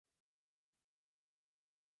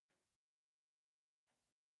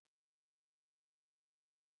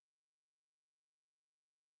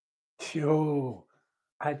Yo,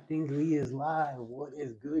 I think Lee is live. What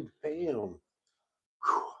is good, fam?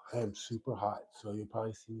 Whew, I am super hot, so you'll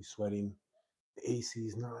probably see me sweating. The AC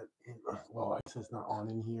is not in, well, I guess it's not on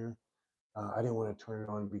in here. I didn't want to turn it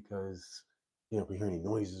on because, if we hear any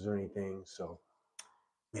noises or anything. So,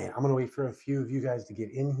 man, I'm going to wait for a few of you guys to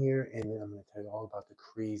get in here, and then I'm going to tell you all about the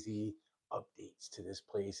crazy updates to this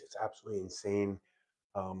place. It's absolutely insane.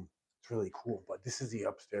 It's really cool. But this is the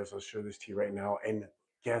upstairs. I'll show this to you right now. And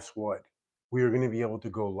guess what? We are going to be able to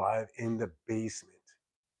go live in the basement.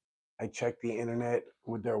 I checked the internet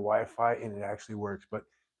with their Wi-Fi and it actually works. But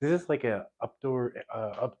this is like a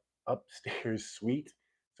upstairs suite.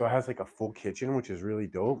 So it has like a full kitchen, which is really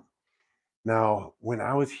dope. Now, when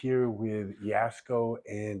I was here with Yasko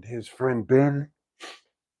and his friend Ben,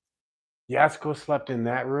 Yasko slept in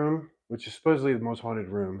that room, which is supposedly the most haunted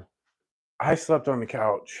room. I slept on the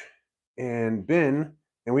couch, and Ben,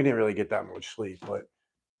 and we didn't really get that much sleep, but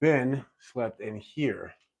Ben slept in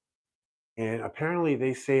here. And apparently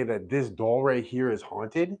they say that this doll right here is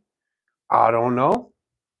haunted. I don't know,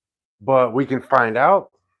 but we can find out.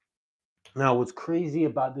 Now, what's crazy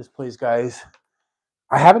about this place, guys,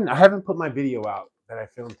 I haven't put my video out that I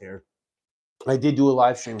filmed here. I did do a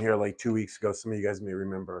live stream here like 2 weeks ago. Some of you guys may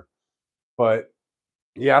remember. But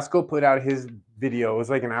Yasko put out his video. It was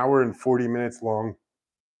like an hour and 40 minutes long.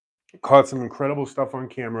 Caught some incredible stuff on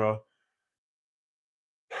camera.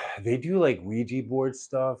 They do like Ouija board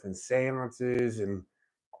stuff and seances and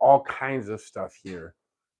all kinds of stuff here.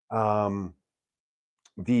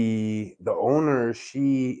 The owner,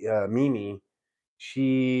 she Mimi,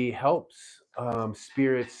 she helps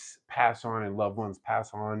spirits pass on and loved ones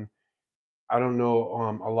pass on. I don't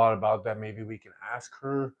know a lot about that. Maybe we can ask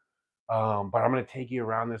her. But I'm going to take you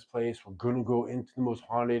around this place. We're going to go into the most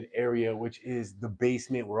haunted area, which is the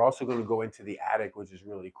basement. We're also going to go into the attic, which is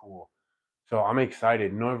really cool. So I'm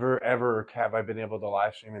excited. Never, ever have I been able to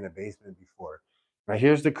live stream in the basement before. Now,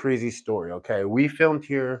 here's the crazy story, okay? We filmed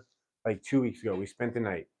here like 2 weeks ago. We spent the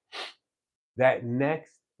night. That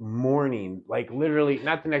next morning, like literally,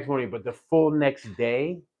 not the next morning, but the full next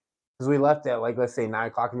day, because we left at like, let's say 9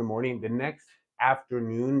 o'clock in the morning. The next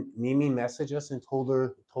afternoon, Mimi messaged us and told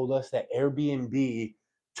us that Airbnb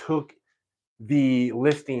took the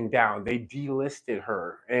listing down. They delisted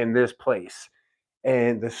her in this place.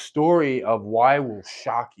 And the story of why will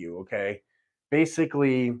shock you, okay?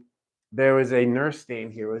 Basically, there was a nurse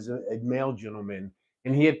staying here. It was a male gentleman,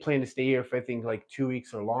 and he had planned to stay here for, I think, like 2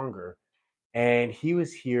 weeks or longer. And he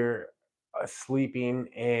was here sleeping,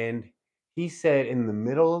 and he said in the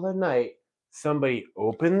middle of the night, somebody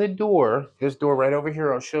opened the door. This door right over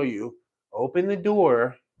here, I'll show you. Opened the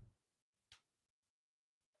door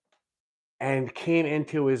and came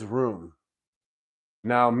into his room.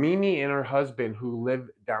 Now, Mimi and her husband, who lived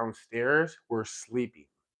downstairs, were sleeping.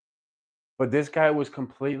 But this guy was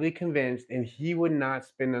completely convinced, and he would not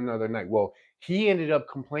spend another night. Well, he ended up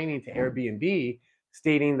complaining to Airbnb,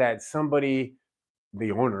 stating that somebody,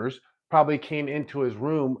 the owners, probably came into his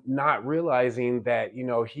room, not realizing that,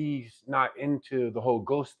 he's not into the whole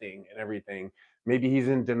ghost thing and everything. Maybe he's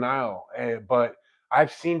in denial. But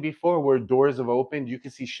I've seen before where doors have opened, you can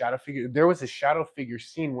see shadow figure. There was a shadow figure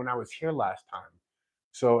seen when I was here last time.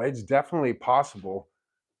 So it's definitely possible.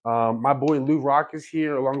 My boy Lou Rock is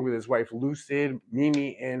here along with his wife Lucid,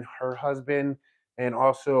 Mimi and her husband, and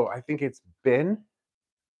also I think it's Ben,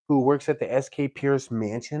 who works at the SK Pierce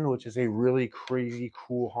Mansion, which is a really crazy,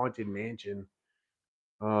 cool, haunted mansion.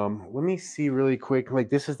 Let me see really quick. Like,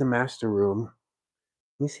 this is the master room.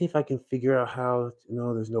 Let me see if I can figure out how.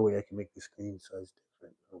 No, there's no way I can make the screen size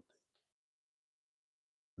different. I don't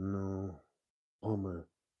think. No. Bummer.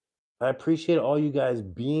 I appreciate all you guys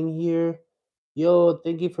being here. Yo,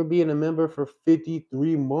 thank you for being a member for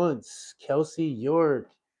 53 months. Kelsey York.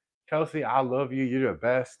 Kelsey, I love you. You're the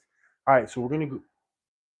best. All right, so we're going to go.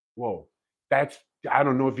 Whoa. I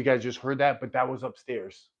don't know if you guys just heard that, but that was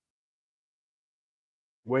upstairs.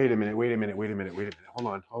 Wait a minute. Hold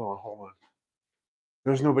on.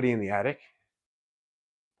 There's nobody in the attic.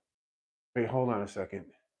 Wait, hold on a second.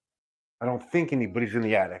 I don't think anybody's in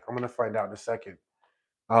the attic. I'm going to find out in a second.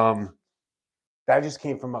 That just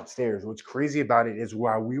came from upstairs. What's crazy about it is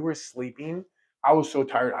while we were sleeping, I was so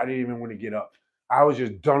tired, I didn't even want to get up. I was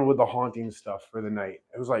just done with the haunting stuff for the night.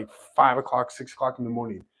 It was like 5 o'clock, 6 o'clock in the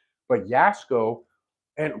morning. But Yasko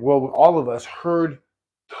and, well, all of us heard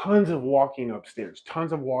tons of walking upstairs,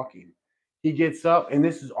 tons of walking. He gets up, and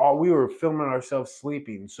this is all, we were filming ourselves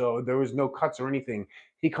sleeping, so there was no cuts or anything.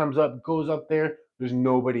 He comes up, goes up there, there's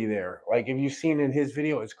nobody there. Like, if you've seen in his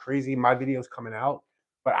video, it's crazy. My video's coming out,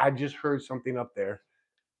 but I just heard something up there.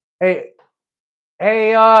 Hey,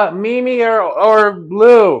 Mimi or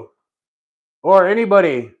Blue, or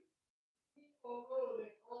anybody.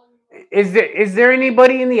 Is there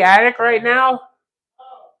anybody in the attic right now?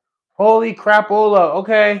 Holy crapola.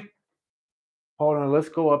 Okay. Hold on, let's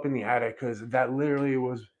go up in the attic because that literally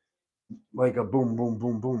was like a boom, boom,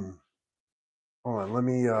 boom, boom. Hold on, let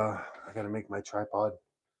me I gotta make my tripod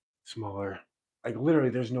smaller. Like literally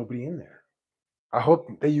there's nobody in there. I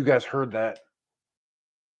hope that you guys heard that.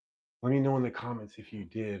 Let me know in the comments if you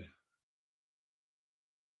did.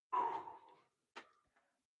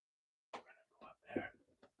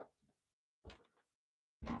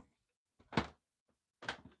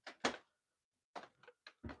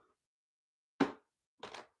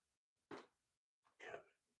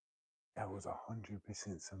 That was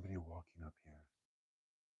 100% somebody walking up here.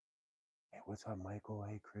 Hey, what's up, Michael?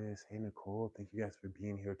 Hey, Chris. Hey, Nicole. Thank you guys for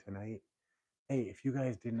being here tonight. Hey, if you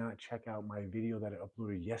guys did not check out my video that I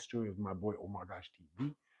uploaded yesterday with my boy, Oh My Gosh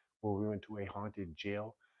TV, where we went to a haunted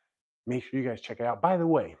jail, make sure you guys check it out. By the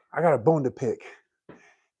way, I got a bone to pick.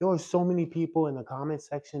 There were so many people in the comment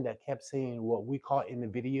section that kept saying what we caught in the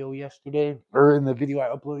video yesterday, or in the video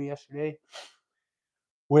I uploaded yesterday,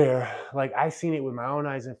 where like I seen it with my own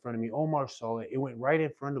eyes in front of me. Omar saw it. It went right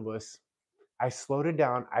in front of us. I slowed it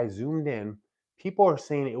down. I zoomed in. People are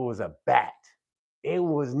saying it was a bat. It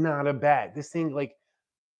was not a bat. This thing, like,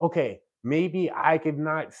 okay, maybe I could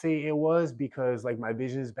not say it was because like my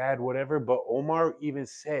vision is bad, whatever. But Omar even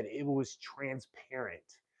said it was transparent.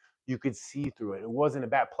 You could see through it. It wasn't a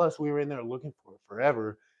bat. Plus, we were in there looking for it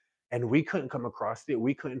forever, and we couldn't come across it.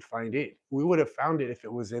 We couldn't find it. We would have found it if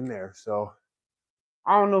it was in there. So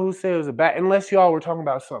I don't know who said it was a bat, unless y'all were talking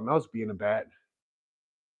about something else being a bat.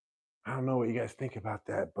 I don't know what you guys think about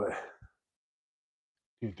that, but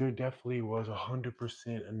dude, there definitely was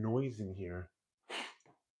 100% a noise in here.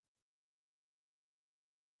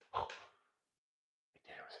 Oh,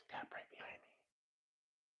 there was a tap right behind me.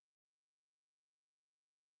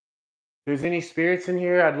 If there's any spirits in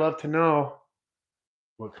here, I'd love to know.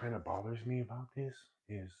 What kind of bothers me about this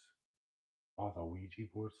is all the Ouija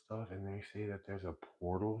board stuff, and they say that there's a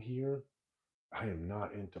portal here. I am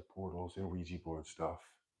not into portals and Ouija board stuff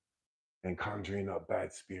and conjuring up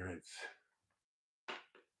bad spirits.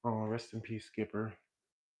 Oh, rest in peace, Skipper.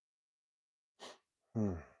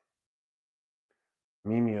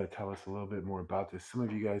 Mimi will tell us a little bit more about this. Some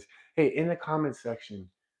of you guys, hey, in the comment section,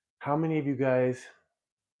 how many of you guys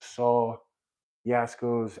saw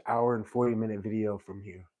Yasko's hour and 40-minute video from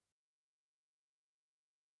here?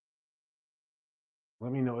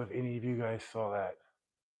 Let me know if any of you guys saw that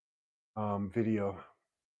video.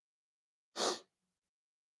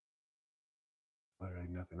 Literally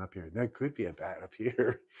nothing up here. That could be a bat up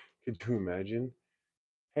here. Could you imagine?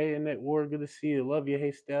 Hey, Annette Ward, good to see you. Love you.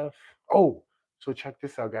 Hey, Steph. Oh, so check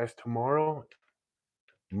this out, guys. Tomorrow,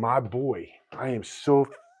 my boy, I am so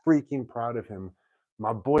freaking proud of him.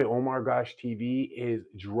 My boy Omar Gosh TV is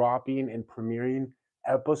dropping and premiering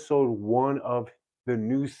episode 1 of the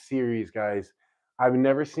new series, guys. I've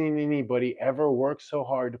never seen anybody ever work so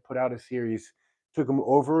hard to put out a series. Took him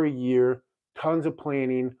over a year, tons of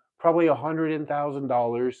planning, probably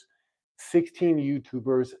 $100,000, 16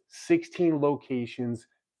 YouTubers, 16 locations,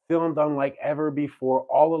 filmed unlike ever before,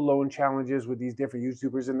 all alone challenges with these different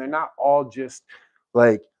YouTubers, and they're not all just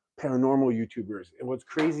like paranormal YouTubers. And what's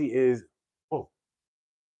crazy is, oh,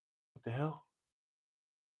 what the hell?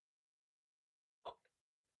 Oh,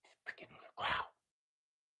 freaking wow.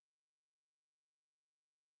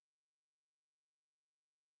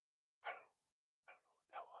 I don't know what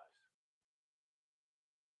that was.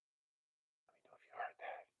 Let me know if you heard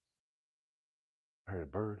that. I heard a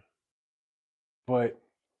bird. But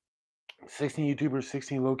 16 YouTubers,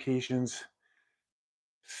 16 locations.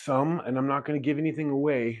 Some, and I'm not going to give anything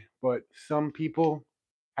away, but some people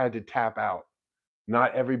had to tap out.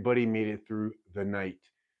 Not everybody made it through the night.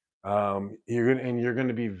 You're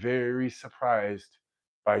gonna be very surprised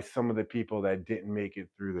by some of the people that didn't make it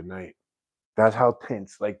through the night. That's how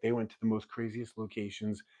tense. Like they went to the most craziest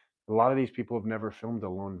locations. A lot of these people have never filmed a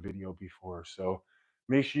lone video before, so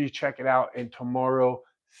make sure you check it out. And tomorrow,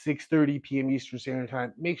 6:30 p.m. Eastern Standard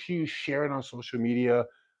Time. Make sure you share it on social media.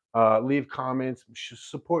 Leave comments.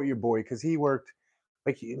 Support your boy because he worked.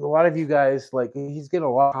 Like a lot of you guys, like he's getting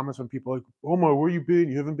a lot of comments from people like, "Oh my, where you been?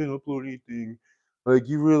 You haven't been uploading anything. Like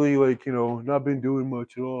you really like not been doing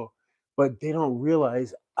much at all." But they don't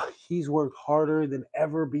realize he's worked harder than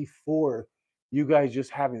ever before. You guys just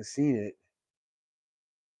haven't seen it.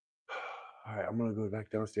 All right, I'm gonna go back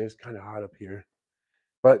downstairs. Kind of hot up here,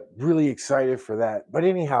 but really excited for that. But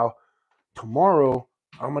anyhow, tomorrow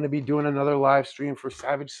I'm gonna be doing another live stream for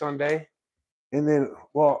Savage Sunday, and then,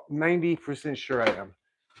 well, 90% sure I am.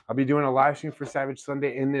 I'll be doing a live stream for Savage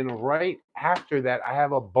Sunday, and then right after that, I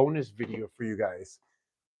have a bonus video for you guys.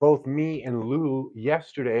 Both me and Lou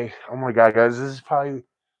yesterday. Oh my God, guys, this is probably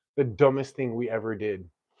the dumbest thing we ever did.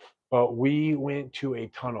 But we went to a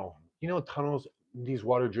tunnel. You know, tunnels, these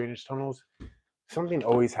water drainage tunnels, something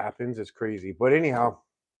always happens. It's crazy. But anyhow,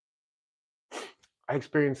 I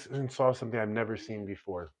experienced and saw something I've never seen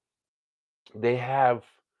before. They have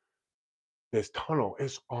this tunnel.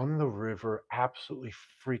 It's on the river, absolutely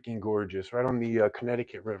freaking gorgeous, right on the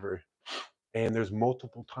Connecticut River. And there's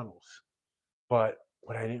multiple tunnels. But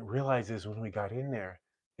what I didn't realize is when we got in there,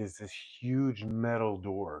 is this huge metal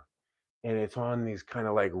door. And it's on these kind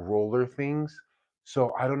of like roller things.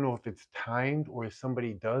 So I don't know if it's timed or if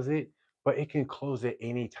somebody does it, but it can close at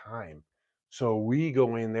any time. So we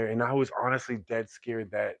go in there, and I was honestly dead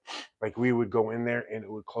scared that like we would go in there and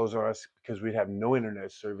it would close on us because we'd have no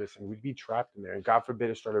internet service and we'd be trapped in there. And God forbid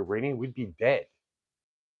it started raining, we'd be dead.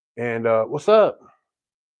 And what's up?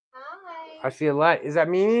 Hi. I see a lot. Is that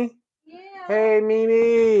Mimi? Yeah. Hey,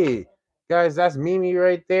 Mimi. Guys, that's Mimi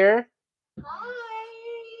right there.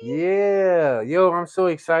 Hi. Yeah. Yo, I'm so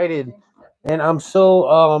excited. And I'm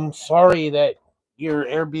so sorry that your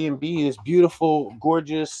Airbnb, this beautiful,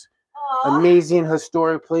 gorgeous, amazing,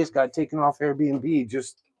 historic place got taken off Airbnb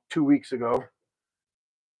just 2 weeks ago.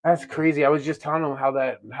 That's crazy. I was just telling them how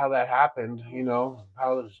that happened, you know,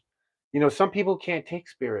 some people can't take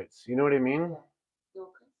spirits. You know what I mean?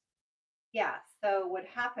 Yeah, so what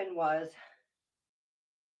happened was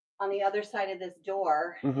on the other side of this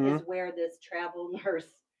door is where this travel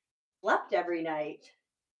nurse slept every night.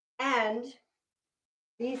 And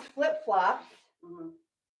these flip-flops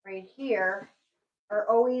right here are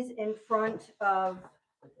always in front of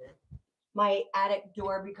my attic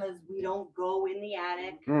door because we don't go in the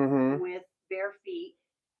attic with bare feet,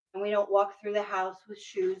 and we don't walk through the house with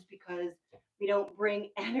shoes because we don't bring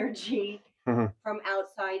energy from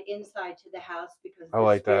outside inside to the house because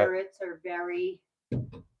the spirits are very,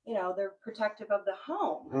 they're protective of the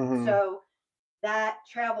home. So that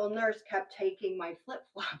travel nurse kept taking my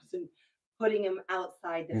flip-flops and putting them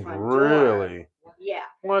outside the front door. Really? Yeah.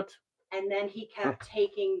 What? And then he kept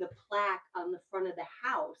taking the plaque on the front of the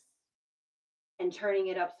house and turning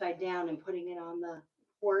it upside down and putting it on the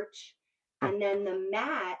porch. And then the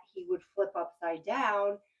mat he would flip upside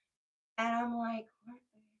down. And I'm like, what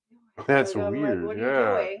are you doing? That's weird. What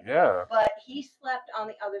are you doing? Yeah. But he slept on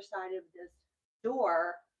the other side of this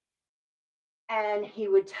door, and he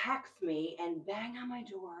would text me and bang on my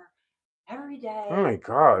door every day. Oh my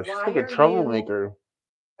gosh, he's like a troublemaker.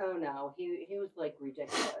 Oh no, he was like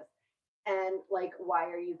ridiculous. And like, why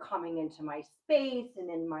are you coming into my space and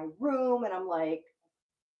in my room? And I'm like,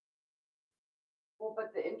 well,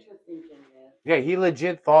 but the interesting thing is, yeah, he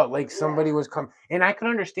legit thought like somebody was coming, and I can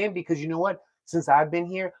understand because you know what? Since I've been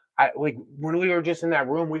here, I like when we were just in that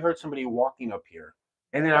room, we heard somebody walking up here,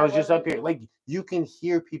 and then I was just up here. Like you can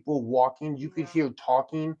hear people walking, you could hear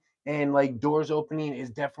talking, and like doors opening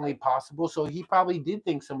is definitely possible. So he probably did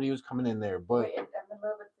think somebody was coming in there, but. Wait, I'm a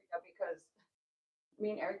little bit sick up because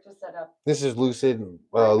me and Eric just set up. This is Lucid,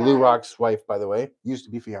 Lou Rock's wife, by the way. Used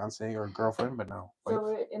to be fiance or girlfriend, but now. So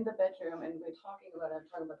we're in the bedroom and we're talking about the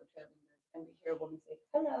traveling nurse, and we hear a woman say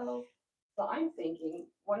hello. So I'm thinking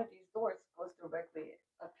one of these doors goes directly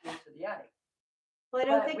up here to the attic. Well, I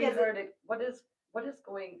don't think we heard it. What is this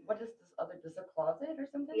other? Is a closet or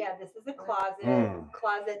something? Yeah, this is a closet.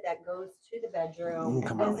 Closet that goes to the bedroom.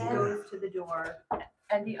 Come and then goes to the door.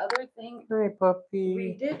 And the other thing, hi puppy.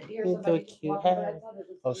 we did hear He's somebody so cute. walking, but I thought it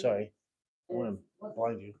was Oh, sorry. I want to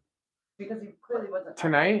blind you. because he clearly wasn't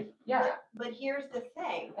Tonight? Yeah. But here's the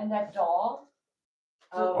thing. And that doll.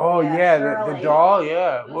 Oh yeah, the doll.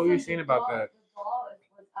 Yeah. What were you saying about that? The doll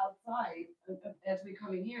was outside as we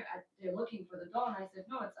come in here. They're looking for the doll, and I said,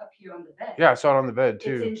 no, it's up here on the bed. Yeah, I saw it on the bed It's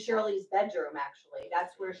too. in Shirley's bedroom, actually.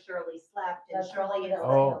 That's where Shirley slept, and That's Shirley is.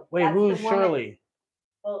 Oh wait, that's who's the woman- Shirley?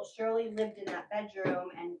 Well, Shirley lived in that bedroom,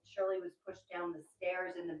 and Shirley was pushed down the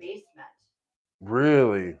stairs in the basement.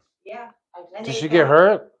 Really? Yeah. And Did they she get found-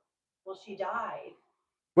 hurt? Well, she died.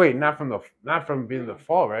 Wait, not from being the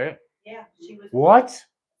fall, right? Yeah, she was. What?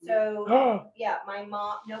 So yeah, my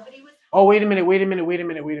mom. Nobody was. Oh, wait a minute.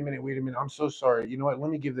 I'm so sorry. You know what? Let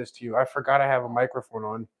me give this to you. I forgot I have a microphone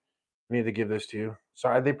on. I need to give this to you.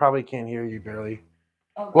 Sorry, they probably can't hear you barely.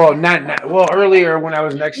 Okay. Well, well, earlier when I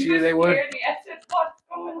was next to you, they would. I said, what's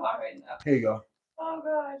going on right now? Here you go. Oh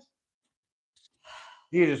gosh.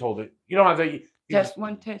 You just hold it. You don't have to. Just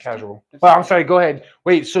one test. Casual. Well, I'm sorry. Go ahead.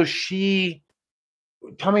 Wait. So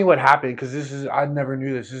tell me what happened because I never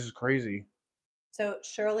knew this. This is crazy. So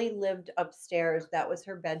Shirley lived upstairs. That was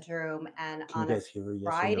her bedroom. And on a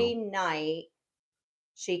Friday night,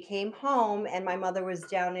 she came home, and my mother was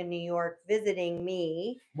down in New York visiting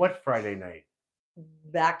me What Friday night?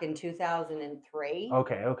 back in 2003.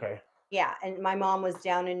 Okay, okay. Yeah, and my mom was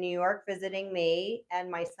down in New York visiting me,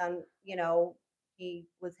 and my son, he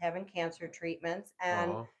was having cancer treatments.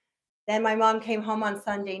 And Uh-huh. then my mom came home on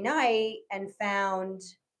Sunday night and found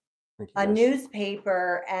Thank you, a guys.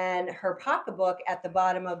 newspaper and her pocketbook at the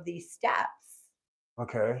bottom of these steps.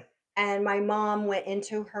 Okay. And my mom went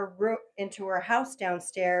into her room, into her house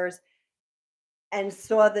downstairs, and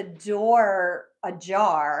saw the door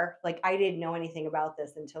ajar. Like, I didn't know anything about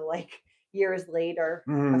this until like years later,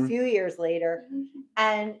 a few years later.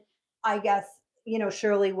 And I guess,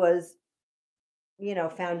 Shirley was,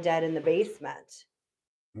 found dead in the basement.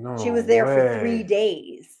 No She was there for 3 way.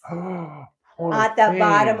 days Poor at the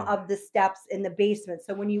bottom thing. of the steps in the basement.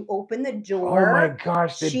 So when you open the Oh my door,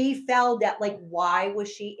 gosh. she fell down. Like, why was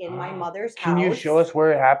she in my mother's house? Can you show us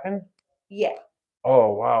where it happened? Yeah.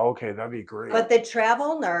 Oh, wow. Okay, that'd be great. But the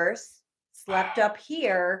travel nurse slept up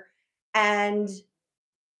here, and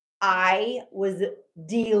I was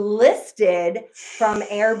delisted from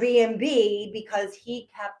Airbnb because he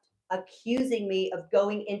kept accusing me of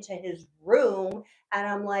going into his room. And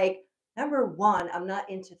I'm like, number one, I'm not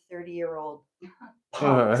into 30-year-old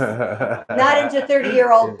punks. Not into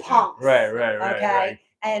 30-year-old punks. Right. Okay. Right.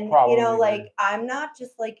 And, Probably like, I'm not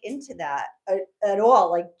just like into that at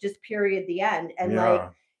all, like, just period, the end. And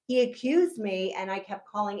like, he accused me, and I kept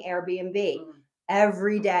calling Airbnb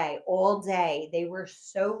every day, all day. They were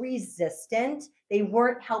so resistant. They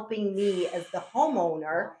weren't helping me as the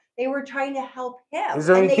homeowner. They were trying to help him. Is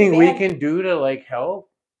there And anything we can do to like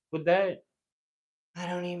help with that? I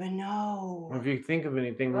don't even know. If you think of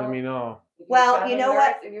anything, let me know. Well, you know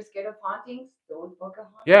what? If you're scared of hauntings, don't book a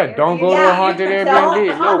haunted Yeah, don't go to a haunted Airbnb.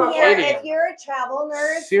 Don't come No here. kidding. If you're a travel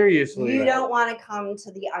nurse, Seriously. you don't want to come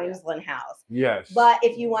to the Imsland house. Yes. But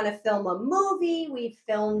if you want to film a movie, we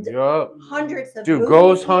filmed hundreds of movies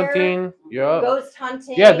ghost here. hunting. Yup. Ghost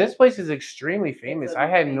hunting. Yeah, this place is extremely famous. I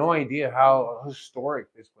had no idea how historic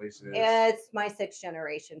this place is. It's my 6th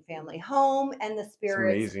generation family home, and the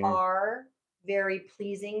spirits are very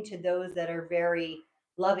pleasing to those that are very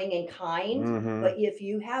loving and kind. But if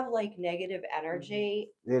you have like negative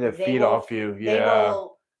energy, it'll feed off you.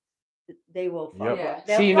 They will fuck up.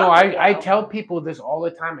 See, I tell people this all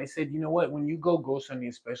the time. I said, you know what? When you go ghost hunting,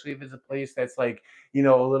 especially if it's a place that's like, a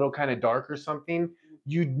little kind of dark or something,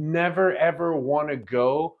 you'd never ever want to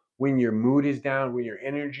go when your mood is down, when your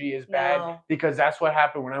energy is bad, because that's what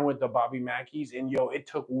happened when I went to Bobby Mackey's, and it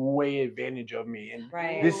took way advantage of me. And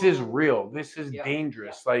this is real. This is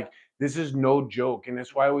dangerous. Like, this is no joke. And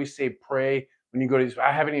that's why I always say pray when you go to these.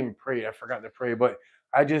 I haven't even prayed. I forgot to pray, but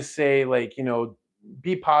I just say, like,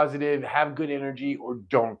 be positive, have good energy, or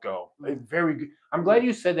don't go. Very good. I'm glad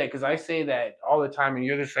you said that, because I say that all the time, and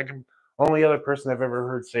you're the only other person I've ever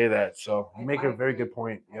heard say that. So you make a very good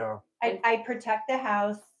point. Yeah. I protect the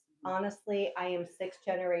house. Honestly, I am 6th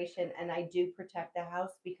generation, and I do protect the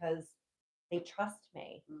house because they trust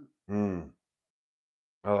me.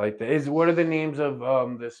 I like that. What are the names of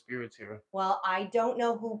the spirits here? Well, I don't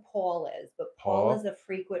know who Paul is, but Paul is a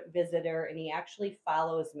frequent visitor, and he actually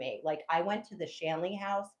follows me. Like, I went to the Shanley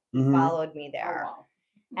house, he followed me there. Oh,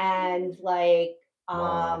 wow. And like,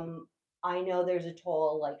 I know there's a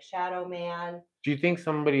toll like Shadow Man. Do you think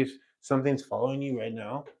something's following you right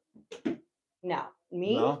now? No.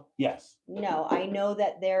 Me? No? Yes. No, I know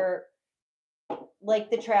that they're like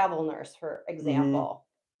the travel nurse, for example.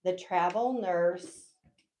 The travel nurse,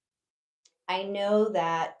 I know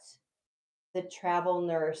that the travel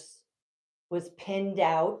nurse was pinned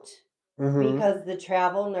out because the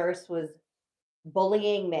travel nurse was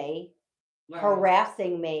bullying me,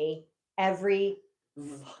 harassing me every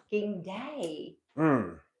fucking day.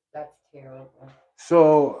 That's terrible.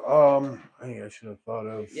 So, I think I should have thought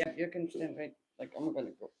of. Yeah, you can stand right. Like, I'm gonna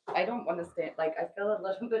go. I don't want to stand. Like, I feel a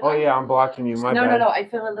little bit. Oh yeah, I'm blocking you. My bad. No. I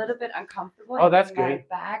feel a little bit uncomfortable. Oh, that's good. My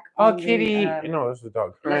back. Oh, Kitty. No, it's the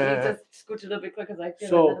dog. Let me just scooch a little bit quicker, because I feel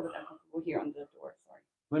a little bit uncomfortable here on the door. Sorry.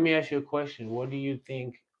 Let me ask you a question. What do you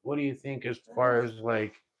think as far as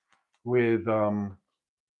like with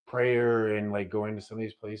prayer and like going to some of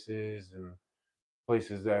these places and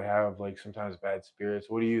places that have like sometimes bad spirits?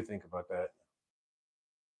 What do you think about that?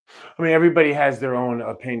 I mean, everybody has their own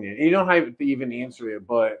opinion. You don't have to even answer it,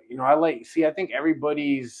 but I think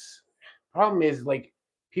everybody's problem is like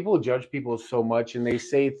people judge people so much, and they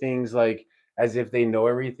say things like as if they know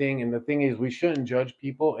everything. And the thing is, we shouldn't judge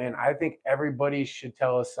people. And I think everybody should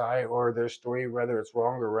tell a side or their story, whether it's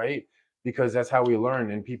wrong or right, because that's how we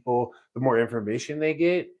learn. And people, the more information they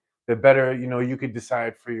get, the better, you could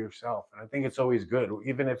decide for yourself. And I think it's always good,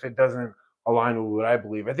 even if it doesn't align with what I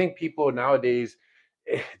believe. I think people nowadays,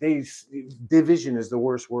 division is the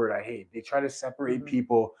worst word I hate. They try to separate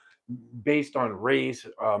people based on race,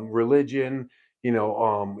 religion,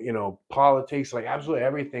 politics, like absolutely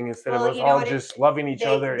everything, instead of Well, us you know all what just loving each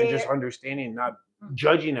other and just they're understanding, not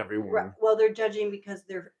judging everyone. well, they're judging because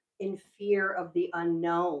they're in fear of the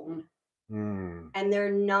unknown, and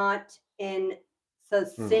they're not in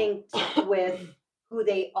succinct with who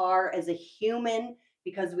they are as a human,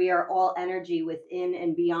 because we are all energy within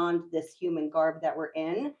and beyond this human garb that we're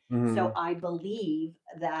in. So I believe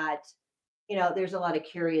that, there's a lot of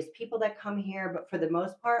curious people that come here, but for the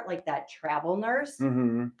most part, like that travel nurse,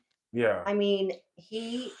 Yeah. I mean,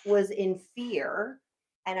 he was in fear.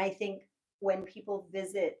 And I think when people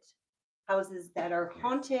visit houses that are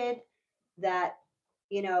haunted, that,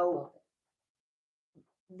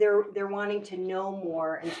 they're wanting to know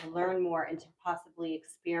more and to learn more and to possibly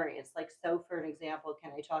experience. Like, so for an example,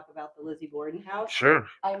 can I talk about the Lizzie Borden house? Sure.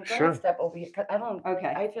 I'm gonna step over here because I don't.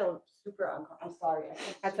 Okay. I feel super uncomfortable. I'm sorry. I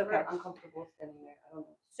feel That's super okay. uncomfortable standing there. I don't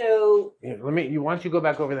know. So Yeah, why don't you go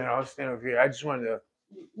back over there? I'll stand over here. I just wanted to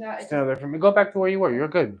No, stand over there for me. Go back to where you were. You're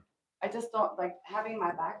good. I just don't like having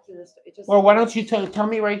my back to this. It just. Well, why don't you tell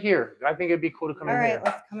me right here? I think it'd be cool to come all in right, here.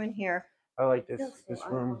 let's come in here. I like I feel this so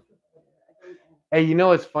room. uncomfortable. I don't know. Hey, you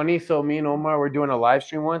know it's funny? So me and Omar were doing a live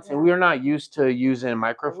stream once, and we are not used to using Are we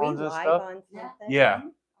microphones and live stuff. on something? Yeah,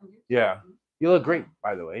 yeah. You look great,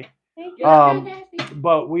 by the way. Thank you.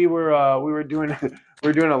 But we were doing we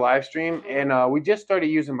were doing a live stream, and we just started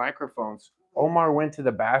using microphones. Omar went to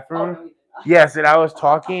the bathroom. Oh, no, Yes, and I was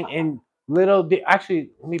talking, and little did actually,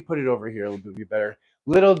 let me put it over here, a little bit better.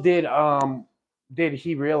 Little did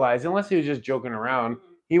he realize, unless he was just joking around,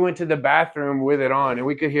 he went to the bathroom with it on, and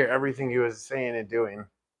we could hear everything he was saying and doing.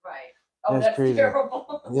 Right. Oh, That's crazy.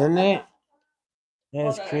 terrible. Isn't it?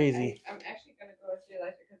 That's Hold on, crazy. I'm actually gonna go see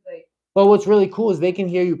that because they. But what's really cool is they can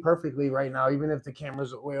hear you perfectly right now, even if the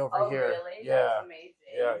camera's way over Oh, here. really? Yeah. That's amazing.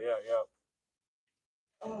 Yeah.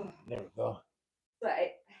 Oh, There we go.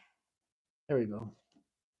 right. There we go.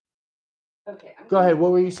 Okay. Go ahead.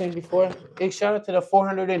 What were you saying before? Big shout out to the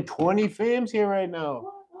 420 fams here right now.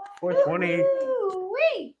 420.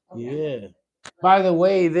 Woo-wee. Yeah. By the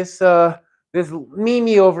way, this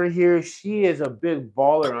Mimi over here, she is a big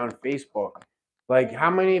baller on Facebook. Like, how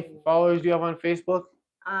many followers do you have on Facebook?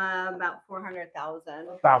 About 400,000.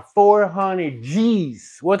 About 400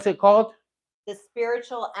 G's. What's it called? The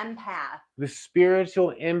Spiritual Empath. The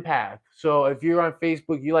Spiritual Empath. So if you're on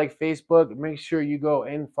Facebook, you like Facebook, make sure you go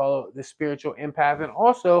and follow the Spiritual Empath. And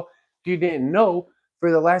also, if you didn't know,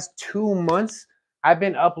 for the last 2 months, I've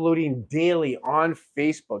been uploading daily on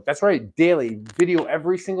Facebook. That's right, daily video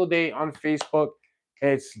every single day on Facebook.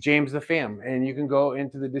 It's James the Fam, and you can go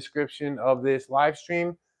into the description of this live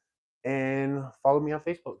stream and follow me on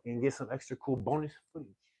Facebook and get some extra cool bonus footage.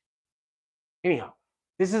 Anyhow,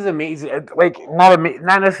 this is amazing. Like, not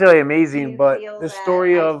necessarily amazing, but the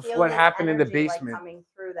story of what happened in the basement. Like coming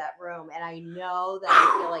through that room, and I know that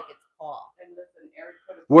I feel like it's Paul. And listen, Eric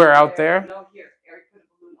put a We're out there. No, here. Eric put a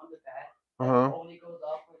balloon on the bed. Uh-huh. Only goes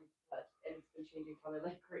off when it's touched, and it's been changing color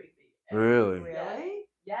like crazy. Really? Really?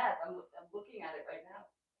 Yes, I'm looking at it right now.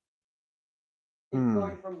 It's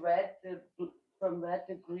going from red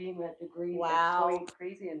to green, Wow. It's going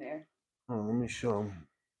crazy in there. Oh, let me show them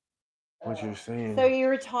what you're saying. So you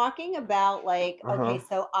were talking about like, okay,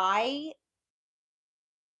 so I'm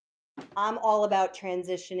all about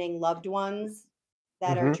transitioning loved ones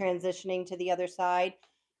that are transitioning to the other side.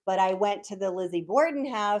 But I went to the Lizzie Borden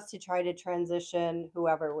house to try to transition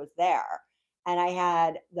whoever was there. And I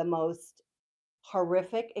had the most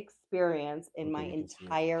horrific experience in my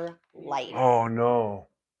entire life. Oh, no.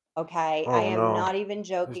 Okay. Oh, I am no. not even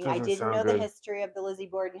joking. I doesn't didn't sound know good. the history of the Lizzie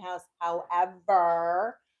Borden house.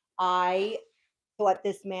 However, I thought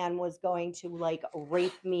this man was going to like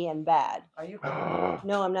rape me in bed. Are you?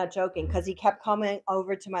 No, I'm not joking, because he kept coming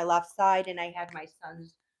over to my left side, and I had my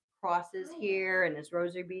son's crosses here and his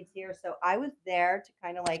rosary beads here. So I was there to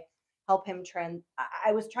kind of like help him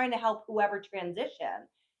I was trying to help whoever transition,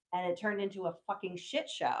 and it turned into a fucking shit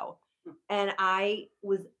show. And I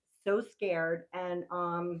was so scared. And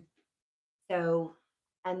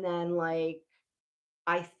and then like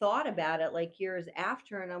I thought about it like years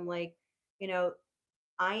after, and I'm like,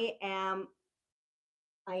 I am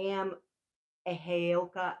a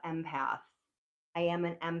Heyoka empath. I am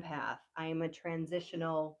an empath. I am a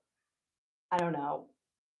transitional, I don't know,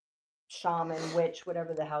 shaman, witch,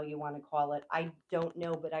 whatever the hell you want to call it. I don't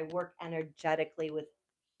know, but I work energetically with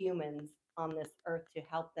humans on this earth to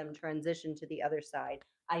help them transition to the other side.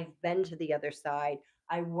 I've been to the other side.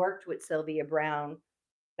 I worked with Sylvia Brown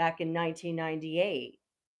back in 1998.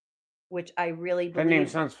 which I really That name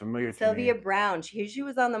believe. sounds familiar to Sylvia me. Brown. She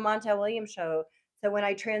was on the Montel Williams show. So when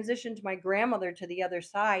I transitioned my grandmother to the other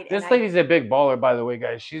side, This lady's a big baller, by the way,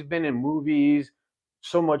 guys. She's been in movies,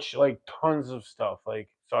 so much, like tons of stuff. Like,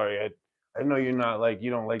 sorry, I know you're not like,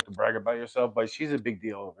 you don't like to brag about yourself, but she's a big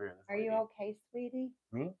deal over here. Are you okay, sweetie?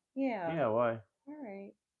 Me? Yeah. Yeah, why? All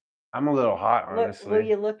right. I'm a little hot, Look, honestly. will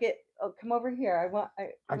you look at? Oh, come over here.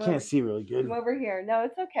 I can't see really good. Come over here. No,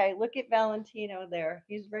 it's okay. Look at Valentino there.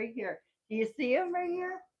 He's right here. Do you see him right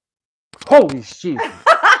here? Holy shit!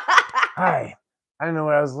 Hi. I don't know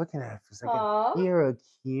what I was looking at for a second. Aw. You're a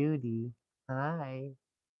cutie. Hi.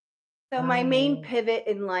 So my main pivot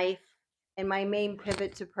in life and my main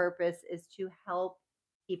pivot to purpose is to help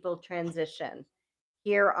people transition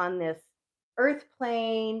here on this earth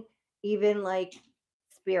plane, even like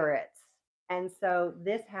spirits. And so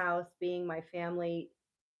this house being my family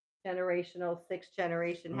generational 6th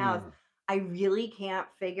generation house, I really can't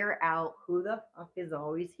figure out who the fuck is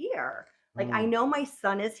always here. Like I know my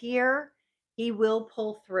son is here. He will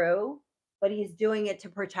pull through, but he's doing it to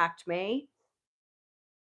protect me.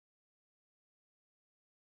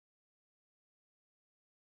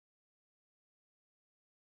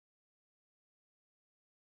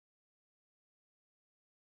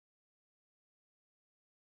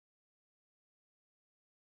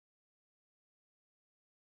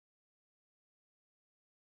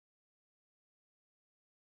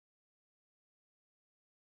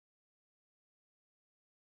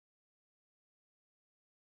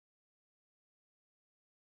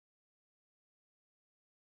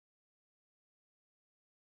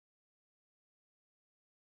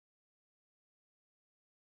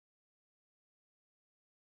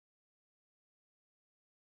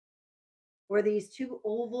 Were these two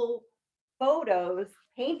oval photos,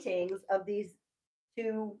 paintings of these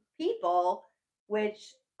two people,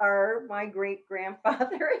 which are my great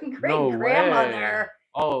grandfather and great grandmother.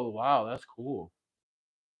 Oh wow, that's cool.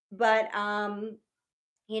 But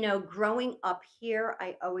you know, growing up here,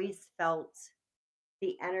 I always felt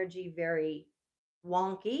the energy very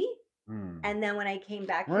wonky. And then when I came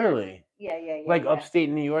back Really? here, yeah. Like upstate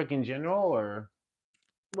New York in general, or?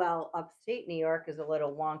 Well, upstate New York is a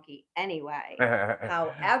little wonky anyway.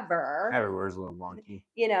 However, everywhere's a little wonky.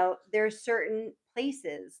 You know, there's certain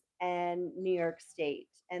places in New York State,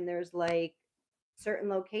 and there's like certain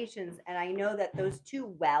locations, and I know that those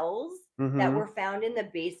two wells that were found in the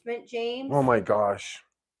basement, James. Oh my gosh.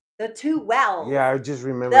 The two wells. Yeah, I just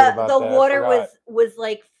remembered about that. The water was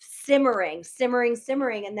like simmering,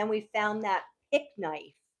 and then we found that pick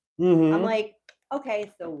knife. I'm like,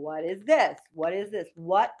 okay, so what is this? What is this?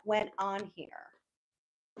 What went on here?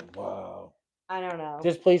 Wow. I don't know.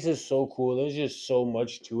 This place is so cool. There's just so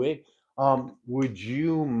much to it. Would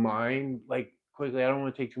you mind, like, quickly, I don't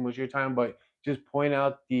want to take too much of your time, but just point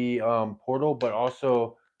out the portal, but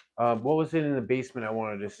also what was it in the basement I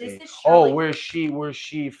wanted to see? Oh, where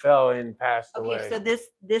she fell and passed away. Okay, so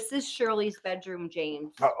this is Shirley's bedroom,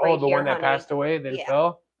 James. Oh, the one that passed away then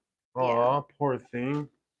fell? Oh, poor thing.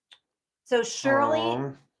 So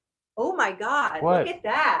Shirley, oh my God, what? Look at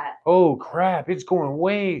that. Oh crap, it's going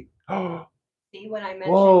way. See, when I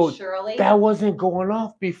mentioned Shirley, that wasn't going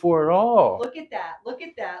off before at all. Look at that. Look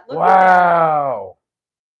at that. Wow.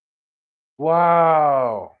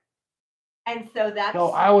 Wow. And so that's.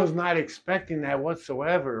 No, I was not expecting that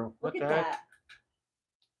whatsoever. Look at that.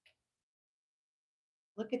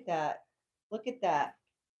 Look at that. Look at that.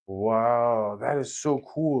 Wow, that is so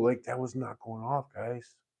cool. Like, that was not going off,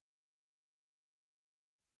 guys.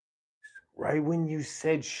 Right when you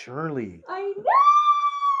said Shirley. I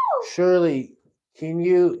know. Shirley, can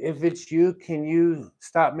you, if it's you, can you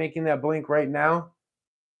stop making that blink right now?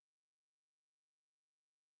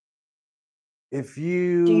 If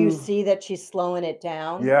you... Do you see that she's slowing it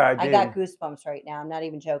down? Yeah, I did. I got goosebumps right now. I'm not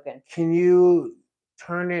even joking. Can you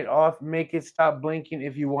turn it off, make it stop blinking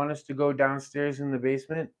if you want us to go downstairs in the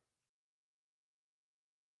basement?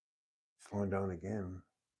 Slowing down again.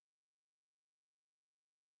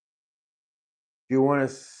 Do you want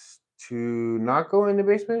us to not go in the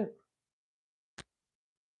basement?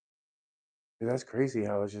 That's crazy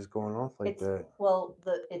how it's just going off like that. Well,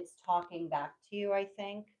 it's talking back to you, I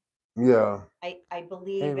think. Yeah. I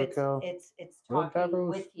believe it's talking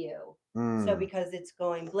with you. So because it's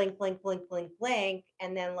going blink, blink, blink, blink, blink,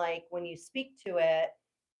 and then like when you speak to it,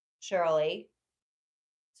 Shirley,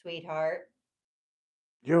 sweetheart.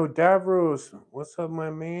 Yo, Davros, what's up,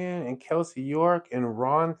 my man? And Kelsey York and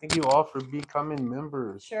Ron, thank you all for becoming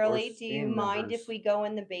members. Shirley, do you mind if we go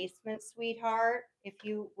in the basement, sweetheart? If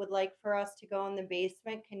you would like for us to go in the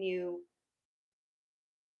basement, can you?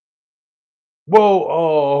 Whoa,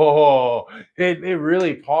 oh, It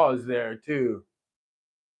really paused there too.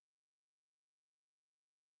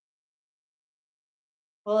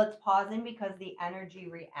 Well, it's pausing because the energy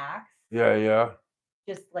reacts Yeah.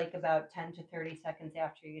 just like about 10 to 30 seconds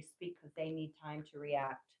after you speak because they need time to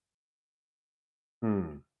react.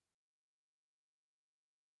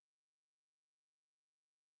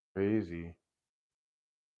 Crazy.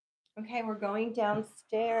 Okay, we're going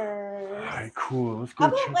downstairs. All right, cool. Let's How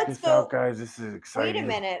go about check let's this go- out, guys. This is exciting. Wait a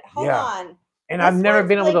minute. Hold Yeah. on. And This I've never one's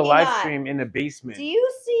been able to blinking live on. stream in the basement. Do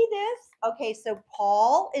you see this? Okay, so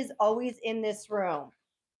Paul is always in this room.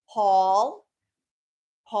 Paul.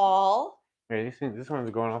 Hey, this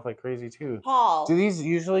one's going off like crazy too. Paul. Do these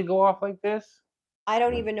usually go off like this? I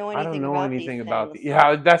don't even know anything I don't know about anything these about things.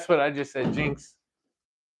 yeah, that's what I just said, Jinx.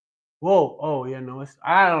 Whoa, oh yeah, no,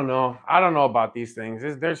 I don't know. I don't know about these things.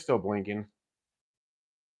 They're still blinking.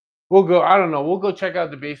 We'll go, I don't know. We'll go check out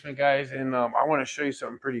the basement, guys, and I want to show you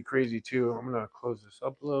something pretty crazy too. I'm gonna close this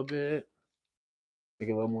up a little bit. Make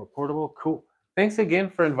it a little more portable. Cool. Thanks again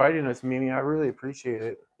for inviting us, Mimi. I really appreciate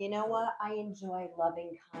it. You know what? I enjoy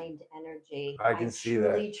loving, kind energy. I can see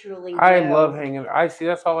that. Truly I do. love hanging. I see.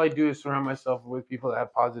 That's all I do is surround myself with people that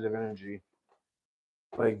have positive energy.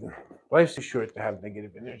 Like, life's too short to have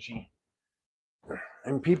negative energy,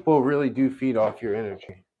 and people really do feed off your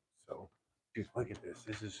energy. So, dude, look at this.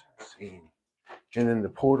 This is insane. And then the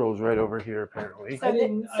portal's right over here, apparently. So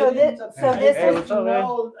this Hey, what's up,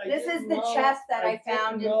 man? This is the chest that I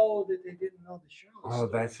found. Know that they didn't know the show. Oh,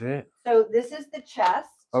 that's it. So this is the chest.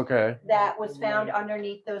 Okay. That was found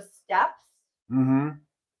underneath those steps. Mm-hmm.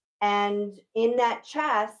 And in that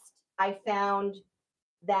chest, I found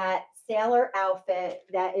that sailor outfit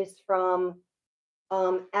that is from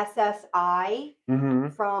SSI,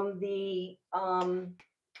 from the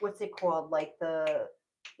what's it called? Like the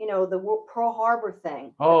Pearl Harbor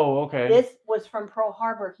thing. Oh, okay. This was from Pearl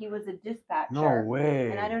Harbor. He was a dispatcher. No way.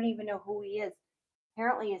 And I don't even know who he is.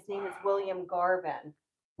 Apparently his name is William Garvin.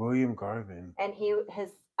 William Garvin. And his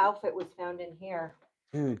outfit was found in here.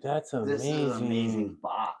 Dude, that's amazing. This is an amazing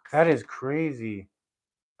box. That is crazy.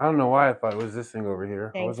 I don't know why I thought it was this thing over here.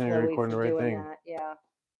 Thanks, I wasn't even Louie, recording the for right doing thing. that. Yeah.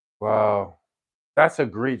 Wow. That's a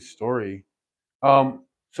great story.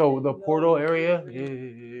 So the portal area,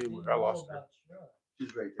 I lost her.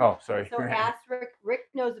 She's right there. Oh, sorry. So ask Rick. Rick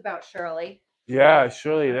knows about Shirley. Yeah,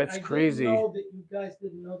 Shirley, that's crazy. I didn't know that you guys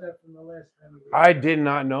didn't know that from the last time. I did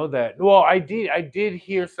not know that. Well, I did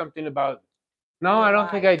hear something about. No, I don't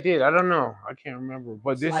think I did. I don't know. I can't remember.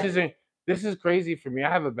 But this is crazy for me. I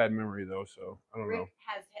have a bad memory though, so I don't know. Rick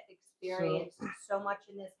has experienced so much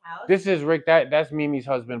in this house. This is Rick. That's Mimi's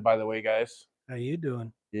husband, by the way, guys. How you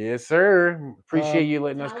doing? Yes, sir. Appreciate you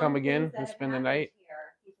letting us come again and spend the night.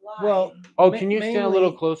 Well, Oh, can you stand a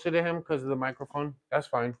little closer to him because of the microphone? That's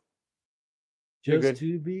fine. You're just good.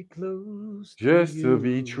 to be close. Just to to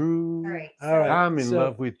be you. true. All right. I'm in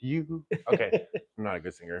love with you. Okay, I'm not a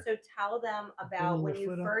good singer. So tell them about when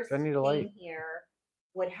you first I need a light. came here,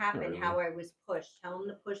 what happened, how I was pushed. Tell them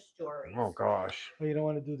the push story. Oh gosh. Oh, you don't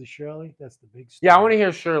want to do the Shirley? That's the big story. Yeah, I want to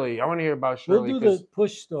hear Shirley. I want to hear about Shirley. We'll do the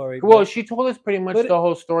push story. Well, she told us pretty much the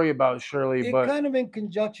whole story about Shirley, it but kind of in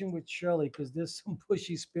conjunction with Shirley because there's some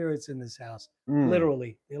pushy spirits in this house.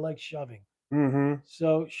 Literally, they like shoving.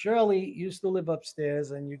 So Shirley used to live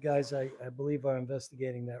upstairs, and you guys, I believe, are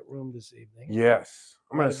investigating that room this evening. Yes,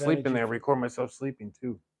 I'm gonna sleep in there. Record myself sleeping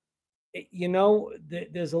too. You know,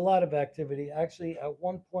 there's a lot of activity. Actually, at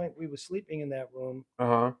one point, we were sleeping in that room.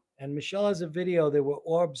 And Michelle has a video. There were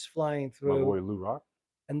orbs flying through. My boy Lou Rock.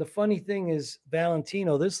 And the funny thing is,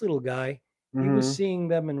 Valentino, this little guy, he was seeing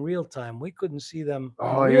them in real time. We couldn't see them.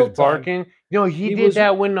 Oh, he was barking. No, he did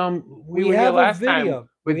that when we were here last time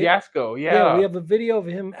with Yasko. Yeah, we have a video of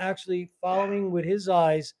him actually following with his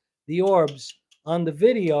eyes the orbs on the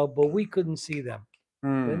video, but we couldn't see them.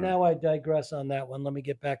 But now I digress on that one. Let me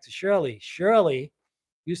get back to Shirley. Shirley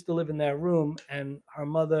used to live in that room, and her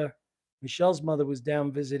mother, Michelle's mother, was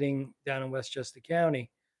down visiting down in Westchester County.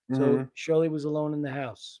 So Shirley was alone in the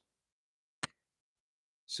house.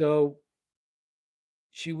 So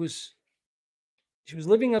she was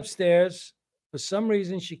living upstairs. For some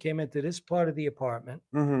reason, she came into this part of the apartment.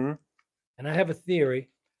 And I have a theory.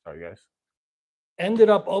 Sorry, guys. Ended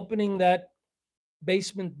up opening that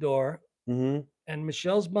basement door. And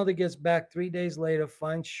Michelle's mother gets back 3 days later,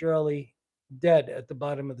 finds Shirley dead at the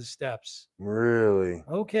bottom of the steps. Really?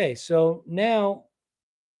 Okay, so now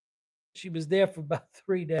she was there for about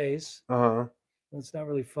 3 days. It's not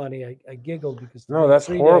really funny. I giggled because no, that's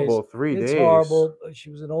horrible. 3 days. It's horrible. She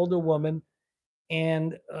was an older woman,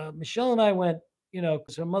 and Michelle and I went,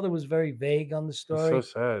 because her mother was very vague on the story.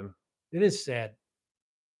 It's so sad. It is sad.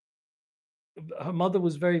 her mother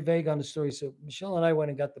was very vague on the story. So Michelle and I went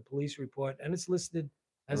and got the police report, and it's listed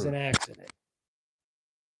as an accident.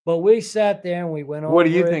 But we sat there and we went over What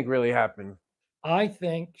do you it. think really happened? I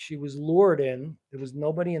think she was lured in. There was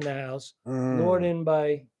nobody in the house, lured in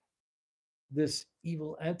by this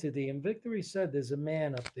evil entity. And Victory said there's a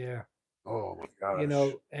man up there, Oh my gosh. you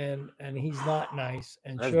know, and he's not nice.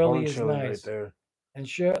 And That's Shirley bone is chilling nice. right there. And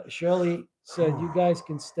Shirley said, you guys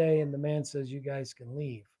can stay, and the man says you guys can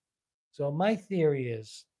leave. So my theory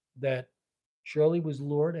is that Shirley was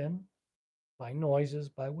lured in by noises,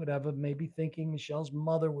 by whatever, maybe thinking Michelle's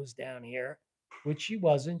mother was down here, which she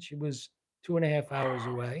wasn't. She was 2.5 hours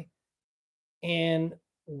away. And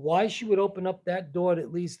why she would open up that door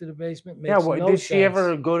that leads to the basement makes Yeah, what no did sense. she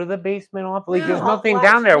ever go to the basement off? Like, there's No. nothing Why-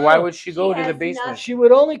 down there. Why no. would she go to the has basement? She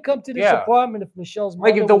would only come to this Yeah. apartment if Michelle's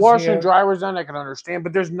mother Like, if the was washer here. and dryer was done, I can understand,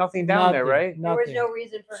 but there's nothing down there, Nothing, right? There was nothing. no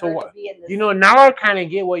reason for So her what- to be in this. You know, now I kind of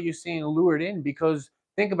get what you're saying, lured in, because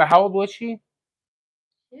think about how old was she?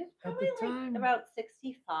 She was At probably the time. about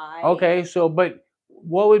 65. Okay, so but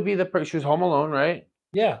what would be the she was home alone, right?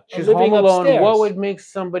 Yeah, She's living home alone. upstairs. What would make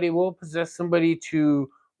somebody, what would possess somebody to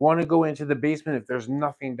want to go into the basement if there's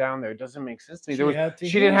nothing down there? It doesn't make sense to me.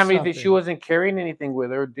 She didn't have anything. She wasn't carrying anything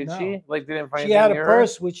with her, did she? No. Like, didn't find She anything had a near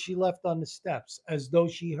purse which she left on the steps, as though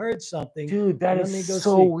she heard something. Dude, that Let me go is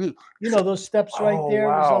so see. weird. You know those steps right Oh, there. It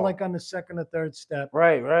was wow. on, like on the second or third step,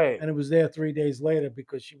 Right, right. and it was there 3 days later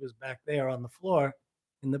because she was back there on the floor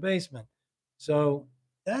in the basement. So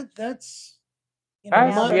that's you know,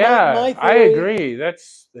 That's, my- yeah, I theory- agree.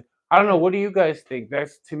 That's, I don't know. What do you guys think?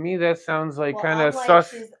 That's, to me, that sounds like Well, kind of unlike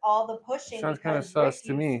sus. she's all the pushing. Sounds kinda because sus Rick,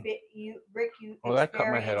 to me. Rick, you Oh, that cut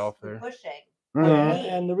my head experienced off the there. pushing. Mhm.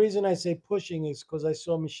 Yeah. And the reason I say pushing is because I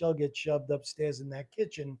saw Michelle get shoved upstairs in that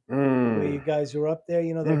kitchen where Mm. you guys are up there.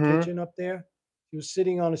 You know that Mhm. kitchen up there. She was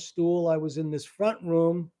sitting on a stool. I was in this front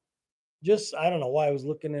room. Just I don't know why I was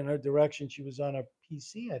looking in her direction. She was on her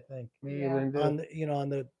PC, I think, Maybe Yeah. Linda. on the on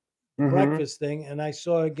the Mhm. breakfast thing, and I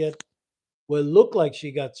saw her get what looked like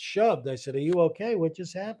she got shoved. I said, "Are you okay? What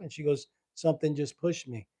just happened?" She goes, "Something just pushed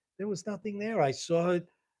me." There was nothing there. I saw it.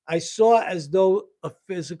 I saw as though a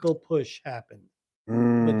physical push happened,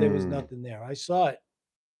 but there was Mm. nothing there. I saw it.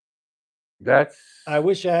 That's, I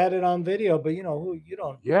wish I had it on video, but you know, you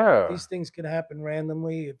don't. yeah. These things can happen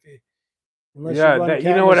randomly unless Yeah, you run that,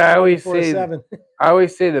 you know what cameras I always say? 24/7. I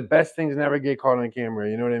always say the best things never get caught on camera.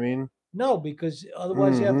 You know what I mean? No, because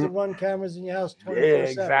otherwise you have to Mhm. run cameras in your house Yeah, 24/7.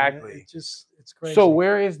 exactly. It's crazy. So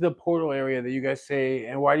where is the portal area that you guys say,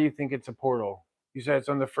 and why do you think it's a portal? You said it's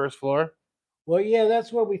on the first floor? Well, yeah,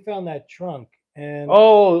 that's where we found that trunk. And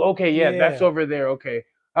Oh, okay, yeah, that's Yeah. over there. Okay.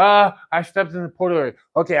 I stepped in the portal area.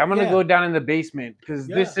 Okay, I'm gonna Yeah. go down in the basement because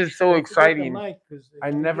this Yeah, is so don't forget the exciting. mic, 'cause they I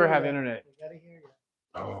gotta never hear have ya. internet. They gotta hear you.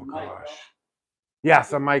 Oh Mic, gosh.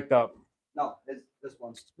 Yes, I'm mic'd up. No, it's this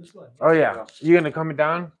one. This one. Oh yeah. You gonna come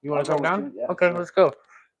down? You wanna I'll come go with down? you, yeah, Okay, sure. let's go.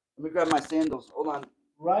 Let me grab my sandals. Hold on.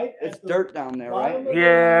 Right? It's at the dirt down there, bottom right? of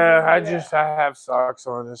Yeah, I Yeah. have socks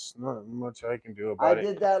on. There's not much I can do I about it.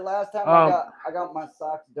 did that last time. Um, I got my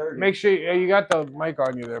socks dirty. Make sure you got the mic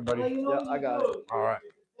on you there, Well, buddy. you know Yeah, what I you got do? it. All right.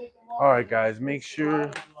 You take them off All right, and guys, you make take the sure-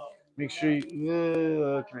 bottoms off. Make sure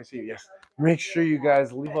you, can I see? Yes. Make sure you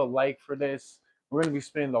guys leave a like for this. We're gonna be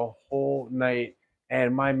spending the whole night,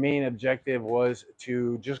 and my main objective was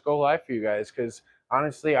to just go live for you guys because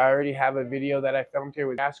honestly, I already have a video that I filmed here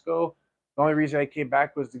with Casco. The only reason I came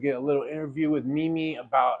back was to get a little interview with Mimi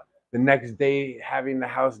about the next day having the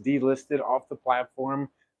house delisted off the platform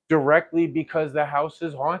directly because the house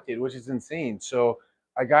is haunted, which is insane. So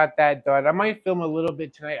I got that done. I might film a little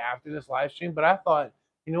bit tonight after this live stream, but I thought,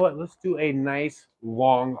 you know what? Let's do a nice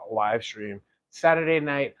long live stream. Saturday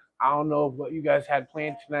night. I don't know what you guys had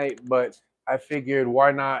planned tonight, but I figured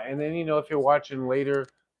why not? And then, you know, if you're watching later,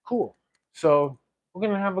 cool. So we're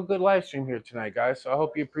going to have a good live stream here tonight, guys. So I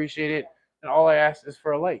hope you appreciate it. And all I ask is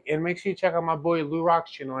for a like. And make sure you check out my boy Lou Rock's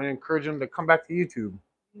channel and encourage him to come back to YouTube.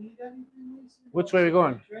 Which way are we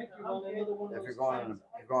going? If you're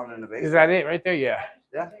going in the basement. Is that it right there? Yeah.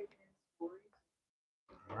 Yeah.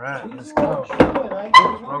 All right, let's go.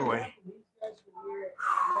 Wrong way.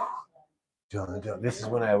 This is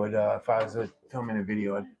when I would, if I was filming a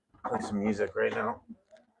video, I'd play some music right now.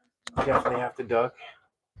 Definitely have to duck.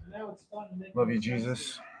 Love you,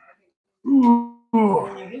 Jesus. Ooh.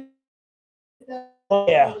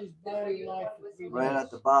 Yeah. Right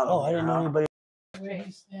at the bottom. Oh, I didn't know anybody.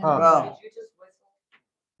 Huh. Well, Did you just whistle?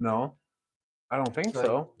 No, I don't think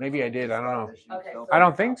so. Maybe I did. I don't know. Okay. I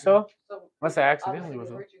don't think so. So Unless I accidentally obviously we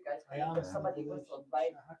whistled. heard you guys, but somebody whistled,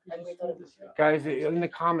 right? And we thought it was you. Guys, in the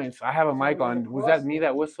comments, I have a mic on. Was that me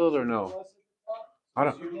that whistled or no? I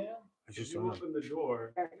don't. I just don't know. Open the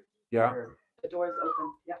door. Yeah. The door is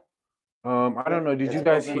open. Yeah. I don't know. Did It's you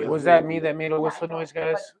guys open. hear? Was that me that made a Yeah, whistle I know, noise, but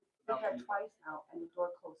guys? we have twice now, and the door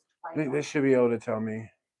closed twice. They should be able to tell me.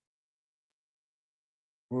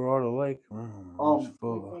 We're all alike. It's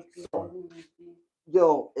full of-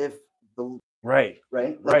 Yo, if the Right.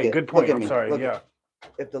 right, Right. look Good at- point. look at I'm me, sorry. look at- Yeah.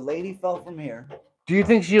 If the lady fell from here, Do you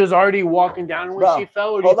think she was already walking down when Bro, she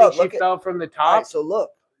fell, or do you hold think up, she look at- fell from the all top? right. So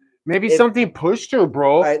look, Maybe if- something pushed her,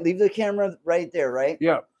 bro. all right, leave the camera right there, right?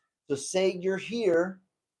 Yeah. So say you're here,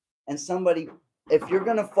 and somebody, if you're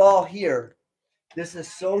gonna fall here, this is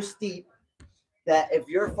so steep that if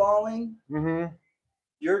you're falling, Mm-hmm.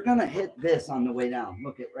 you're gonna hit this on the way down.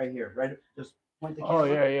 Look at right here, right? Just point the camera. Oh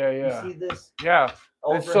yeah, yeah, yeah. You see this? Yeah.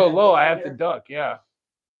 It's so overhead low. thing I right have to here? duck. Yeah.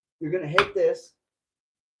 You're gonna hit this.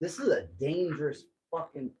 This is a dangerous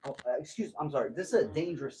fucking. I'm sorry. This is a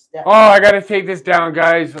dangerous step. Oh, I gotta take this down,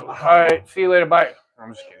 guys. All right. See you later. Bye.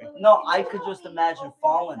 I'm just kidding. No, I could just imagine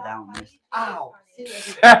falling down this. Ow! See,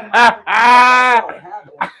 Ah!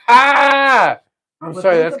 I'm But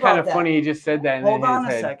sorry. think That's kind about of that. funny. He just said that. And Hold in on his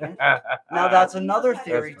a head. second. Now that's another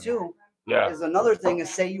theory funny. too. Yeah. Is another thing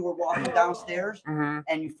is say you were walking downstairs Mm-hmm.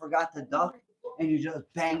 and you forgot to duck and you just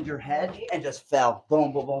banged your head and just fell.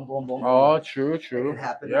 Boom, boom, boom, boom, boom. Oh, boom. true, It true. could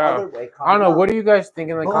happen the Yeah. other way. I don't know. coming What up. do you guys think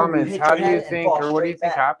in the Boom, you comments? hit How your do you head and think, fall or what do you straight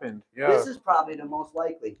think back. happened? Yeah. This is probably the most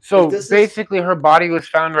likely. So If this is- basically, her body was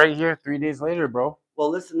found right here 3 days later, bro. well,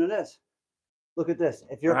 listen to this. Look at this.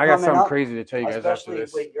 If you're And I got coming something up, crazy to tell you guys after especially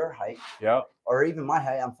this. with your height Yeah. or even my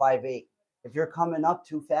height, I'm 5'8". If you're coming up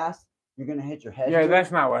too fast, you're gonna hit your head. Yeah, here.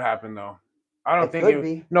 that's not what happened though. I don't It think could it.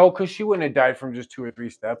 be. No, because she wouldn't have died from just 2 or 3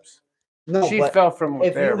 steps. No, She but fell from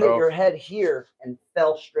if there, you hit bro. your head here and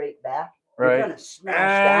fell straight back, Right. you're gonna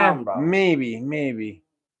smash down, bro. Maybe.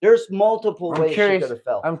 There's multiple I'm ways curious- she could have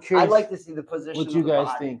fell. I'm curious. I'd like to see the position. What of you the guys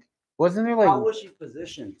body. think? Wasn't there like? How was she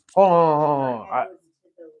positioned? Hold on.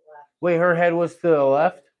 Wait, her head was to the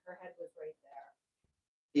left. Her head was right there.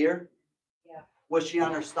 Here? Yeah. Was she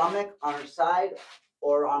on her stomach, on her side,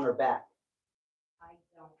 or on her back? I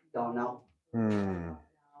Don't know. Hmm.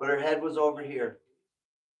 But her head was over here.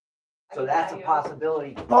 So that's a I-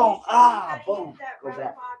 possibility. Boom! How Ah! do you Boom! use that Go red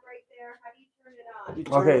back. pod right there? How do you turn it on? You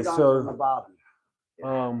turn Okay, it on so- from the bottom.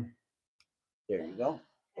 There you go.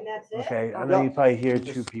 And that's it? Okay, I know you probably hear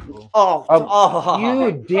 2 people. Oh,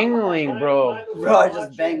 You dingling, bro. Bro, I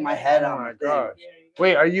just banged my head Oh on my the thing. gosh.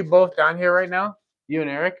 Wait, are you both down here right now? You and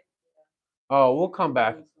Eric? Oh, we'll come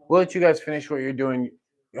back. We'll let you guys finish what you're doing.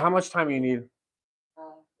 How much time you need? We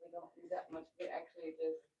don't do that much. We actually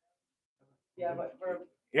just. Yeah, but we're.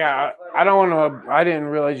 Yeah, I don't want to. I didn't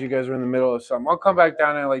realize you guys were in the middle of something. I'll come back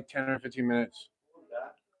down in like 10 or 15 minutes.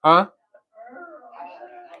 Huh?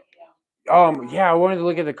 Yeah, I wanted to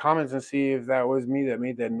look at the comments and see if that was me that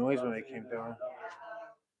made that noise when I came down.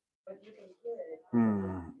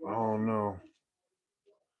 I don't know.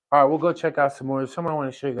 All right, we'll go check out some more. Someone I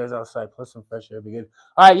want to show you guys outside, plus some fresh air would be good.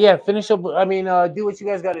 All right, yeah, finish up. I mean, do what you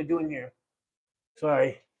guys got to do in here.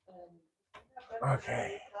 Sorry.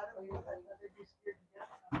 Okay.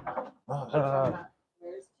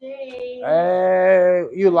 Where's Jane? Hey,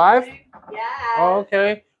 you live? Yeah. Oh,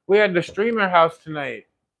 okay. We had the streamer house tonight,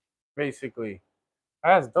 basically.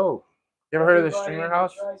 That's dope. You ever heard of the streamer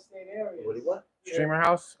house? What? Streamer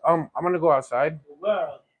house? I'm gonna go outside. The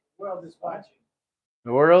world is watching.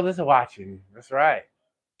 The world is watching. That's right.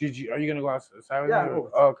 Are you gonna go outside with Yeah, me? I'll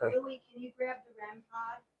go. Oh, okay. Louie, can you grab the REM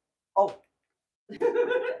pod? Oh.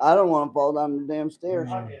 I don't want to fall down the damn stairs.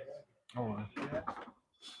 Hold on. Let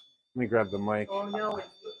me grab the mic. Oh, no.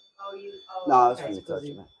 Oh, No, it's gonna touch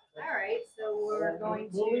me. All right, so we're going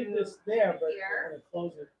to. We'll leave this there, but here. we're gonna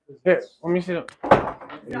close it. 'cause Here, it's- let me see. You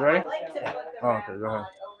So ready? I'd like to put the Oh, REM okay, go ahead. pod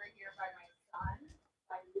over here by my son,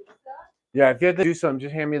 by Lisa. Yeah, if you have to do something,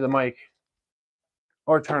 just hand me the mic.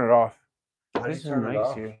 Or turn it off. How do you This is turn it nice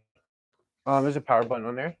off? here. There's a power button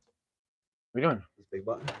on there. What are you doing? This big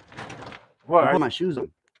button. What? I put my shoes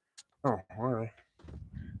on. Oh, all right.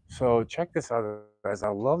 So check this out, guys. I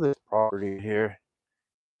love this property here.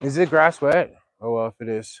 Is the grass wet? Oh, well, if it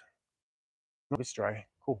is, no, it's dry.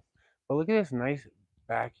 Cool. But look at this nice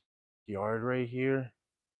backyard right here.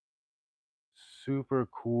 Super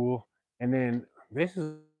cool. And then this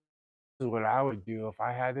is what I would do if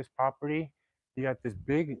I had this property. You got this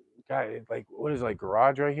big guy, like what is it, like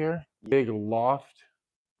garage right here? Big loft.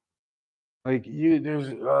 Like there's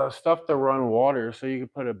stuff to run water, so you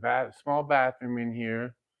could put a small bathroom in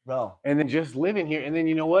here, Bro. and then just live in here. And then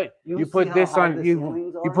you know what? You You see put how this high on the you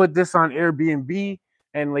ceilings you are? put this on Airbnb,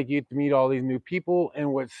 and like you get to meet all these new people.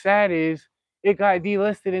 And what's sad is it got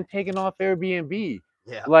delisted and taken off Airbnb.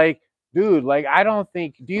 Yeah. Like, dude, like I don't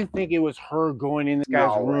think. Do you think it was her going in this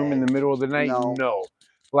guy's No room in way. the middle of the night? No. No.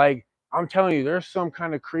 Like, I'm telling you, there's some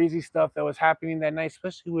kind of crazy stuff that was happening that night,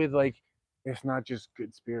 especially with like, it's not just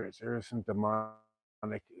good spirits. There is some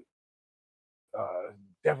demonic,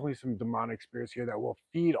 definitely some demonic spirits here that will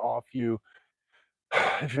feed off you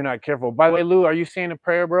if you're not careful. By the way, Lou, are you saying a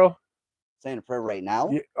prayer, bro? Saying a prayer right now?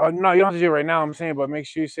 Yeah, no, you don't have to do it right now. I'm saying, but make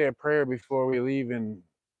sure you say a prayer before we leave. And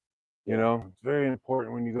you know, it's very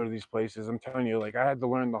important when you go to these places. I'm telling you, like I had to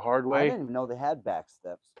learn the hard I way. didn't even know they had back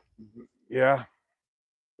steps. Yeah.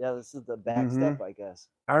 Yeah, this is the back step, I guess.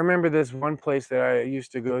 I remember this one place that I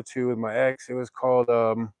used to go to with my ex. It was called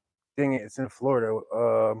dang it, it's in Florida.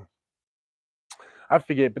 I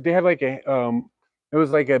forget, but they had like a it was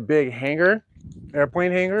like a big hangar,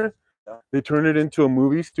 airplane hangar. They turned it into a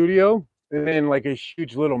movie studio and then like a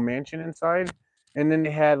huge little mansion inside. And then they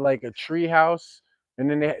had like a tree house. And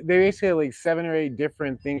then they basically had like 7 or 8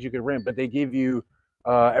 different things you could rent, but they give you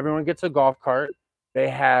everyone gets a golf cart. They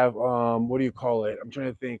have what do you call it? I'm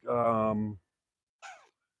trying to think.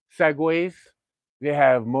 Segways. They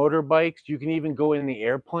have motorbikes. You can even go in the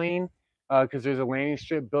airplane because there's a landing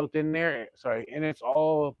strip built in there. Sorry, and it's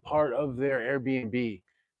all part of their Airbnb.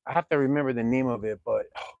 I have to remember the name of it, but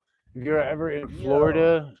if you're ever in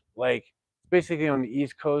Florida, like basically on the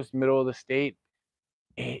East Coast, middle of the state,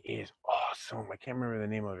 it is awesome. I can't remember the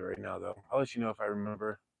name of it right now, though. I'll let you know if I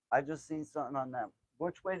remember. I just seen something on that.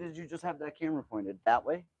 Which way did you just have that camera pointed? That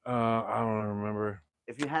way? I don't remember.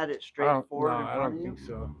 If you had it straight forward in I front don't of you, think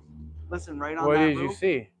so. listen, right on What that did roof, you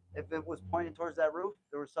see? if it was pointed towards that roof,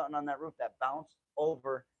 there was something on that roof that bounced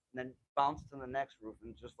over and then bounced to the next roof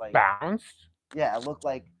and just like Bounced? Yeah, it looked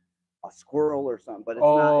like a squirrel or something, but it's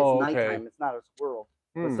Oh, not. It's okay. nighttime. It's not a squirrel.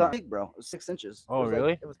 It's not big, bro. It was 6 inches. Oh, it was really?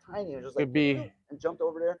 Like, it was tiny. It was just Could like be. and jumped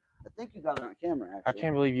over there. I think you got it on camera. I Actually,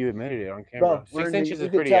 can't believe you admitted it on camera. bro. 6 inches you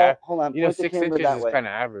is could pretty tell. average. Hold on, You know, point the 6 camera inches that is way. kind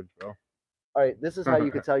of average, bro. All right, this is how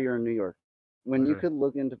you could tell you're in New York. When you could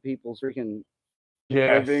look into people's freaking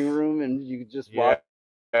living room and you could just watch what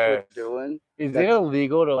they're doing. Is it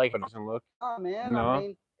illegal to like look? Oh man, No. I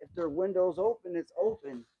mean, if their window's open, it's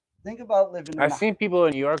open. Think about living in I've seen people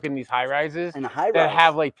in New York in these high rises in a high that rise.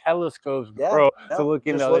 have like telescopes, bro, to look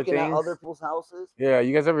into just other looking things. at other people's houses. Yeah,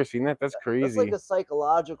 you guys ever seen that? That's crazy. That's like a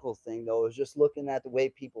psychological thing, though. Is just looking at the way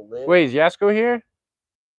people live. Wait, is Yasko here?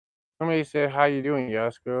 Somebody said, "How you doing,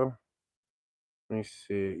 Yasko?" Let me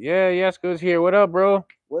see. Yeah, Yasko's here. What up, bro?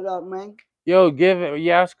 What up, man? Yo, give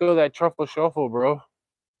Yasko that truffle shuffle, bro.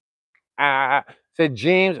 Said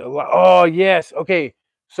James. Oh, yes. Okay.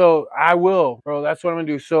 So I will, bro. That's what I'm gonna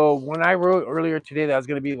do. So when I wrote earlier today that I was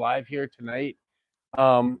gonna be live here tonight,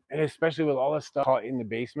 and especially with all the stuff in the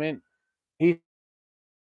basement, he's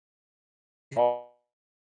all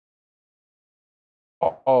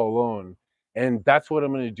alone. And that's what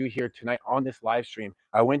I'm gonna do here tonight on this live stream.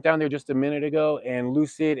 I went down there just a minute ago, and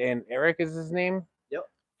Lucid and Eric is his name. Yep.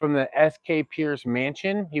 From the SK Pierce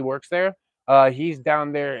Mansion. He works there. He's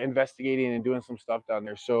down there investigating and doing some stuff down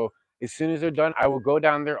there. So as soon as they're done, I will go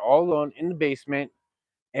down there all alone in the basement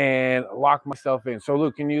and lock myself in. So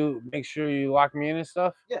Luke, can you make sure you lock me in and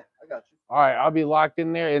stuff? Yeah, I got you. All right, I'll be locked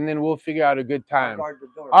in there, and then we'll figure out a good time. I'll guard the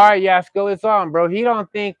door. All right, Yasko, it's on, bro. He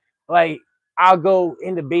don't think like I'll go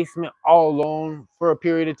in the basement all alone for a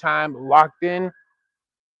period of time, locked in.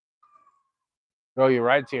 Bro, your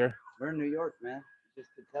ride's here. We're in New York, man. You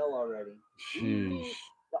just could tell already. Sheesh.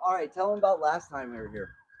 All right, tell them about last time we were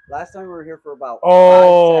here. Last time we were here for about 5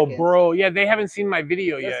 Oh, seconds. bro. Yeah, they haven't seen my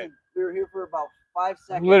video yet. We were here for about 5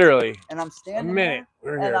 seconds. Literally. And I'm standing a minute.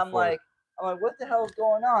 there, and I'm like, what the hell is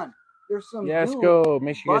going on? There's some dude Yasko.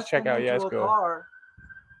 Make sure you guys check busting out into a Yasko. car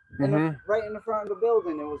right in the front of the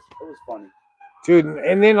building. It was funny. Dude,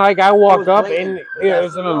 and then like I walk up blatant. and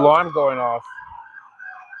there's an alarm going off.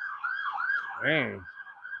 Dang.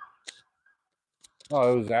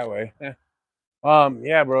 Oh, it was that way.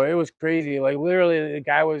 Yeah, bro, it was crazy. Like literally, the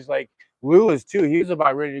guy was like, Lewis too. He was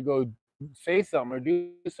about ready to go say something or do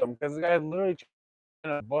something because the guy literally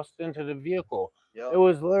trying to bust into the vehicle. Yep. It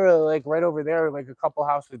was literally like right over there, like a couple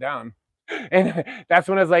houses down. And that's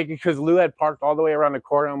when I was like, because Lou had parked all the way around the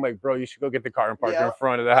corner. I'm like, bro, you should go get the car and park in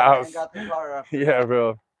front of the house. Got the car yeah,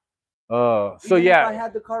 bro. So even yeah, if I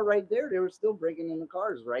had the car right there, they were still breaking in the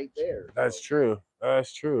cars right there. That's true.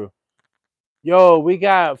 That's true. Yo, we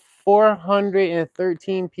got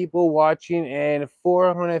 413 people watching and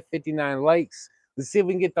 459 likes. Let's see if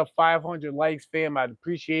we can get the 500 likes, fam. I'd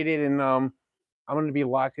appreciate it. And I'm gonna be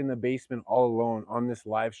locked in the basement all alone on this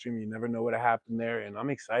live stream. You never know what happened there, and I'm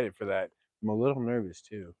excited for that. I'm a little nervous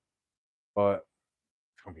too, but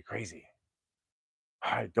it's gonna be crazy.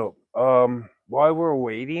 All right, dope. While we're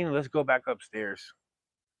waiting, let's go back upstairs.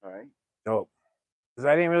 All right. Dope.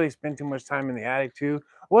 because I didn't really spend too much time in the attic too.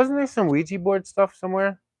 Wasn't there some Ouija board stuff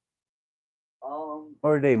somewhere?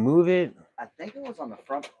 Or did they move it? I think it was on the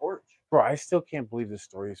front porch. Bro, I still can't believe the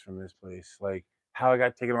stories from this place. Like how I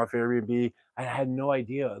got taken off Airbnb. I had no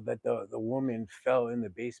idea that the woman fell in the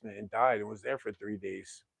basement and died and was there for 3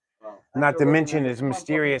 days. Well, Not to after mention looking it's at-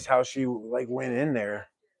 mysterious how she like went in there.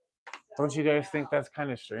 Don't you guys think that's kind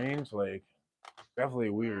of strange? Like definitely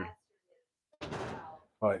weird.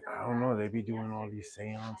 But I don't know, they be doing all these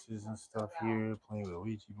seances and stuff here, playing with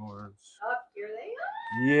Ouija boards. Oh, here they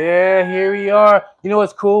are. Yeah, here we are. You know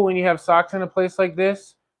what's cool when you have socks in a place like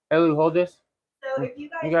this? Hey, Lou, hold this. So if you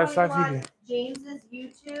You guys got want to socks, you watch James's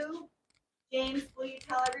YouTube, James, will you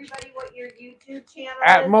tell everybody what your YouTube channel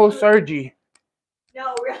At is? Mo Sergi.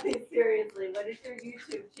 No, really, seriously, what is your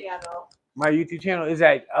YouTube channel? My YouTube channel is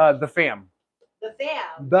at The Fam. The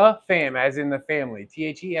Fam. The Fam, as in the family.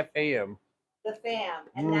 THEFAM. The Fam.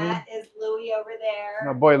 And Mhm. that is Louie over there.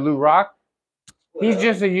 My boy Lou Rock. He's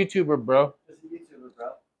just a YouTuber, bro. Just a YouTuber,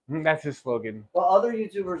 bro. That's his slogan. Well, other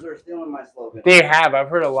YouTubers are stealing my slogan. They have. I've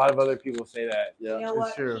heard a lot of other people say that. Yeah. You know it's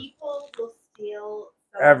what? true. People will steal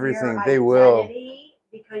some Everything. Of They your will. identity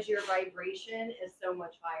because your vibration is so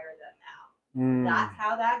much higher than now. Mm, That's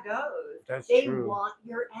how that goes. that's They true. want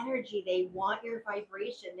your energy. They want your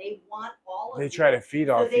vibration. They want all of They you. try to feed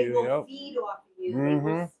So off they you. will Yep. feed off of you. They Mhm.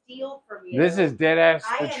 will steal from you. This is dead ass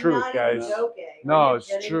I the am truth, not guys. even joking. Are No, you it's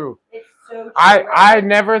kidding? true. It's so true. I right?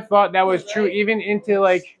 never thought that was true, Right? even into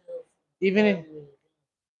like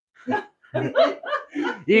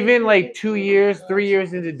even like 2 years, 3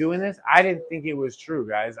 years into doing this, I didn't think it was true,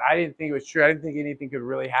 guys. I didn't think it was true. I didn't think anything could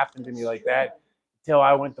really happen to me like that until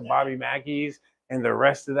I went to Bobby Mackey's and the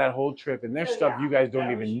rest of that whole trip. And there's So, stuff yeah. you guys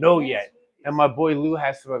don't even know yet. And my boy Lou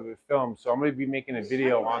has some of it filmed, so I'm gonna be making a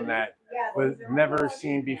video on that Yeah, with those are never all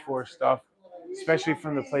seen before stuff, especially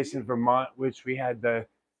from the place in Vermont, which we had the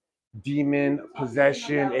demon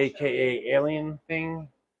possession, aka alien thing.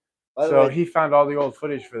 By the So way, he found all the old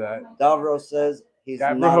footage for that. Davros says he's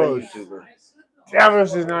not a Davros. YouTuber.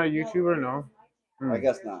 Davros is not a YouTuber, no. I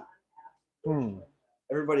guess not. Hmm.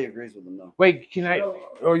 Everybody agrees with him though. Wait, can I?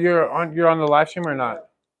 Oh, you're on the live stream or not?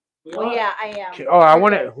 Well, yeah, I am. Oh, I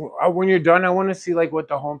want to. When you're done, I want to see like what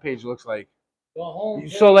the homepage looks like.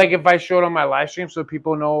 So like if I show it on my live stream, so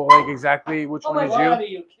people know like exactly which Oh one my is God, you. are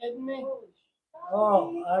you kidding me?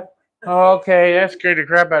 Oh, Oh, okay, that scared the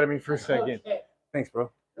crap out of me for a second. okay. Thanks,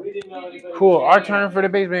 bro. We didn't know anybody Cool. was Our here. turn for the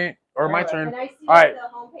basement, or my turn. Can I see All right.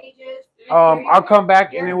 what the homepage is? I'll come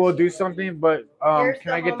back and then we'll do something. But Here's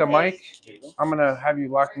can I get the homepage. mic? I'm gonna have you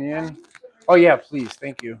lock me in. Oh yeah, please.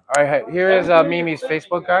 Thank you. All right. Here is Mimi's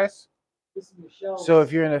Facebook, guys. This is Michelle's. So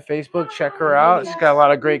if you're in the Facebook, check her out. She's got a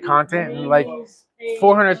lot of great content. And like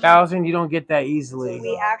 400,000, you don't get that easily.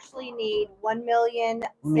 We actually need 1 million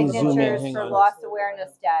me zoom in, signatures hang for on. Lost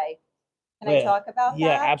Awareness Day. Can I Wait, talk about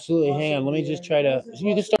Yeah, that? absolutely. Hang on. Let me just try to.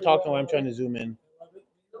 You can start talking while I'm trying to zoom in.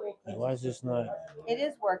 Wait, why is this not? It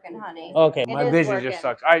is working, honey. Okay, It my is vision working. just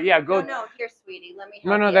sucks. All right, yeah, No, go. no, here, sweetie. Let me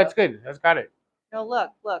help No, you. that's good. That's got it. No, look.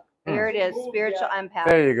 Here it is, Spiritual Empath.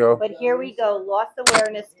 There you go. But here we go, Lost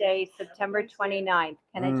Awareness Day, September 29th.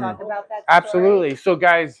 Can I talk about that story? Absolutely. So,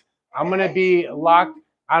 guys, I'm going to be locked.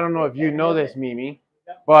 I don't know if you know this, Mimi,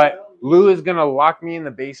 but Lou is going to lock me in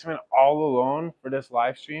the basement all alone for this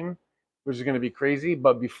live stream, which is going to be crazy.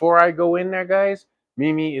 But before I go in there, guys,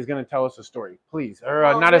 Mimi is going to tell us a story, please. Or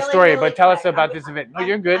Well, not a really, story, really but tell us quick. about this event. No,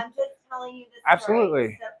 you're good. I'm just telling you this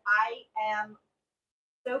Absolutely. story. So I am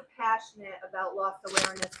so passionate about Lost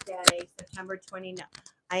Awareness Day, September 29th.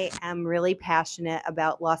 I am really passionate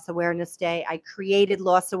about Lost Awareness Day. I created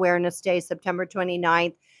Lost Awareness Day, September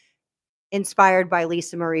 29th, inspired by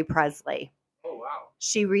Lisa Marie Presley. Oh, wow.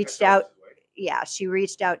 She reached out. Yeah, she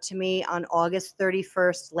reached out to me on August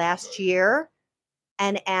 31st last year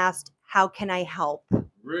and asked, "How can I help?"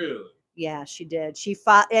 Really? Yeah, she did.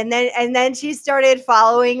 And then she started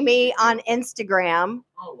following me on Instagram.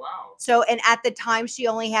 Oh, wow. So, and at the time she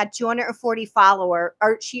only had 240 followers,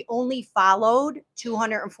 or she only followed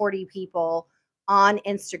 240 people on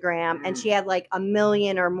Instagram, and she had like 1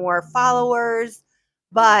 million or more followers,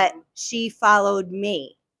 but she followed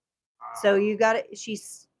me. So you got it.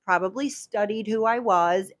 She's probably studied who I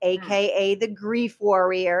was, aka the grief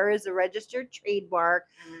warrior, is a registered trademark.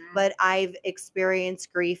 But I've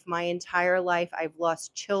experienced grief my entire life. I've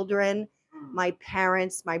lost children, my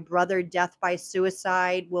parents, my brother, death by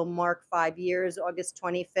suicide will mark 5 years, August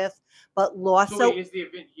 25th. But So wait, is the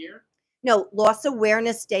event here? No, Loss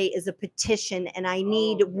Awareness Day is a petition, and I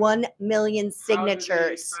need 1 million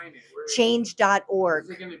signatures. Change.org. Is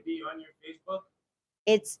it going to be on your Facebook?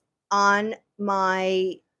 It's on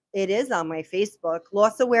my It is on my Facebook.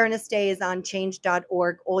 Loss Awareness Day is on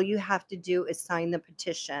change.org. All you have to do is sign the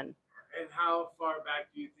petition. And how far back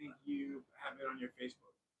do you think you have it on your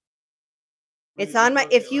Facebook? It's on my,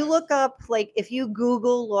 if you look up, like, if you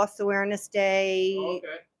Google Loss Awareness Day, Okay.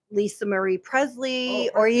 Lisa Marie Presley,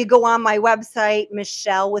 Oh, or you go on my website,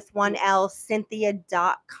 Michelle with one L,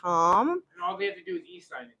 Cynthia.com. And all they have to do is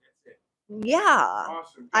e-sign it. That's it. Yeah.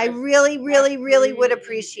 Awesome. I Guys, really, really, that's really would pretty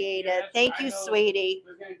appreciate easy. it. Yes, Thank I you, know sweetie.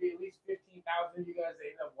 There's going to be at least 15,000 you guys that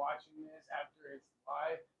end up watching this after it's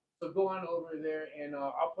live. So go on over there, and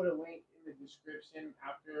I'll put a link in the description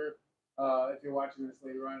after if you're watching this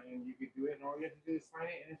later on, and you could do it. And all you have to do is sign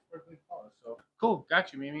it, and it's perfectly fine. So cool.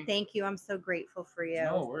 Got you, Mimi. Thank you. I'm so grateful for you.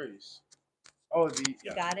 No worries. Oh,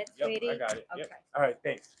 You got it, Yep, sweetie? I got it. Okay. Yep. All right,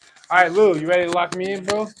 thanks. All right, Lou, you ready to lock me in,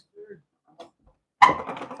 bro? All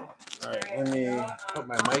right, let me put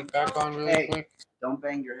my mic back on really quick. Don't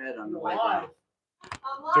bang your head on the way down.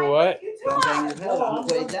 Do what? Don't bang your head on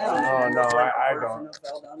the way down. Oh, no, Like I the person don't. who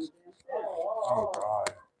fell down the damn stairs. Oh, God.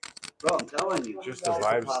 Bro, I'm telling you. Just the it's a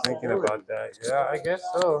vibes thinking possibility. about that. Yeah, I guess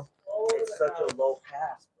so. It's such a low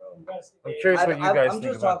pass, bro. I'm curious what you guys I'm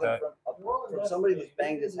think just about talking that. from somebody who's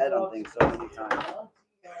banged his head on things so many times.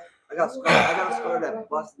 I got scarred that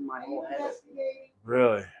busted my whole head.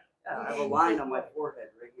 Really? Yeah, I have a line on my forehead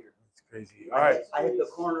right here. That's crazy. All right. I hit the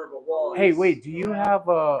corner of a wall. Hey, wait, do you have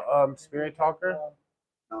a spirit talker?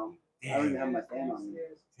 No, I don't even have my fan on me.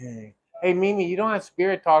 Dang. Hey, Mimi, you don't have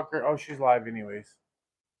spirit talker. Oh, she's live anyways.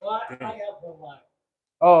 Well, I Dang. have no life.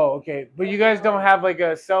 Oh, okay. But you guys don't have like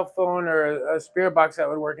a cell phone or a spirit box that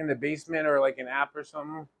would work in the basement or like an app or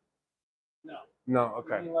something? No. No, You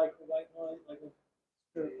okay. mean like the white one, like a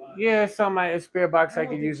spirit box? Yeah, a spirit box I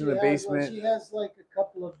don't could think use in she the has one. basement. She has like a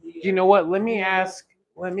couple of the. You know what? Let me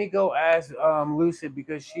go ask Lucid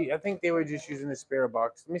because I think they were just using the spirit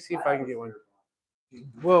box. Let me see if I can get one.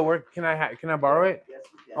 Well, where can I borrow it? Yes,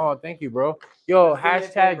 you can. Oh, thank you, bro. Yo, Just do me a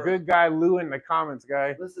hashtag favor. good guy Lou in the comments,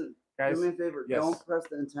 guy. Listen, Guys, do me a favor. yes. Don't press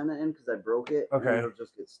the antenna in because I broke it. Okay. And it'll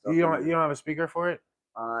just get stuck. You in don't there. have a speaker for it?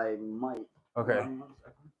 I might. Okay. Hold on 1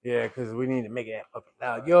 second. Yeah, because we need to make it up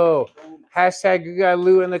loud. Yo, hashtag good guy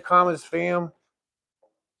Lou in the comments, fam.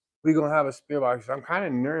 We gonna have a spirit box. I'm kind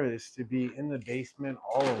of nervous to be in the basement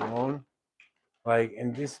all alone. Like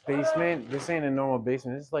in this basement, this ain't a normal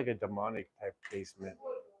basement. This is like a demonic type basement.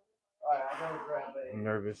 All right, I gotta grab it. I'm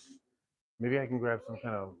nervous. Maybe I can grab some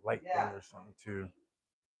kind of light thing or something too.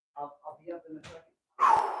 I'll be up in a second.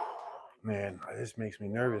 Man, this makes me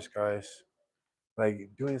nervous, guys. Like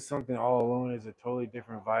doing something all alone is a totally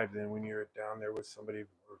different vibe than when you're down there with somebody or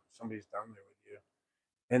somebody's down there with you.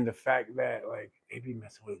 And the fact that like they be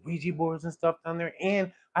messing with Ouija boards and stuff down there,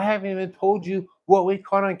 and I haven't even told you what we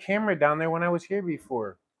caught on camera down there when I was here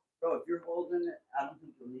before. Bro, if you're holding it, I don't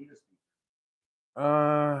think you'll need a speaker.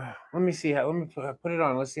 Let me see how. Let me put it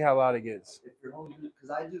on. Let's see how loud it gets. If you're holding it,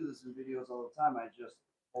 because I do this in videos all the time, I just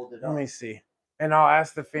hold it Let up. me see, and I'll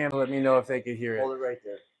ask the fam to let me know if they could hear it. Hold it right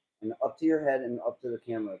there, and up to your head and up to the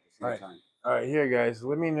camera at the same time. All right, here, guys.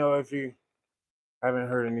 Let me know if you haven't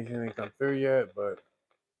heard anything that come through yet, but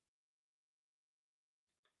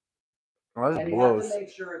oh, this And you blows. have to make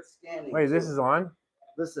sure it's scanning. Wait, this too. is on?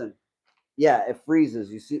 Listen, yeah, it freezes.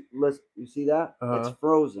 You see, you see that? Uh-huh. It's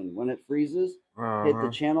frozen. When it freezes, hit the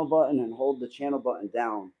channel button and hold the channel button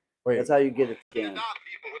down. Wait. That's how you get it scanned.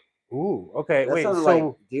 Ooh, okay. That wait, sounded so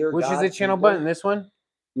like, Dear which is God, the channel people. button? This one?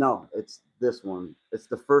 No, it's this one. It's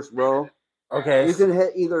the first row. Okay. You can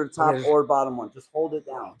hit either the top Okay. or bottom one. Just hold it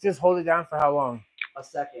down Just hold it down for how long? a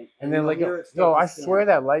second. And then you'll like, hear it yo, start to I scan. swear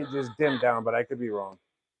that light just dimmed down, but I could be wrong.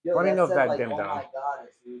 Yo, Let me know if said, that like, dimmed oh down. my God, as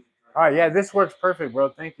soon as you turn All right, it yeah, on. this works perfect, bro.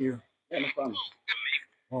 Thank you. Yeah, no problem.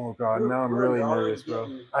 Oh God, We're- now I'm we're really already nervous, bro.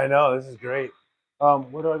 getting- I know, this is great.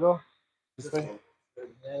 Where do I go? This way?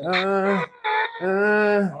 Oh,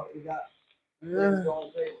 you got things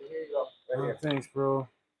going crazy. Here you go. Right Oh, here. thanks, bro.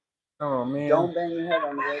 Oh man. Don't bang your head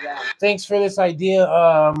on the way down. Thanks for this idea,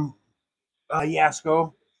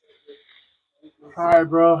 Yasko. All right,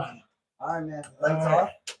 bro. All right, man. Lights All right. off.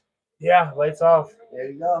 Yeah, lights off. There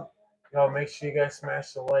you go. Yo, make sure you guys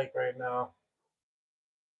smash the like right now.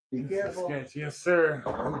 Be careful. Yes, sir.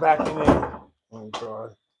 I'm backing in. Oh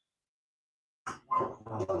God.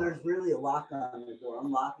 Oh, there's really a lock on the door.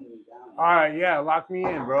 I'm locking you down. All right, yeah, lock me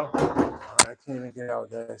in, bro. All right, I can't even get out,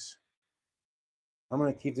 guys. I'm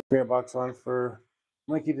gonna keep the spare box on for.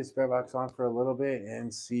 I'm gonna keep the spare box on for a little bit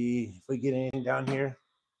and see if we get anything down here.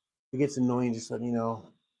 If it gets annoying, just let me know.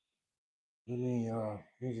 Let me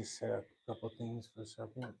just set up a couple things for a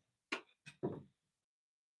second.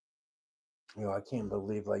 You know, I can't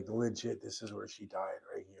believe, like, legit, this is where she died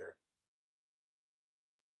right here.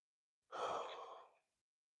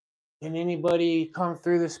 Can anybody come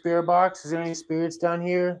through the spirit box? Is there any spirits down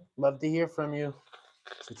here? Love to hear from you.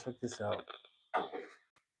 So check this out.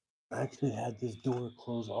 I actually had this door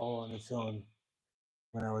close all on its own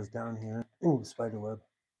when I was down here. Ooh, spider web.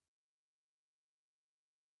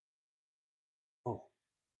 Oh,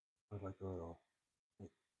 where'd my door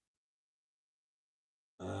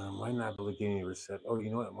go? Might not be able to get any reset. Oh, you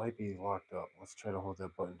know what? It might be locked up. Let's try to hold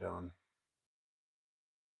that button down.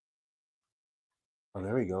 Oh,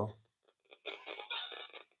 there we go.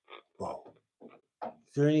 Whoa.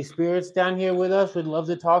 Is there any spirits down here with us? We'd love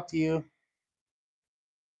to talk to you.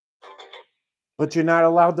 But you're not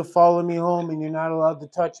allowed to follow me home and you're not allowed to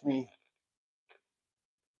touch me.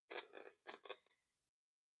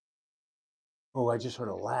 Oh, I just heard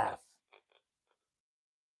a laugh.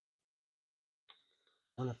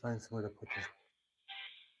 I want to find somewhere to put this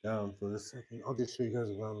down for a second. I'll just show you guys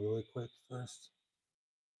around really quick first.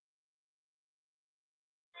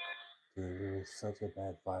 Dude, there's such a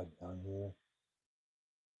bad vibe down here.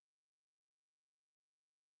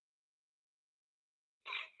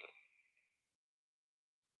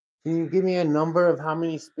 Can you give me a number of how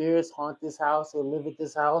many spirits haunt this house or live at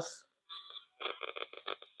this house?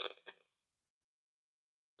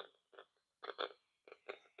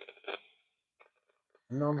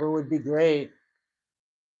 A number would be great.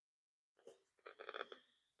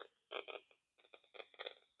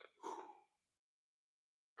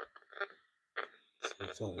 So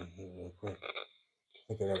it's over here real quick.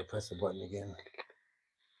 I think I gotta press the button again.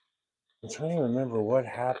 I'm trying to remember what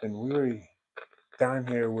happened. We were down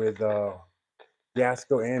here with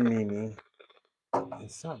Yasko and Mimi.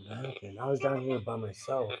 And something happened. I was down here by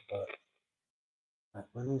myself, but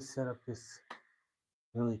let me set up this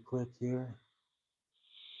really quick here.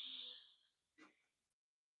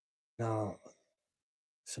 Now,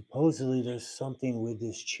 supposedly there's something with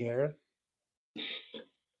this chair.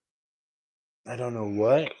 I don't know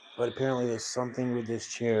what, but apparently there's something with this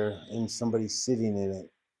chair and somebody sitting in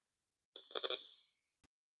it.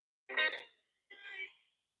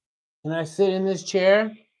 Can I sit in this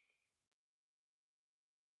chair?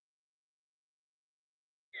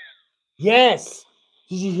 Yes.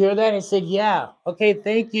 Did you hear that? I said, yeah. Okay,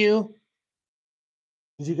 thank you.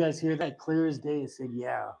 Did you guys hear that? Clear as day. It said,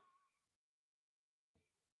 yeah.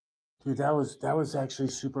 Dude, that was actually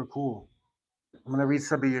super cool. I'm gonna read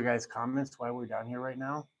some of your guys' comments while we're down here right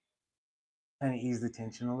now. Kind of ease the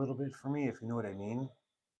tension a little bit for me, if you know what I mean.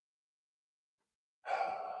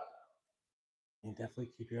 And definitely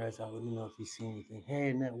keep your eyes out. Let me know if you see anything. Hey,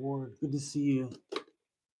 Annette Ward, good to see you.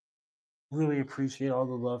 Really appreciate all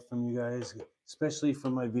the love from you guys, especially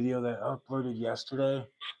from my video that I uploaded yesterday.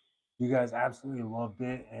 You guys absolutely loved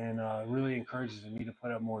it, and really encourages me to put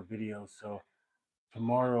up more videos. So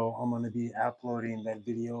tomorrow I'm going to be uploading that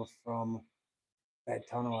video from that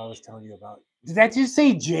tunnel I was telling you about. Did that just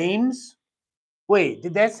say James? Wait,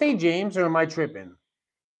 did that say James or am I tripping?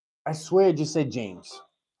 I swear it just said James.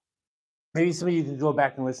 Maybe some of you can go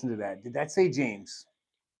back and listen to that. Did that say James?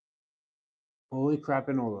 Holy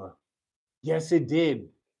crapanola. Yes, it did.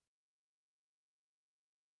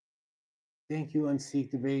 Thank you,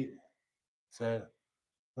 Unseek Debate. Said,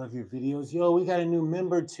 love your videos. Yo, we got a new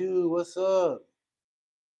member too. What's up?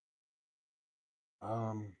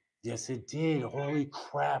 Yes, it did. Holy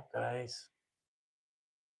crap, guys.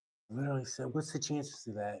 Literally said, what's the chances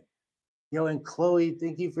of that? Yo, and Chloe,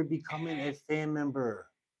 thank you for becoming a fan member.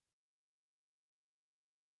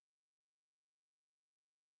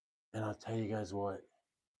 And I'll tell you guys what.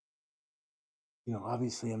 You know,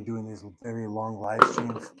 obviously I'm doing this very long live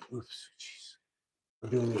stream. Oops, jeez. I'm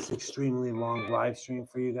doing this extremely long live stream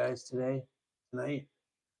for you guys tonight.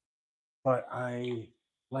 But I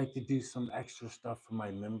like to do some extra stuff for my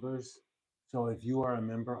members. So if you are a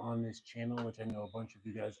member on this channel, which I know a bunch of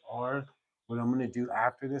you guys are, what I'm going to do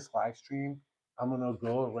after this live stream, I'm going to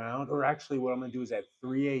go around, or actually what I'm going to do is at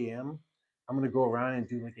 3 a.m., I'm going to go around and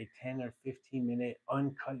do like a 10 or 15 minute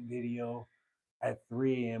uncut video at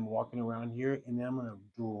 3 a.m. walking around here. And then I'm going to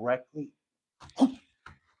directly...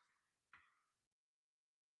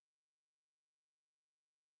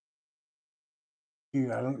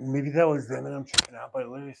 Dude, I don't, maybe that was them and I'm tripping out, but it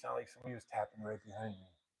literally sounded like somebody was tapping right behind me.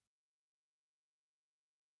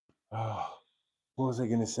 Oh, what was I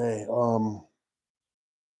gonna say?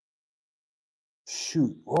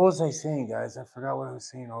 Shoot, what was I saying, guys? I forgot what I was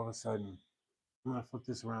saying all of a sudden. I'm gonna flip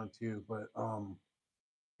this around too, but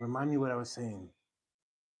remind me what I was saying.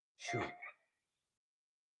 Shoot,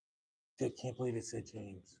 I can't believe it said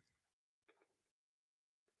James.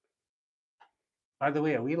 By the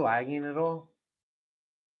way, are we lagging at all?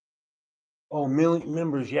 Oh, million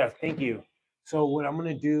members, yes, thank you. So what I'm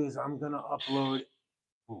gonna do is I'm gonna upload.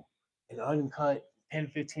 Ooh, an uncut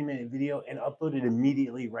 10-15 minute video and upload it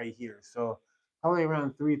immediately right here. So probably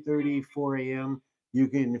around 3:30, 4 a.m. You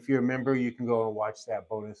can, if you're a member, you can go and watch that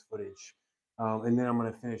bonus footage. And then I'm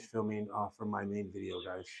gonna finish filming for my main video,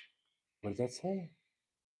 guys. What does that say?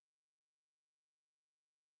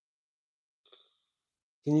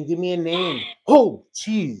 Can you give me a name? Oh,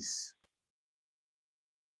 jeez.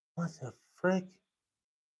 What the frick?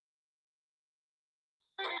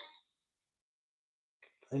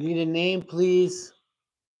 I need a name, please.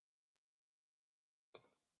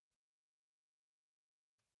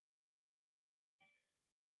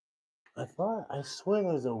 I swear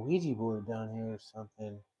there's a Ouija board down here or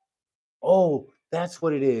something. Oh, that's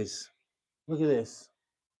what it is. Look at this.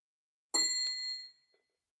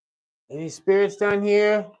 Any spirits down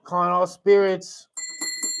here? Calling all spirits.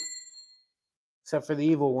 Except for the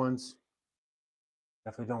evil ones.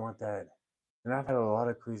 Definitely don't want that. And I've had a lot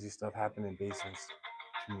of crazy stuff happen in basements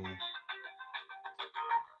to me.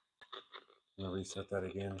 I'm gonna reset that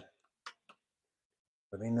again.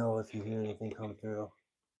 But they know if you hear anything come through.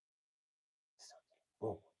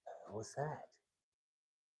 Whoa, what's that?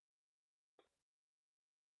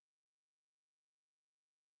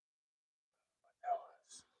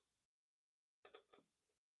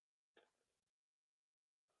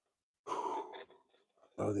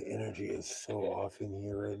 Oh, the energy is so off in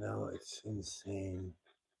here right now. It's insane.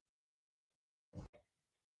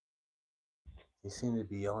 They seem to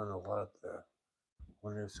be yelling a lot there.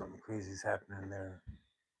 Wonder if something crazy is happening there.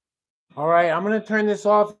 All right, I'm going to turn this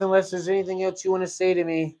off unless there's anything else you want to say to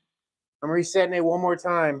me. I'm resetting it one more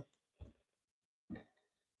time.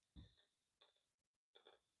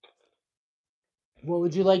 What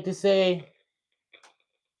would you like to say?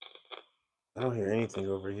 I don't hear anything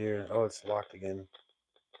over here. Oh, it's locked again.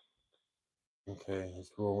 Okay,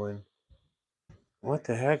 it's rolling. What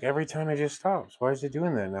the heck? Every time it just stops. Why is it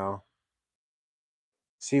doing that now?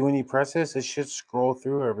 See, when you press this, it should scroll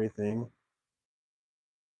through everything.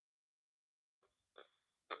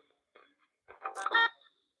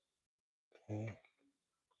 Okay.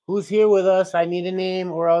 Who's here with us? I need a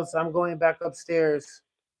name or else I'm going back upstairs.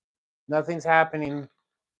 Nothing's happening.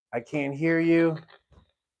 I can't hear you.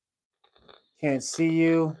 Can't see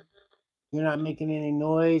you. You're not making any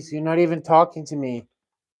noise. You're not even talking to me.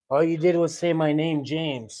 All you did was say my name,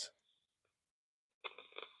 James.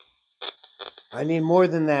 I need more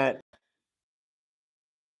than that.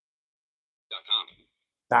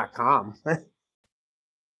 .com.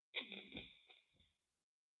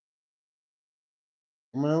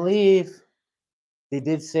 I'm gonna leave. They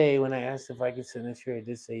did say when I asked if I could sit in the chair, it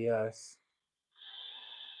did say yes.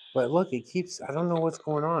 But look, it keeps, I don't know what's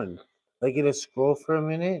going on. Like it'll scroll for a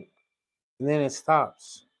minute and then it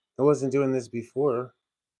stops. I wasn't doing this before.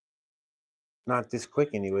 Not this quick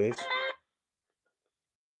anyways.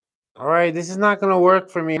 All right, this is not going to work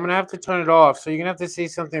for me. I'm going to have to turn it off. So you're going to have to say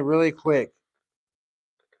something really quick.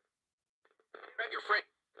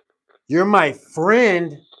 You're my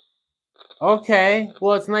friend? Okay.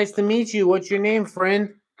 Well, it's nice to meet you. What's your name,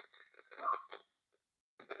 friend?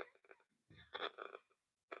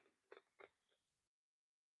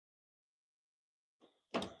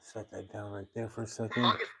 Set that down right there for a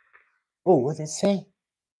second. Oh, what did it say?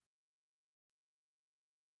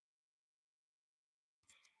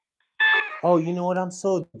 Oh, you know what? I'm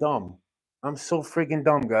so dumb. I'm so freaking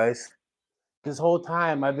dumb, guys. This whole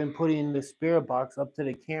time I've been putting the spirit box up to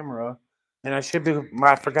the camera, and I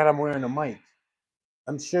forgot I'm wearing a mic.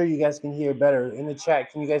 I'm sure you guys can hear better. In the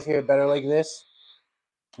chat, can you guys hear it better like this?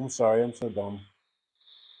 I'm sorry, I'm so dumb.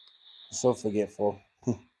 I'm so forgetful.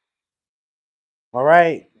 All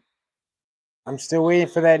right. I'm still waiting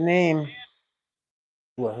for that name.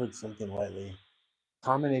 Oh, I heard something lightly.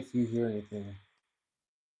 Comment if you hear anything.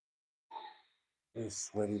 It's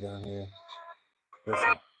sweaty down here.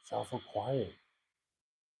 Listen, it's awful quiet.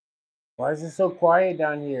 Why is it so quiet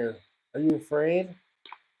down here? Are you afraid?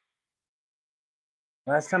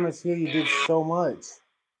 Last time I was here, you did so much.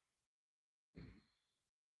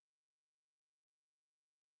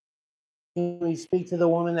 Can we speak to the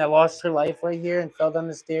woman that lost her life right here and fell down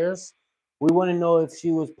the stairs? We want to know if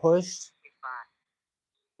she was pushed.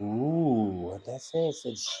 Ooh, what that say? It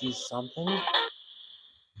said she's something.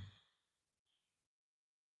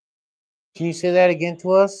 Can you say that again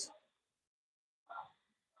to us?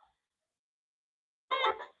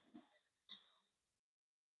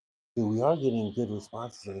 Dude, we are getting good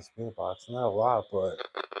responses to the spirit box. Not a lot, but...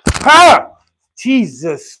 Ah!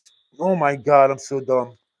 Jesus! Oh my God, I'm so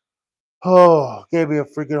dumb. Oh, gave me a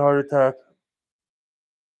freaking heart attack.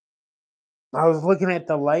 I was looking at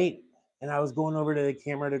the light, and I was going over to the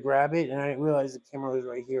camera to grab it, and I didn't realize the camera was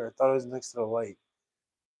right here. I thought it was next to the light.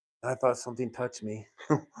 I thought something touched me.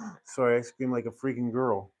 Sorry, I screamed like a freaking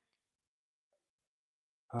girl.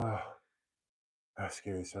 That's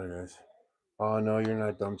scary. Sorry, guys. Oh, no, you're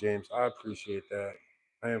not dumb, James. I appreciate that.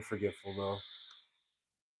 I am forgetful, though.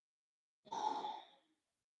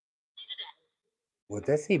 Would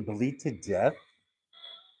that say bleed to death?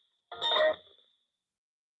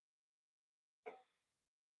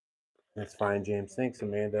 That's fine, James. Thanks,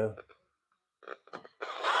 Amanda.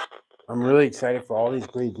 I'm really excited for all these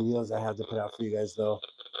great videos I have to put out for you guys, though.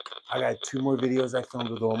 I got 2 more videos I filmed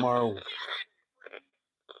with Omar.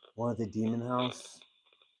 One at the Demon House.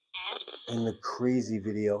 And the crazy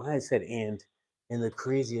video. I said and the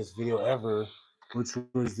craziest video ever, which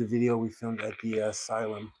was the video we filmed at the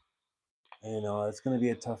asylum. And it's going to be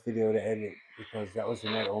a tough video to edit because that was the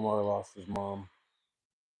night Omar lost his mom.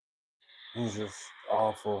 It was just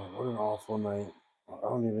awful. What an awful night. I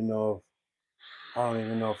don't even know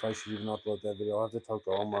if I should even upload that video. I'll have to talk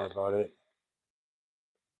to Omar about it.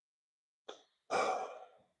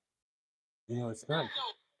 It's not.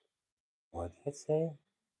 What did it say?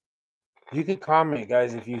 You can comment,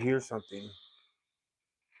 guys, if you hear something.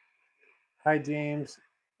 Hi, James.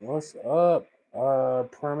 What's up,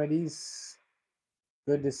 Parmedies?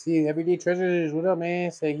 Good to see you. Everyday Treasures, what up,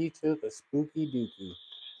 man? Say he took a spooky dookie.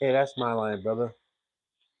 Hey, that's my line, brother.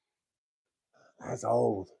 That's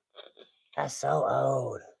old. That's so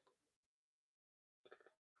old.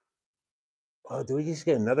 Oh, do we just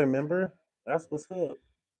get another member? That's what's up.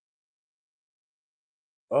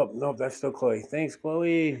 Oh, nope, that's still Chloe. Thanks,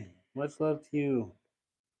 Chloe. Much love to you.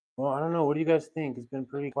 Well, I don't know. What do you guys think? It's been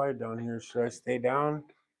pretty quiet down here. Should I stay down?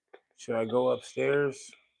 Should I go upstairs?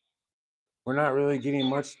 We're not really getting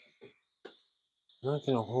much. We're not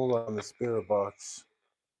getting a whole lot on the spirit box.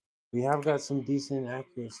 We have got some decent,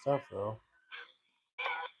 accurate stuff, though.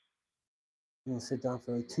 I'm gonna sit down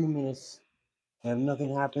for like 2 minutes. And if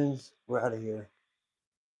nothing happens, we're out of here.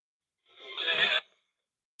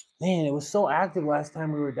 Man, it was so active last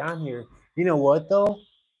time we were down here. You know what, though?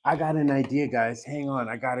 I got an idea, guys. Hang on.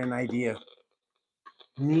 I got an idea.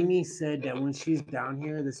 Mimi said that when she's down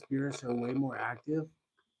here, the spirits are way more active.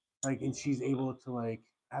 And she's able to,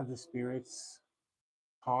 have the spirits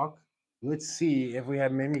talk. Let's see if we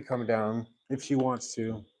have Mimi come down, if she wants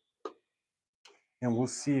to. And we'll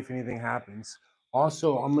see if anything happens.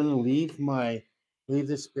 Also, I'm going to leave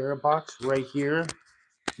the spirit box right here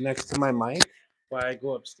next to my mic while I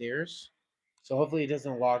go upstairs. So hopefully it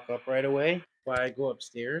doesn't lock up right away while I go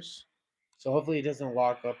upstairs. But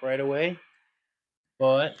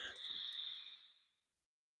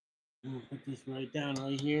I'm going to put this right down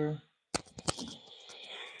right here.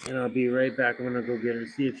 And I'll be right back. I'm going to go get her,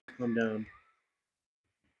 see if she'll come down.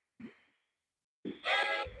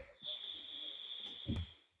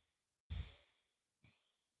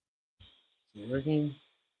 Is it working?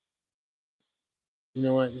 You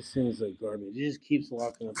know what? This thing is like garbage. It just keeps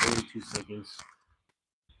locking up every 2 seconds.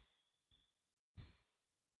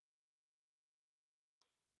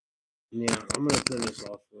 Yeah, I'm going to turn this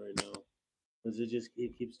off right now. Because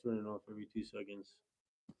it keeps turning off every 2 seconds.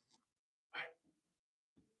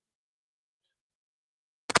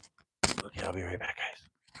 Okay, I'll be right back, guys.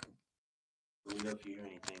 Let me know if you hear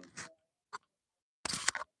anything.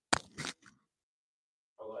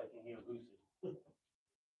 Although I can hear Lucy.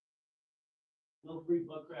 No free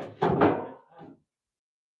butt crack.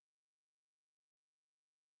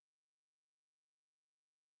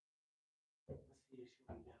 Let's see if she'll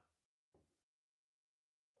be down.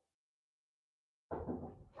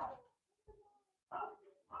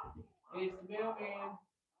 It's the mailman.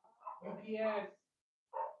 UPS.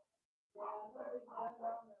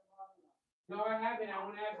 No, I haven't. I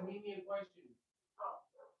want to ask Mimi a question.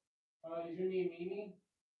 Is your name Mimi?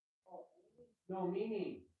 No,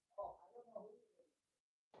 Mimi.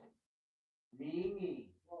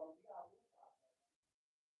 Mimi.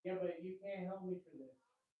 Yeah, but you can't help me for this.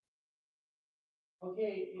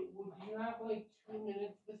 Okay, do you have like 2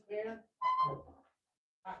 minutes to spare?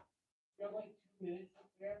 You have like 2 minutes to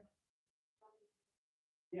spare?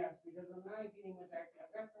 Yes, because I'm not getting much active.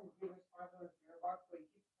 I've got some good response on the spare box, but it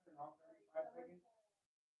keeps turning off every 5 seconds.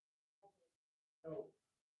 So,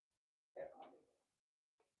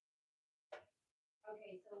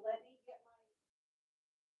 Okay, so let me get my.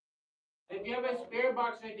 if you have a spare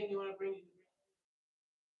box or anything you want to bring.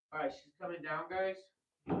 All right, she's coming down, guys.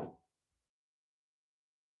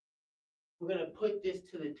 We're going to put this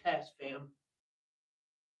to the test, fam.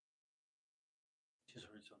 Just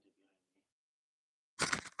heard something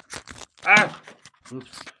behind me. Ah!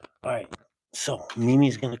 Oops. All right, so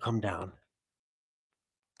Mimi's going to come down.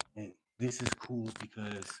 And this is cool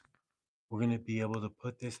because we're going to be able to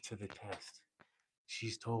put this to the test.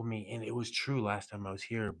 she's told me, and it was true last time I was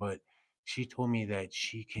here, but she told me that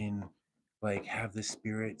she can like have the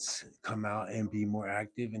spirits come out and be more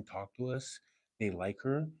active and talk to us. They like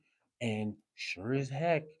her. And sure as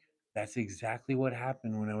heck, that's exactly what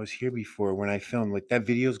happened when I was here before when I filmed. Like that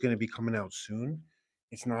video is going to be coming out soon.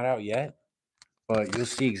 It's not out yet, but you'll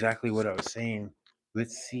see exactly what I was saying.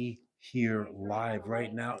 Let's see here live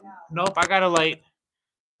right now. Nope, I got a light.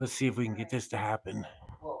 Let's see if we can get this to happen.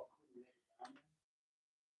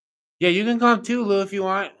 Yeah, you can come too, Lou, if you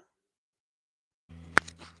want.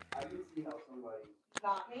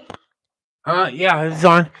 Not me. Yeah, it's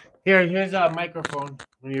on. Here's a microphone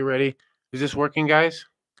when you're ready. Is this working, guys?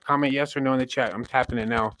 Comment yes or no in the chat. I'm tapping it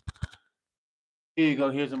now. Here you go.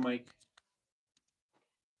 Here's a mic.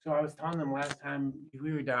 So I was telling them last time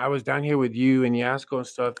we were down, I was down here with you and Yasko and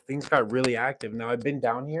stuff. Things got really active. Now I've been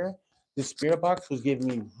down here. The spirit box was giving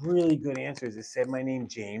me really good answers. It said my name,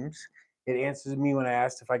 James. It answers me when I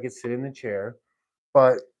asked if I could sit in the chair.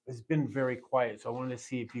 But it's been very quiet. So I wanted to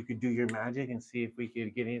see if you could do your magic and see if we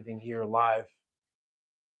could get anything here live.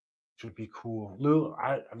 Which would be cool. Lou,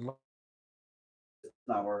 It's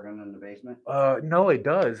not working in the basement. no, it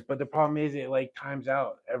does. But the problem is it like times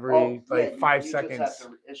out every like 5 seconds.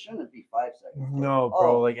 It shouldn't be 5 seconds. No,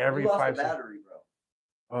 bro, like every you lost 5 the seconds. battery,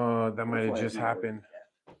 bro. That might have just happened.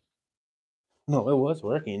 Yeah. No, it was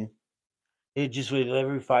working. It just would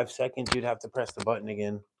every 5 seconds you'd have to press the button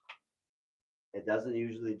again. It doesn't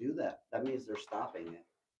usually do that. That means they're stopping it.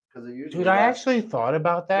 Because it usually Dude, I actually thought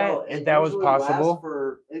about that. No, if that was possible.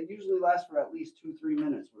 It usually lasts for at least 2-3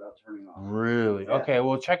 minutes without turning off. Really? Yeah. Okay,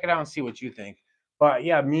 well check it out and see what you think. But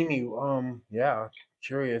yeah, Mimi, yeah,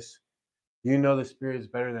 curious. You know the spirits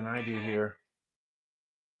better than I do here.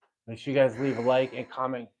 Make sure you guys leave a like and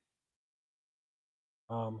comment.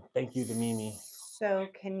 Thank you to Mimi. So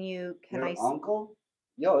can Your I uncle?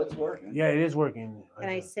 Yo, it's working. Yeah, it is working. can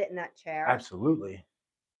I sit in that chair? Absolutely.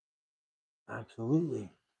 Absolutely.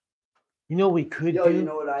 You know we could Yo, do? you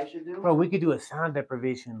know what I should do? Bro, we could do a sound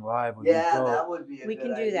deprivation live. Yeah, that would be a We good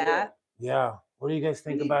can do idea. that. Yeah. What do you guys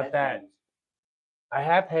We think need about that? headphones. I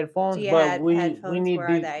have headphones, Do you but have we headphones? need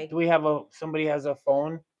Where are they? do we have somebody has a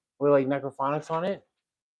phone with like necrophonics on it?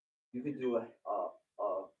 You could do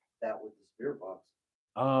that with the spirit box.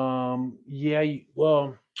 Yeah,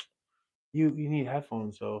 well, you need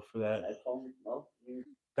headphones though for that. Headphones? No.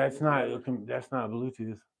 That's not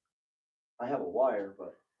Bluetooth. I have a wire,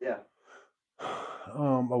 but yeah.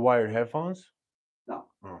 A wired headphones? No.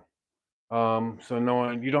 Oh. So no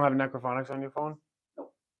one, you don't have necrophonics on your phone?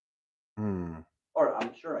 Nope. Or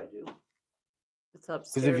I'm sure I do. It's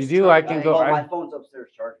upstairs. Because if you do, I can go. My phone's upstairs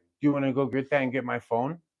charging. Do you want to go get that and get my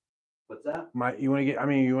phone? What's that? You want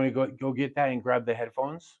to go get that and grab the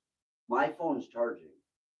headphones? My phone's charging.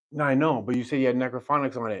 No, I know, but you said you had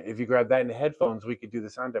necrophonics on it. If you grab that and the headphones, we could do the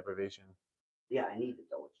sound deprivation. Yeah, I need it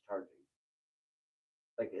though. It's charging.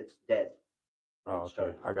 Like it's dead. Oh, It's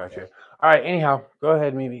okay. charging. I got Yeah. you. All right. Anyhow, go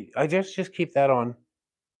ahead. Maybe I just keep that on.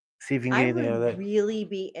 See if you can get I anything out of would that. really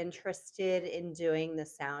be interested in doing the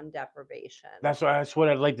sound deprivation. That's what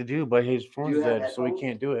I'd like to do, but his phone's you have dead, so we headphones?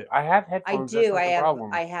 can't do it. I have I headphones. That's do. not the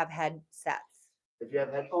problem. I have headsets. If you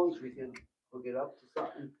have headphones, we can hook it up to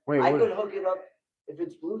something. Wait, I what- could hook it up if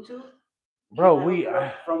it's Bluetooth. Bro, can I we hook it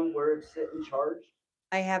up from where it's sitting charged.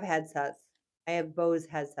 I have headsets. I have Bose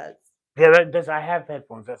headsets. yeah, I have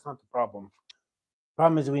headphones. That's not the problem.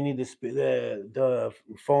 Problem is we need the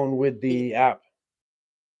phone with the app.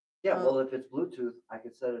 Yeah, Oh. well, if it's Bluetooth, I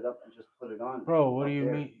could set it up and just put it on. Bro, what up do you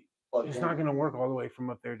there, mean? plugged It's in. not gonna work all the way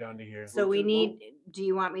from up there down to here. So we Bluetooth need. Do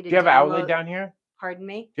you want me to? Do you have an outlet download- down here? Pardon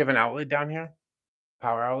me. Do you have an outlet down here?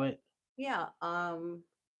 Power outlet? Yeah.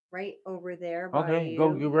 Right over there. By Okay,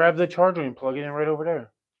 go you. grab the charger and plug it in right over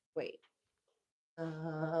there. Wait.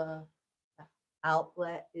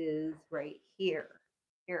 Outlet is right here.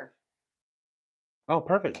 Here. Oh,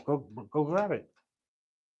 perfect. Go grab it.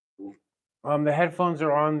 The headphones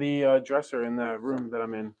are on the dresser in that room that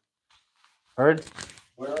I'm in. Heard?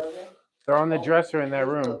 Where are they? They're on the Oh, dresser in that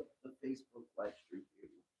here's room. The Facebook live stream.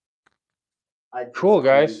 I just Cool,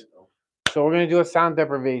 guys. unmute, though. So we're gonna do a sound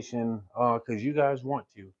deprivation because you guys want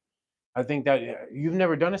to. I think that you've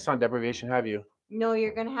never done a sound deprivation, have you? No,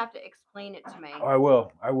 you're gonna have to explain it to me. I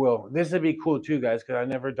will. This would be cool too, guys, because I've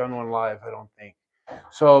never done one live, I don't think.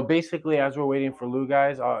 So basically, as we're waiting for Lou,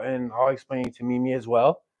 guys, and I'll explain it to Mimi as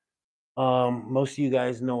well. Most of you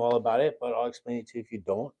guys know all about it, but I'll explain it to you if you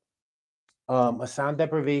don't. A sound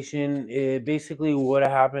deprivation, basically what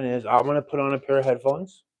happened is I'm going to put on a pair of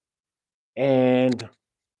headphones, and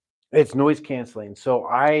it's noise canceling. So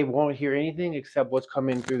I won't hear anything except what's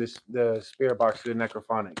coming through the spirit box through the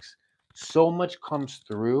necrophonics. So much comes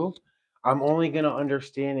through. I'm only going to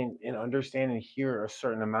understand and hear a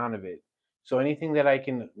certain amount of it. So anything that I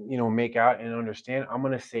can, make out and understand, I'm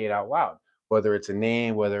going to say it out loud, whether it's a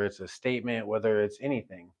name, whether it's a statement, whether it's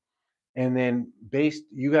anything. And then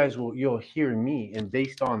you'll hear me, and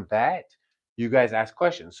based on that, you guys ask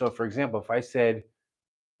questions. So for example, if I said,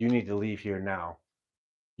 you need to leave here now,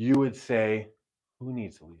 you would say, who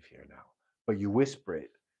needs to leave here now? But you whisper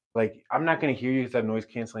it. Like, I'm not going to hear you because I have noise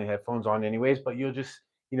canceling headphones on anyways, but you'll just,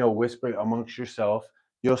 whisper it amongst yourself.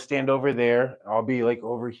 You'll stand over there. I'll be like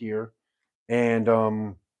over here. And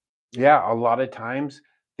yeah, a lot of times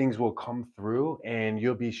things will come through and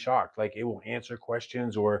you'll be shocked. Like, it will answer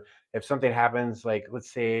questions, or if something happens, like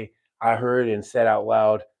let's say I heard and said out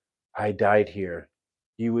loud, I died here.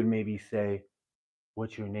 You would maybe say,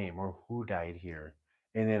 what's your name, or who died here?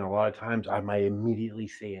 And then a lot of times I might immediately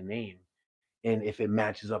say a name. And if it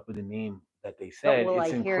matches up with the name that they But said, will I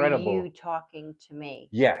it's hear incredible. you talking to me?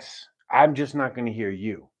 Yes. I'm just not going to hear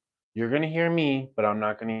you. You're going to hear me, but I'm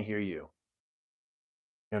not going to hear you.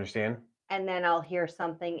 You understand? And then I'll hear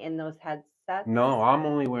something in those headsets? No, I'm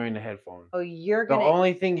only wearing the headphones. Oh, you're The gonna.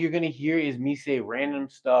 only thing you're going to hear is me say random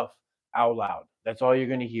stuff out loud. That's all you're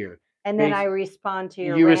going to hear. And then I respond to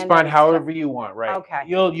your You random respond stuff. however you want, right? Okay.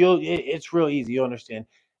 It's real easy. You'll understand.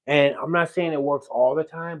 And I'm not saying it works all the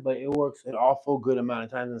time, but it works an awful good amount of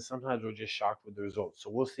times. And sometimes we're just shocked with the results. So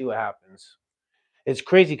we'll see what happens. It's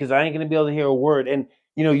crazy because I ain't going to be able to hear a word. And,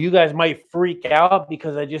 you guys might freak out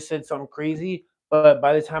because I just said something crazy. But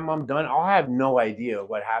by the time I'm done, I'll have no idea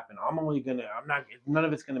what happened. None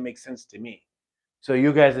of it's going to make sense to me. So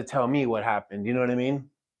you guys will tell me what happened. You know what I mean?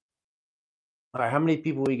 All right, how many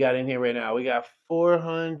people we got in here right now? We got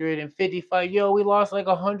 455. Yo, we lost like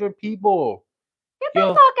 100 people. Get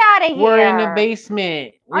the fuck out of here. We're in the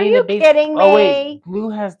basement. Are you kidding me? Oh, wait. Blue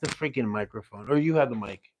has the freaking microphone. Or you have the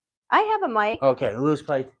mic. I have a mic. Okay, Lou's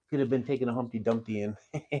probably could have been taking a Humpty Dumpty in.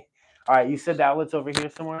 All right, you said the outlet's over here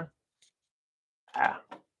somewhere? Ah.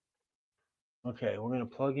 Okay, we're going to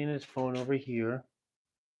plug in his phone over here.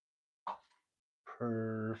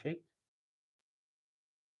 Perfect.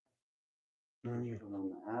 On the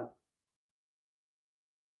app.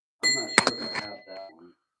 I'm not sure if I have that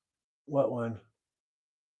one. What one?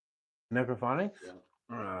 Necrophonics? Yeah.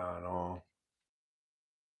 No.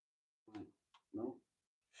 No.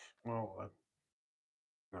 Well,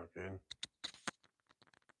 not good.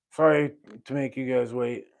 Sorry to make you guys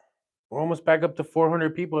wait. We're almost back up to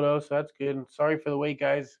 400 people though, so that's good. Sorry for the wait,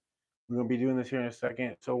 guys. We're gonna be doing this here in a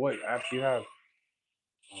second. So what apps do you have?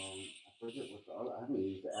 I forget what the other. I haven't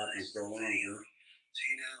used the app in so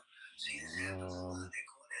long.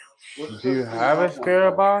 Do you have a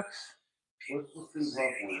Spirit Box? What's the Steve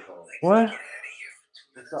Huff one called? What?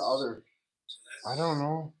 What's the other? I don't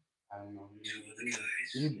know. I don't know.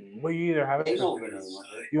 You either have They it. know the name of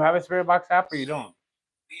it. You have a Spirit Box app or you don't?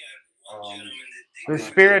 The I'm not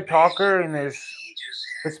Spirit Talker and the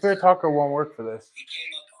Spirit Talker won't work for this.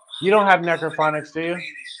 You don't have Necrophonics, do you?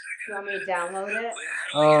 You want me to download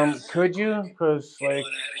it? Could you? Because like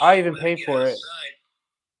I even pay for it,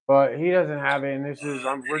 but he doesn't have it, and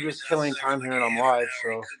we're just killing time here, and I'm live,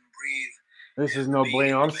 so this is no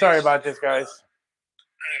bueno. I'm sorry about this, guys.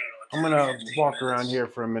 I'm gonna walk around here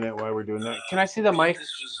for a minute while we're doing that. Can I see the mic?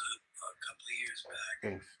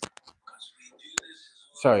 Thanks.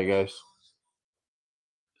 Sorry, guys.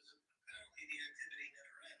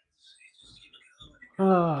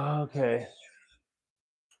 Oh, okay.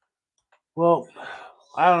 Well,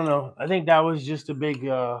 I don't know. I think that was just a big,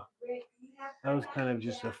 that was kind of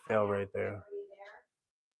just a fail right there.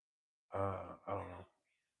 I don't know.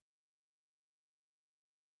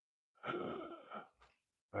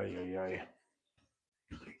 Ay.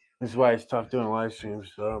 This is why it's tough doing live streams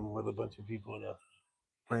with a bunch of people to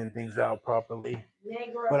plan things out properly.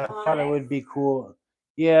 But I thought it would be cool.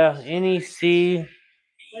 Yeah, NEC.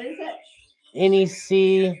 What is it? NEC.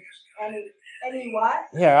 Any what?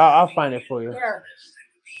 Yeah, I'll find it for you. Where?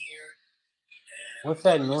 What's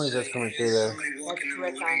that noise that's coming through there? That's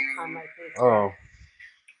Rick on my face. Oh.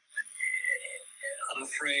 I'm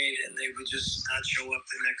afraid, and they would just not show up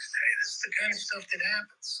the next day. This is the kind of stuff that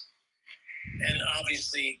happens. And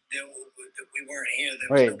obviously, we weren't here.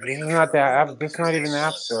 Wait, this is not the app. This is not even the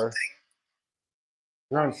App Store.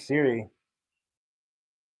 You're on Siri.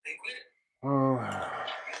 Oh.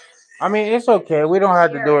 I mean, it's okay. We don't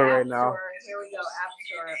have to do it right now. Here we go, App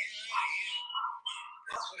Store.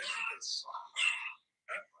 That's what happens.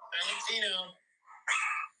 Valentino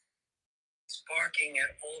is barking at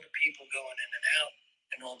all the people going in and out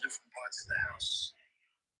in all different parts of the house.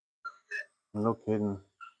 No kidding.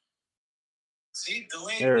 See,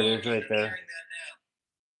 delay. There it is right there.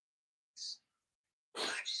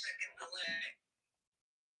 5-second delay.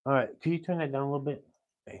 All right, can you turn that down a little bit?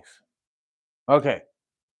 Thanks. Okay.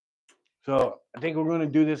 So I think we're gonna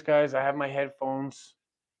do this, guys. I have my headphones.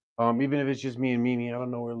 Even if it's just me and Mimi, I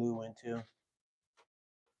don't know where Lou went to.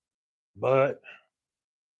 But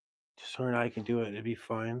just her and I can do it, it'd be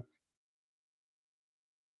fine.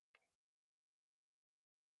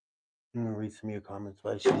 I'm gonna read some of your comments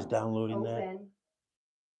while she's downloading that. Open.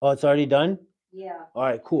 Oh, it's already done? Yeah. All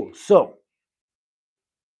right, cool. So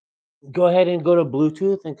go ahead and go to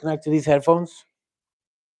Bluetooth and connect to these headphones.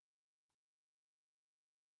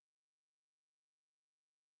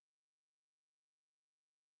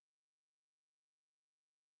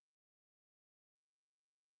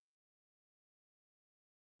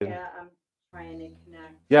 Yeah, I'm trying to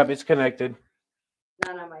connect. Yep, it's connected.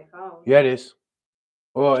 Not on my phone. Yeah, it is.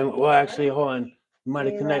 Well, actually, hold on. You might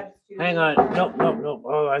have connected. Hang on. Nope.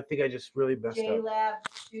 Oh, I think I just really messed up. JLab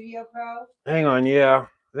Studio Pro. Hang on. Yeah,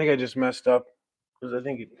 I think I just messed up because I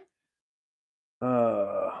think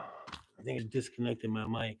it disconnected my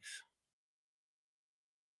mics.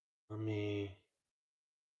 Let me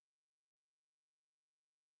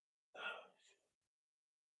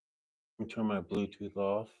turn my Bluetooth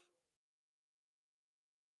off.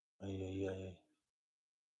 Yeah.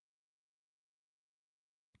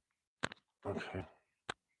 Okay.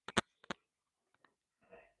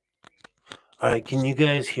 All right, can you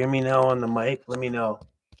guys hear me now on the mic? Let me know.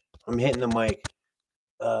 I'm hitting the mic.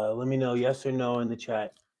 Let me know yes or no in the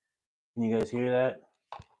chat. Can you guys hear that?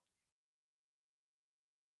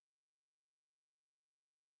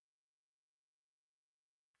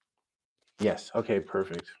 Yes. Okay,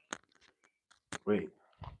 perfect.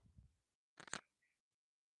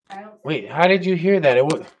 Wait, how did you hear that?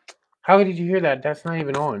 How did you hear that? That's not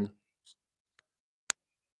even on.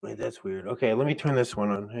 Wait, that's weird. Okay, let me turn this one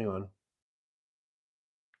on. Hang on.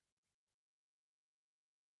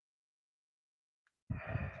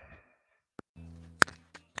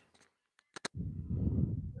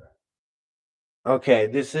 Okay,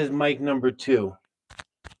 this is mic number 2.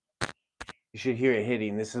 You should hear it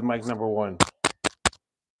hitting. This is mic number 1.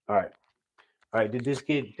 All right. Did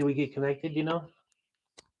we get connected, you know?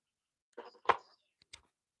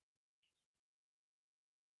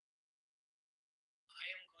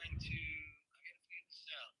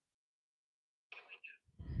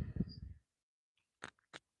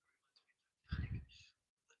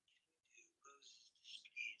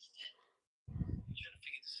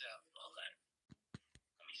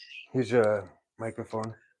 Here's your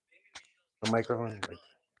microphone. The microphone.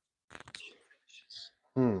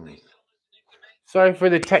 Sorry for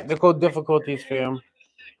the technical difficulties, fam.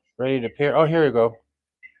 Ready to pair. Oh, here we go.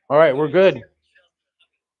 All right, we're good.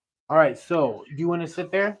 All right, so do you want to sit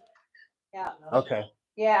there? Yeah. Okay.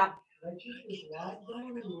 Yeah.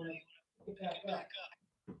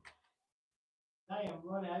 I am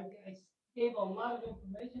running. I gave a lot of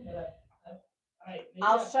information, but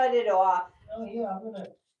I'll shut it off. Oh yeah, I'm gonna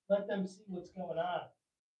let them see what's going on.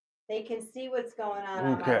 They can see what's going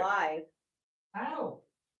on Okay. my live. How?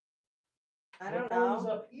 I don't My phone's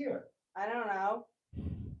know. up here. I don't know.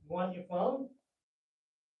 You want your phone?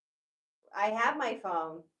 I have my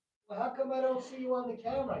phone. Well, how come I don't see you on the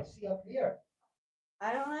camera? I see up here.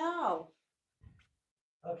 I don't know.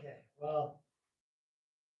 Okay, well.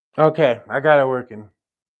 Okay, I got it working.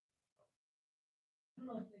 I don't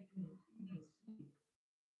know if they can even see.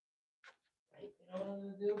 Right, you know what I'm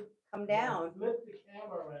gonna do? Come down. Flip the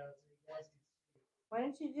camera around so you guys can see. Why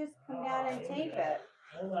don't you just come down and tape it?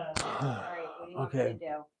 Hold on. All right, what do you want me Okay. to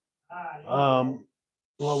do?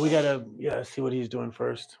 Well, we gotta see what he's doing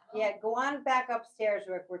first. Yeah, go on back upstairs,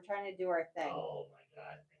 Rick. We're trying to do our thing. Oh my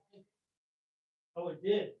God. Oh, it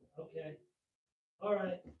did. Okay. All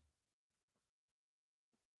right.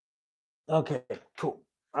 Okay, cool.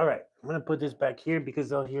 All right, I'm gonna put this back here because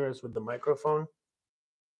they'll hear us with the microphone.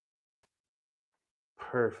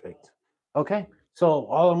 Perfect. Okay, so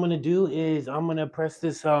all I'm gonna do is I'm gonna press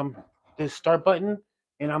this this start button,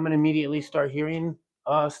 and I'm gonna immediately start hearing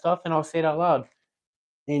stuff, and I'll say it out loud,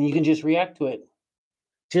 and you can just react to it.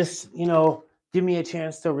 Just give me a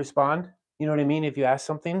chance to respond. You know what I mean? If you ask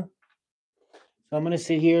something. So I'm gonna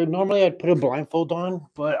sit here. Normally I'd put a blindfold on,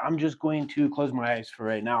 but I'm just going to close my eyes for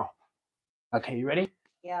right now. Okay, you ready?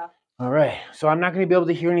 Yeah. All right. So I'm not going to be able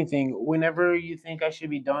to hear anything. Whenever you think I should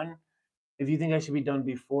be done, if you think I should be done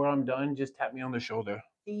before I'm done, just tap me on the shoulder.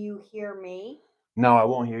 Do you hear me? No, I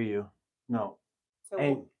won't hear you. No. So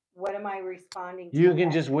And what am I responding to? you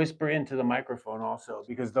can just whisper into the microphone also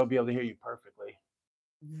because they'll be able to hear you perfectly.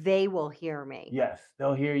 They will hear me. Yes,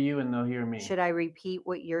 they'll hear you and they'll hear me. Should I repeat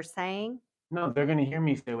what you're saying? No, they're going to hear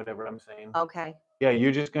me say whatever I'm saying. Okay. Yeah,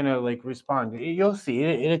 you're just going to respond. You'll see.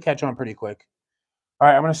 It'll catch on pretty quick. All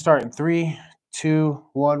right, I'm going to start in 3, 2,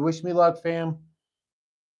 1. Wish me luck, fam.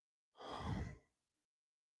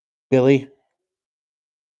 Billy.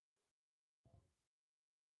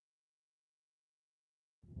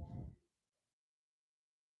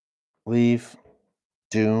 Leave.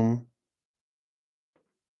 Doom.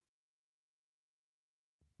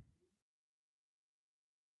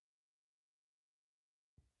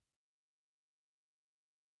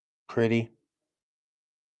 Pretty.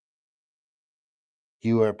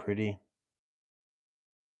 You are pretty.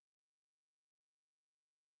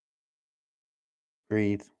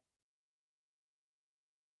 Breathe.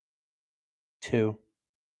 2.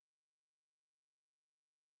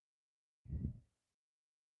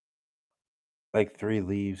 Like 3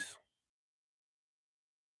 leaves.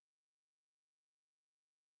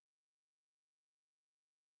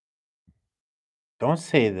 Don't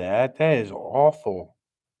say that. That is awful.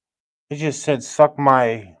 It just said suck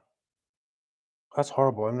my. That's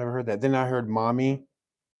horrible. I've never heard that. Then I heard mommy.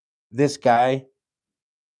 This guy.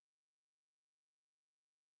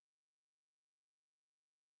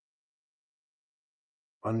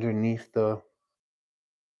 Underneath the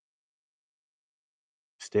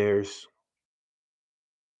stairs.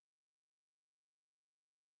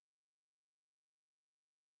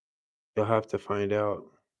 You'll have to find out.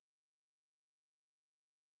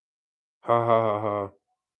 Ha ha ha ha.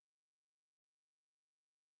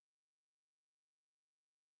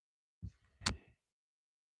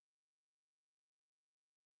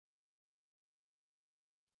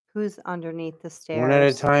 Who's underneath the stairs? One at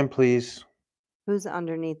a time, please. Who's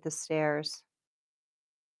underneath the stairs?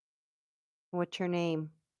 What's your name?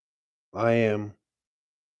 I am.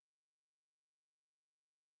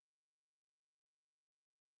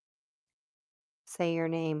 Say your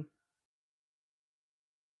name.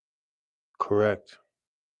 Correct.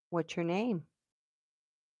 What's your name?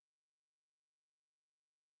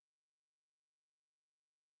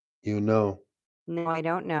 You know. No, I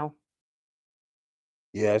don't know.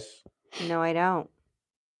 Yes. No, I don't.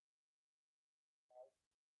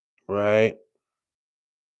 Right.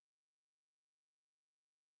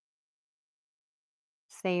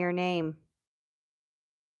 Say your name.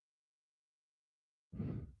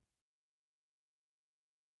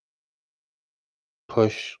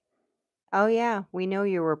 Push. Oh, yeah, we know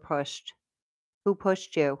you were pushed. Who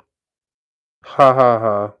pushed you? Ha ha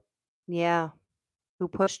ha. Yeah. Who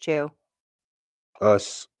pushed you?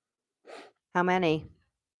 Us. How many?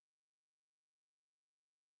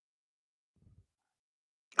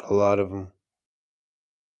 A lot of them.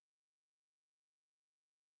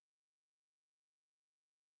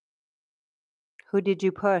 Who did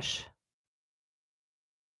you push?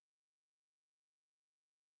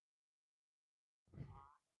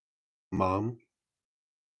 Mom.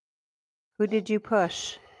 Who did you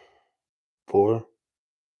push? 4.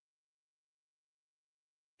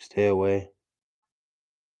 Stay away.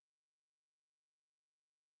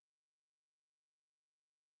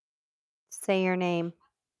 Say your name.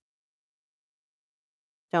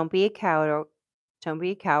 Don't be a coward. Don't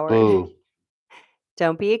be a coward. Boo.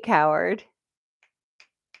 Don't be a coward.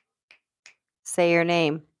 Say your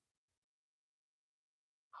name.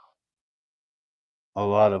 A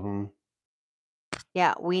lot of them.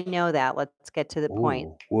 Yeah, we know that. Let's get to the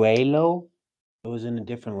point. Waylo. It was in a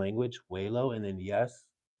different language. Waylo, and then yes.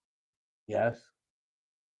 Yes.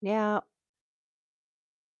 Yeah.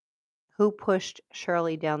 Who pushed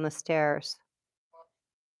Shirley down the stairs?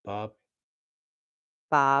 Bob.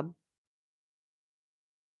 Bob.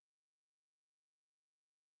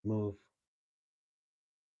 Move.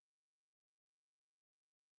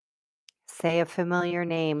 Say a familiar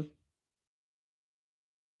name.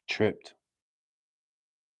 Tripped.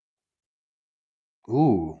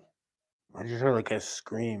 Ooh. I just heard like a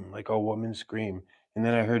scream, like a woman scream. And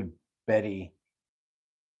then I heard Betty.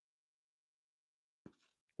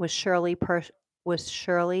 Was Shirley pushed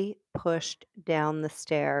down the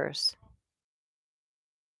stairs?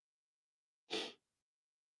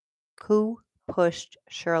 Who pushed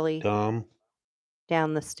Shirley Dom.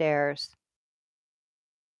 down the stairs?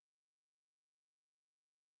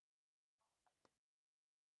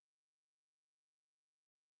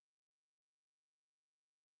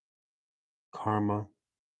 Karma.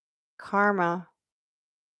 Karma.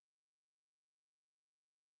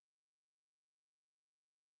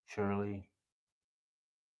 Shirley.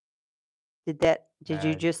 Did you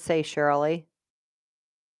Bad. just say Shirley?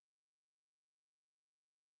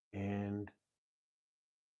 And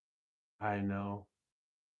I know.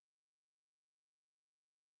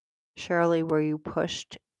 Shirley, were you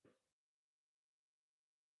pushed?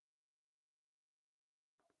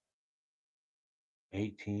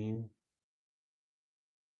 $18.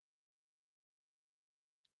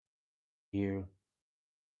 Here.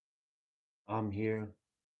 I'm here.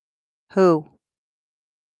 Who?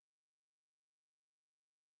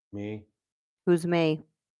 Me. Who's me?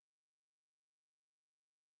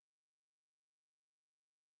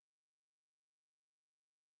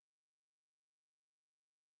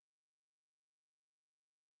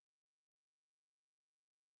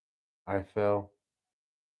 I fell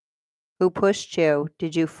Who pushed you?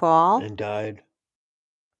 Did you fall? and died.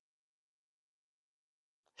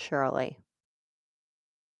 Shirley.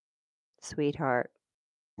 Sweetheart,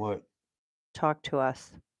 What? talk to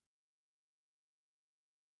us.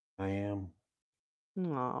 I am.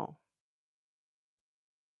 Oh.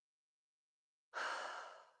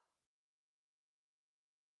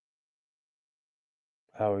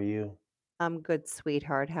 How are you? I'm good,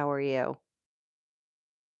 sweetheart. How are you?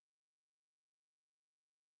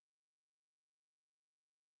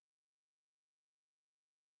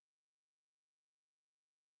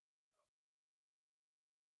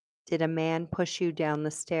 Did a man push you down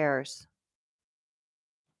the stairs?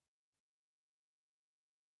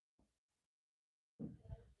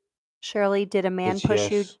 Shirley, did a man It's push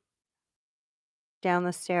you yes. down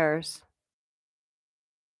the stairs?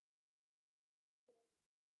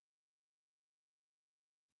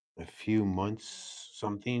 A few months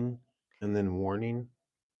something and then warning.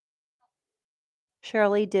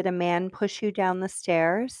 Shirley, did a man push you down the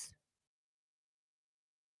stairs?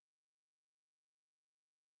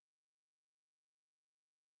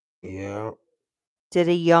 Yeah. Did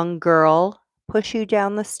a young girl push you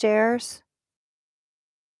down the stairs?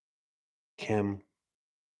 Kim.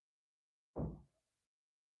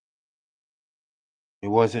 It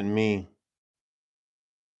wasn't me.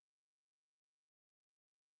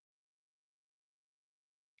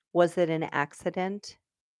 Was it an accident?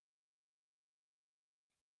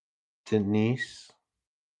 Denise.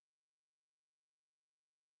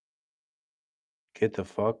 Get the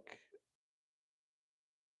fuck.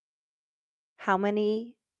 How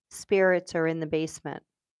many spirits are in the basement?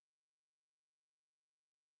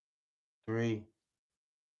 3.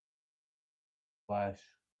 Flash.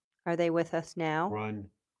 Are they with us now? Run.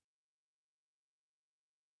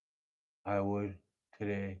 I would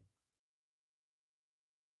today.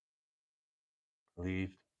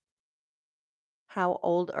 Leave. How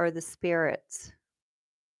old are the spirits?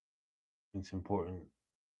 It's important.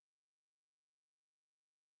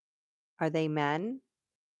 Are they men?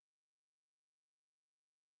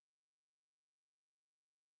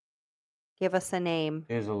 Give us a name.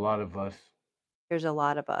 There's a lot of us. There's a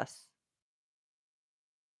lot of us.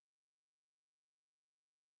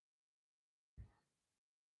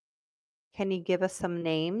 Can you give us some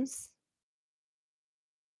names?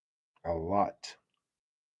 A lot.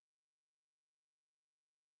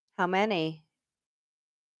 How many?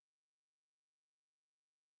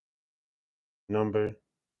 Number.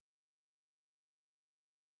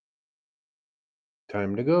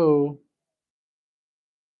 Time to go.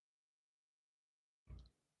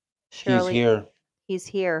 Shirley. He's here. He's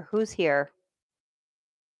here. Who's here?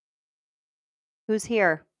 Who's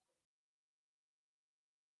here?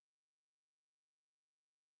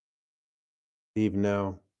 Leave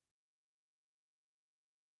now.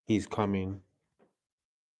 He's coming.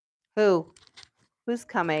 Who? Who's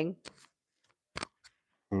coming?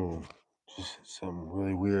 Just something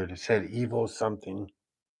really weird. It said evil something.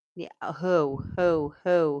 Yeah. Who?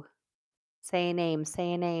 Say a name.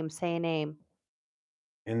 Say a name. Say a name.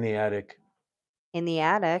 In the attic. In the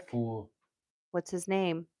attic. Fool. What's his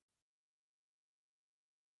name?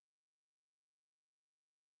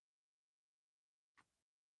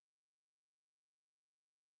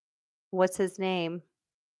 What's his name?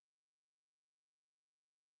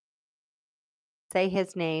 Say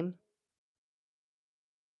his name.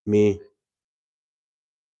 Me.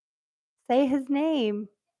 Say his name.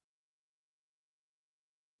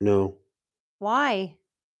 No. Why?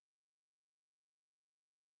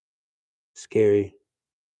 Scary.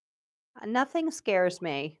 Nothing scares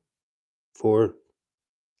me. 4.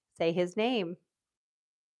 Say his name.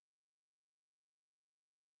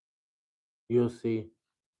 You'll see.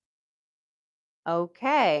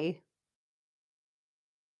 Okay.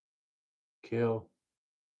 Kill.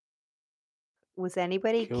 Was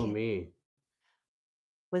anybody Kill me.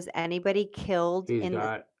 Was anybody killed He's in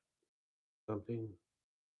got something.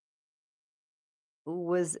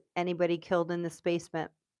 Was anybody killed in this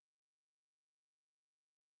basement?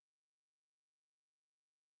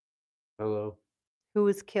 Hello. Who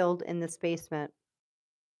was killed in this basement?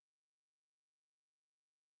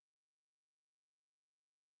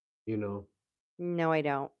 You know. No, I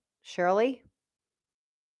don't. Shirley?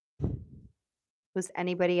 Was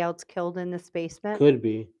anybody else killed in this basement? Could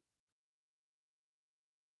be.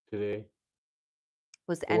 today.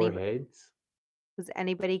 Was 4 any heads? was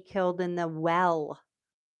anybody killed in the well?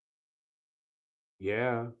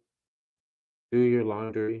 Yeah. Do your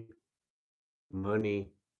laundry.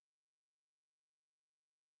 Money.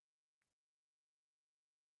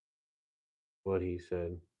 What he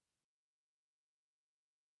said.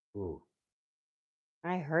 Ooh.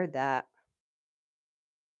 I heard that.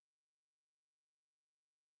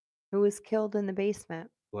 Who was killed in the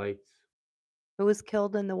basement? Lights. Who was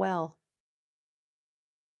killed in the well?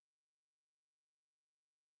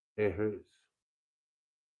 It hurts.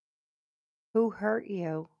 Who hurt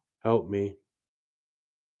you? Help me.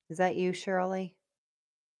 Is that you, Shirley?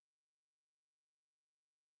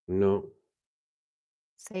 No.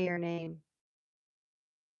 Say your name.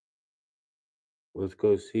 Let's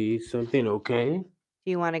go see something, okay?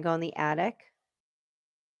 Do you want to go in the attic?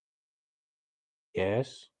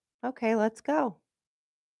 Yes. Okay, let's go.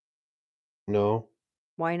 No.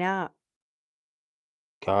 Why not?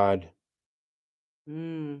 God.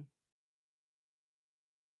 Mm.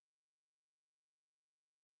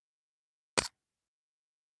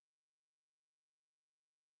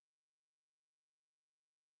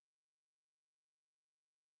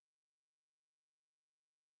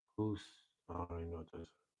 Who's... Oh, I know this.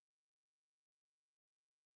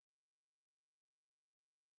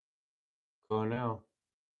 Go now.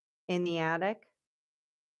 In the attic?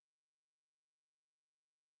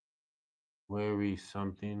 Where is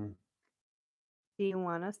something? Do you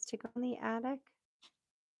want us to go in the attic?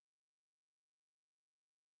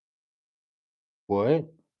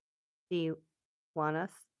 What? Do you want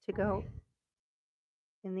us to go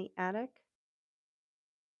in the attic?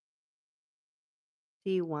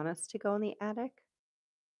 Do you want us to go in the attic?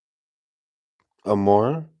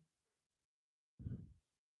 More?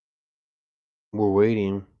 We're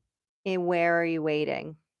waiting. And where are you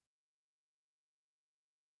waiting?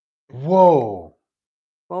 Whoa.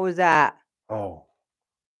 What was that? Oh.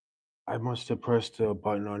 I must have pressed a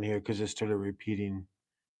button on here because it started repeating.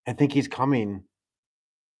 I think he's coming.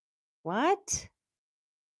 What?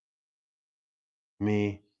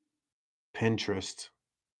 Me. Pinterest.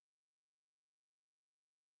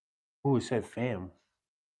 Ooh, it said fam.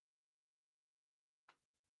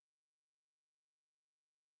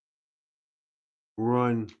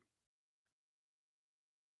 Run.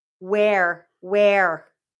 Where? Where?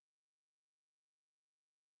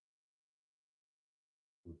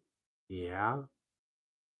 Yeah.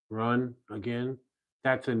 Run again.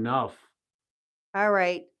 That's enough. All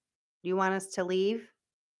right. Do you want us to leave?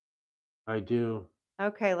 I do.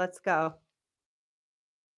 Okay, let's go.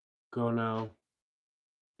 Go now.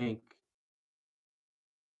 Think.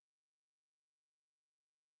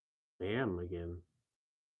 Bam again.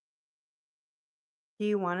 Do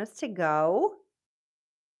you want us to go?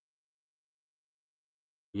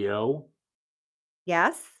 Yo.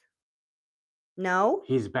 Yes? No?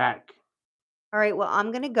 He's back. All right, well,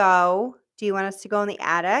 I'm going to go. Do you want us to go in the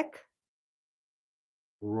attic?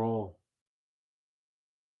 Roll.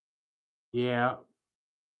 Yeah.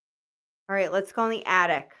 All right, let's go in the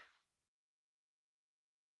attic.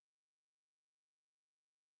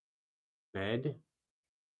 Bed.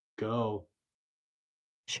 Go.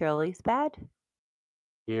 Shirley's bed?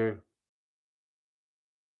 Here.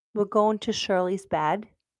 We're going to Shirley's bed.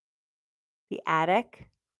 The attic.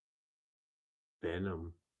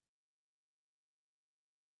 Venom.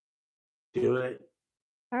 Do it.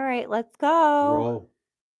 All right, let's go. Roll.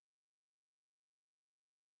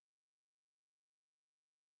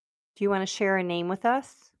 Do you want to share a name with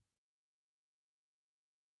us?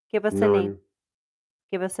 Give us a name. None.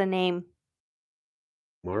 Give us a name.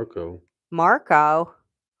 Marco. Marco?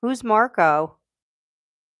 Who's Marco?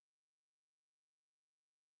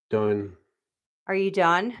 Done. Are you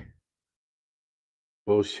done?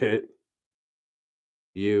 Bullshit.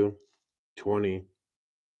 You. 20.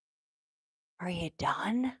 Are you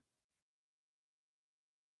done?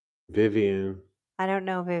 Vivian. I don't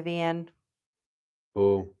know, Vivian.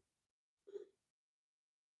 Oh.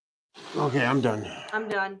 Okay, I'm done. I'm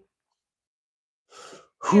done.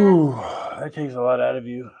 Whew. That takes a lot out of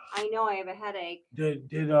you. I know I have a headache.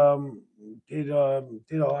 Did a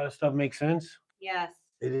lot of stuff make sense? Yes.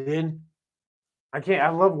 It did. I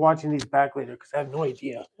love watching these back later because I have no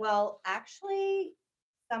idea. Well, actually,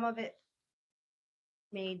 some of it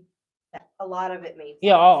made a lot of it made sense.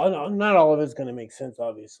 Yeah, not all of it's gonna make sense,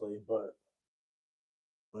 obviously, but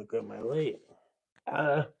look at my late.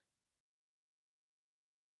 I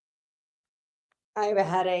have a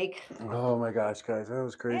headache. Oh my gosh, guys, that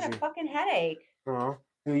was I crazy. had a fucking headache. Oh,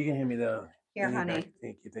 you can hand me the. Here, hand me honey.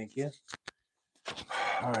 back. Thank you.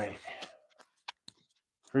 All right.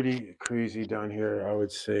 pretty crazy down here, I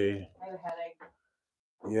would say. I have a headache.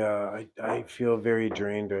 Yeah, I feel very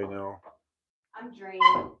drained right now. I'm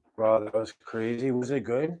drained. Wow, that was crazy. Was it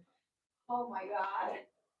good? Oh my God.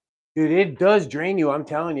 Dude, it does drain you. I'm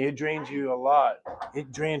telling you, it drains you a lot.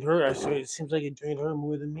 It drained her. I swear, it seems like it drained her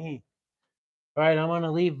more than me. All right, I'm going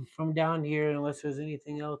to leave from down here unless there's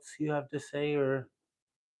anything else you have to say or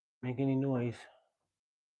make any noise.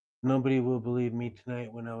 Nobody will believe me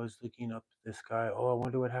tonight when I was looking up at the sky. Oh, I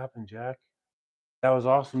wonder what happened, Jack. That was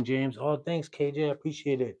awesome, James. Oh, thanks, KJ. I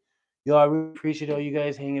appreciate it. Yo, I really appreciate all you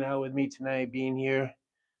guys hanging out with me tonight, being here.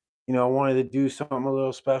 You know, I wanted to do something a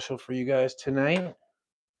little special for you guys tonight.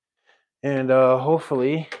 And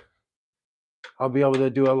hopefully I'll be able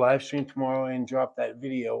to do a live stream tomorrow and drop that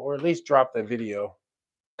video, or at least drop the video,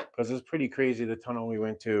 because it's pretty crazy the tunnel we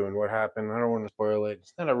went to and what happened. I don't want to spoil it.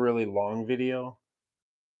 It's not a really long video.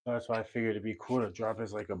 So that's why I figured it'd be cool to drop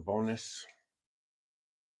as like a bonus.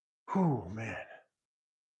 Whew, man.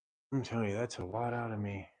 I'm telling you, that's a lot out of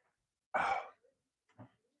me.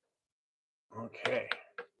 Okay.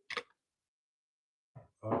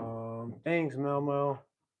 Thanks, Melmo.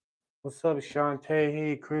 What's up, Shantae?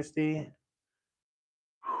 Hey, Christy.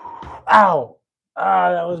 Ow! Ah,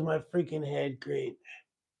 that was my freaking head. Great.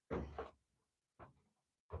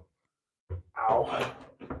 Ow.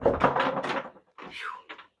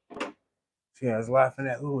 See, I was laughing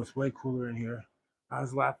at Lou. It's way cooler in here. I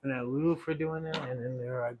was laughing at Lou for doing that, and then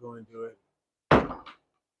there I go and do it.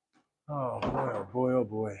 Oh boy, oh boy, oh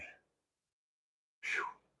boy. Whew.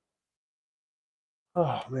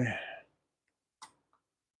 Oh man.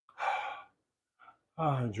 Oh,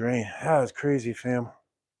 I'm drained. That was crazy, fam.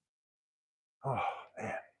 Oh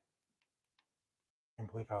man. I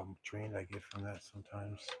can't believe how drained I get from that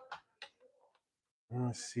sometimes.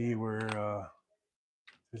 Let's see where if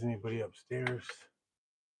there's anybody upstairs.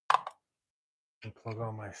 And plug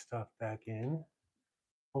all my stuff back in.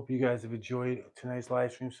 Hope you guys have enjoyed tonight's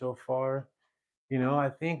live stream so far. You know, I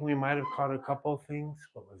think we might have caught a couple of things.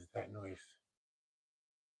 What was that noise?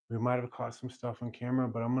 We might have caught some stuff on camera,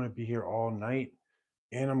 but I'm going to be here all night,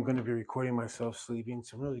 and I'm going to be recording myself sleeping.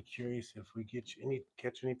 So I'm really curious if we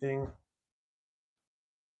catch anything.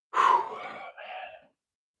 Whew,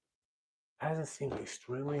 hasn't seemed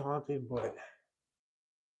extremely haunted, but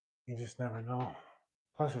you just never know.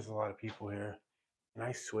 Plus, there's a lot of people here, and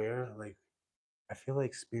I swear, like, I feel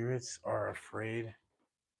like spirits are afraid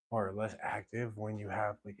or less active when you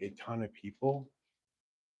have like a ton of people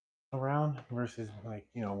around versus like,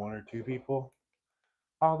 you know, one or two people.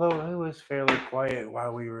 Although it was fairly quiet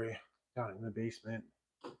while we were down in the basement.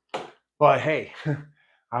 But hey,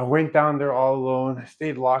 I went down there all alone. I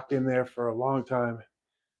stayed locked in there for a long time.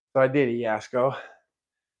 So I did it, Yasko.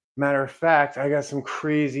 Matter of fact, I got some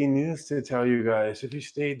crazy news to tell you guys. If you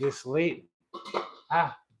stayed this late,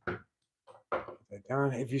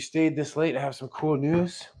 if you stayed this late, I have some cool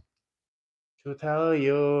news to tell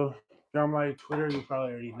you. If you're on my Twitter, you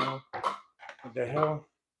probably already know. What the hell?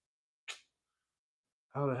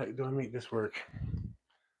 How the heck do I make this work?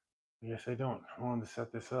 I guess I don't. I wanted to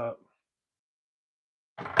set this up.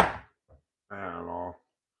 I don't know.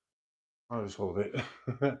 I'll just hold it.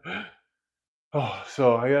 Oh,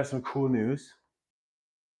 so I got some cool news.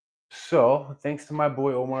 So thanks to my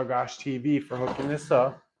boy Omar Gosh TV for hooking this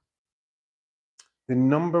up. The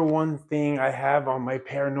number one thing I have on my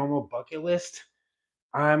paranormal bucket list,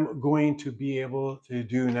 I'm going to be able to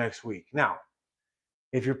do next week. Now,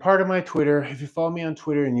 if you're part of my Twitter, if you follow me on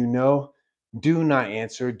Twitter and you know, do not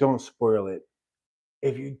answer. Don't spoil it.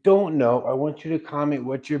 If you don't know, I want you to comment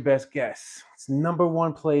what's your best guess. It's number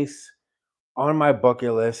one place on my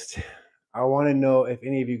bucket list. I want to know if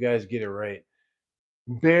any of you guys get it right.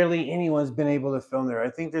 Barely anyone's been able to film there. I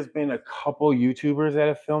think there's been a couple YouTubers that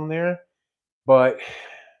have filmed there, but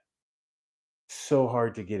so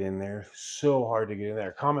hard to get in there. So hard to get in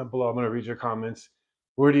there. Comment below. I'm going to read your comments.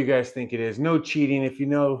 Where do you guys think it is? No cheating. If you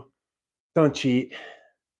know, don't cheat,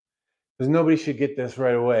 because nobody should get this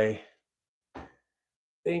right away.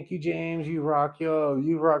 Thank you, James. You rock, yo.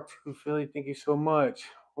 You rock too, Philly. Thank you so much.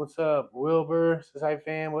 What's up? Wilbur says, hi,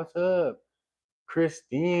 fam. What's up?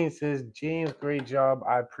 Christine says, James, great job.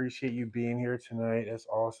 I appreciate you being here tonight. That's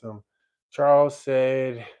awesome. Charles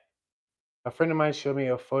said, a friend of mine showed me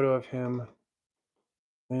a photo of him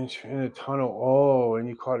in a tunnel. Oh, and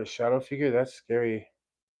you caught a shadow figure? That's scary.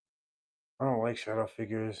 I don't like shadow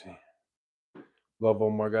figures. Love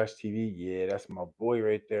Omar Gosh TV. Yeah, that's my boy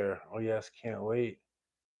right there. Oh, yes, can't wait.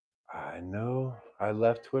 I know. I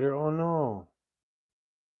left Twitter. Oh, no.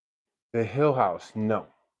 The Hill House. No.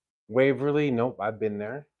 Waverly. Nope. I've been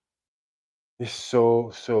there. It's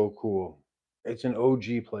so cool. It's an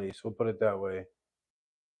OG place. We'll put it that way.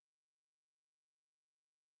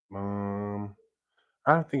 I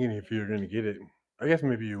don't think any of you are gonna get it. I guess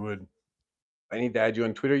maybe you would. I need to add you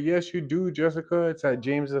on Twitter. Yes, you do, Jessica. It's at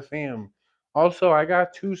James the Fam. Also, I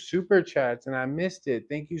got 2 super chats and I missed it.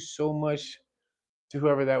 Thank you so much to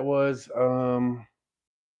whoever that was.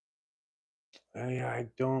 I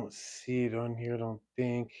don't see it on here, I don't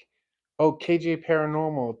think. Oh, KJ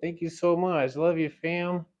Paranormal. Thank you so much. Love you,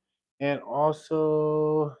 fam. And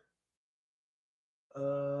also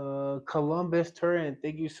Columbus Turret.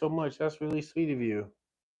 Thank you so much. That's really sweet of you.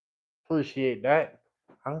 Appreciate that.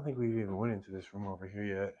 I don't think we've even went into this room over here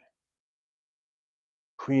yet.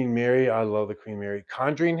 Queen Mary. I love the Queen Mary.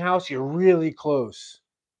 Conjuring House, you're really close.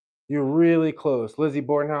 You're really close. Lizzie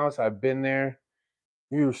Borden House, I've been there.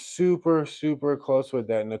 You're super, super close with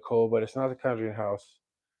that, Nicole, but it's not the Conjuring House.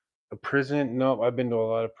 A prison? Nope, I've been to a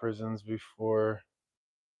lot of prisons before.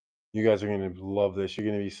 You guys are gonna love this. You're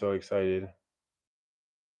gonna be so excited.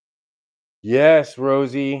 Yes,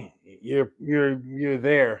 Rosie, you're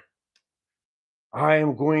there. I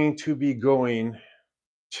am going to be going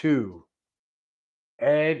to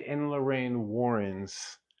Ed and Lorraine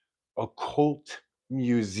Warren's Occult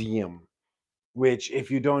Museum, which, if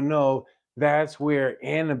you don't know, that's where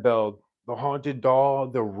Annabelle, the haunted doll,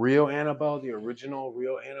 the real Annabelle, the original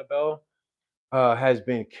real Annabelle, has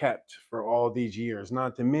been kept for all these years.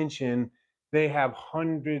 Not to mention, they have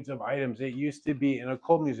hundreds of items. It used to be an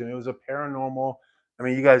occult museum. It was a paranormal. I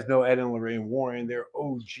mean, you guys know Ed and Lorraine Warren. They're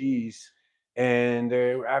OGs, and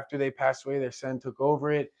after they passed away, their son took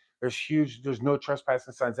over it. There's no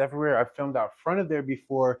trespassing signs everywhere. I filmed out front of there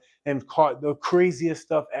before and caught the craziest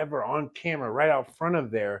stuff ever on camera right out front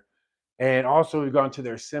of there. And also, we've gone to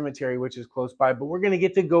their cemetery, which is close by. But we're going to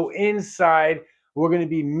get to go inside. We're going to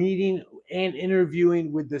be meeting and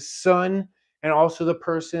interviewing with the son and also the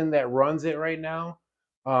person that runs it right now.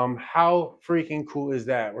 How freaking cool is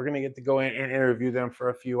that? We're going to get to go in and interview them for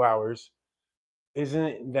a few hours.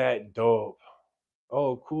 Isn't that dope?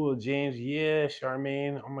 Oh, cool, James. Yeah,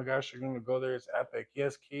 Charmaine. Oh my gosh, you're going to go there. It's epic.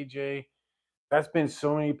 Yes, KJ. That's been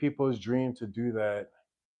so many people's dream to do that.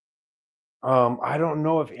 I don't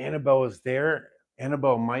know if Annabelle is there.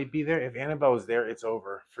 Annabelle might be there. If Annabelle is there, it's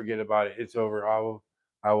over. Forget about it. It's over. I will,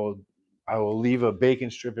 I will leave a bacon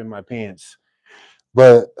strip in my pants.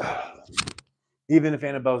 But even if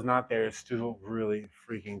Annabelle's not there, it's still really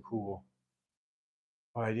freaking cool.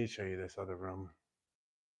 Oh, I did show you this other room.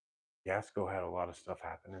 Yasko had a lot of stuff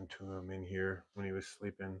happening to him in here when he was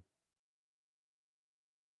sleeping.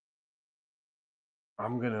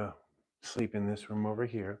 I'm gonna sleep in this room over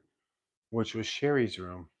here, which was Sherry's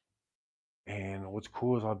room. And what's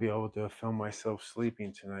cool is I'll be able to film myself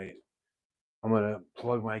sleeping tonight. I'm gonna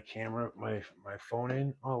plug my camera, my phone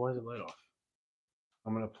in. Oh, why is it light off?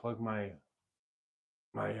 I'm gonna plug my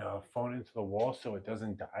phone into the wall so it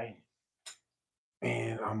doesn't die,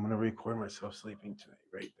 and I'm gonna record myself sleeping tonight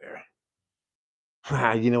right there.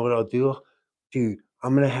 You know what I'll do, dude?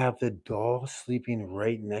 I'm gonna have the doll sleeping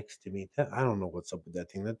right next to me. I don't know what's up with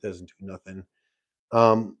that thing. That doesn't do nothing. But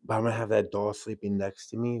I'm gonna have that doll sleeping next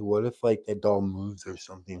to me. What if like that doll moves or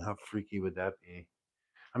something? How freaky would that be?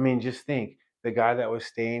 I mean, just think, the guy that was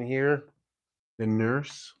staying here, the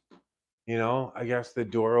nurse, I guess the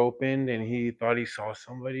door opened and he thought he saw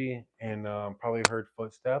somebody and probably heard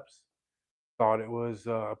footsteps, thought it was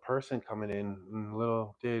a person coming in. And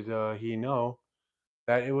little did he know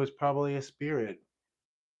that it was probably a spirit.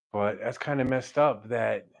 But that's kind of messed up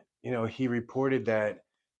that, he reported that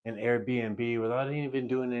an Airbnb without even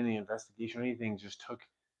doing any investigation or anything, just took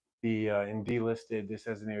and delisted this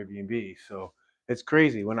as an Airbnb. So it's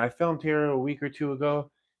crazy. When I filmed here a week or two ago,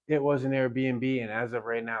 it was an Airbnb, and as of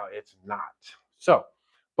right now, it's not. So,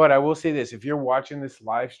 but I will say this: if you're watching this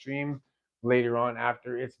live stream later on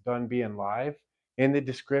after it's done being live, in the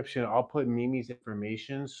description, I'll put Mimi's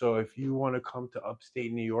information. So if you want to come to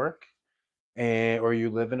upstate New York, or you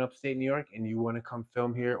live in upstate New York and you want to come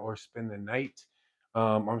film here or spend the night,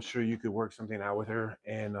 I'm sure you could work something out with her,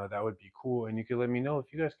 and that would be cool. And you could let me know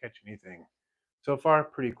if you guys catch anything. So far,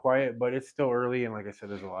 pretty quiet, but it's still early, and like I said,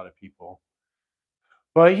 there's a lot of people.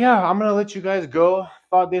 But yeah, I'm gonna let you guys go.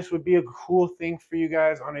 Thought this would be a cool thing for you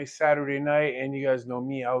guys on a Saturday night, and you guys know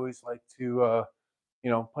me, I always like to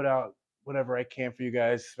put out whatever I can for you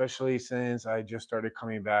guys, especially since I just started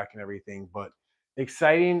coming back and everything. But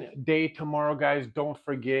exciting day tomorrow, guys. Don't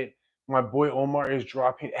forget, my boy Omar is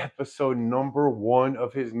dropping episode #1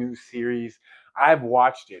 of his new series. I've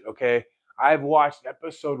watched it, okay? I've watched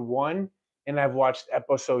episode 1 and I've watched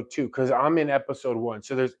episode 2 because I'm in episode 1.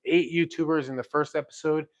 So there's 8 YouTubers in the first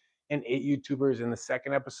episode and 8 YouTubers in the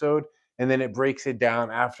second episode, and then it breaks it down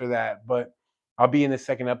after that. But I'll be in the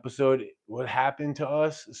second episode. What happened to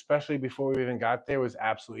us, especially before we even got there, was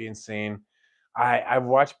absolutely insane. I've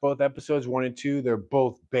watched both episodes 1 and 2. They're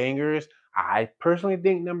both bangers. I personally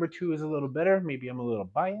think number 2 is a little better. Maybe I'm a little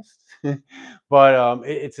biased, but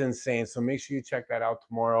it's insane. So make sure you check that out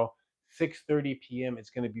tomorrow, 6:30 p.m. It's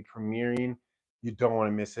going to be premiering. You don't want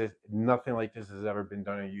to miss it. Nothing like this has ever been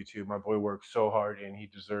done on YouTube. My boy worked so hard, and he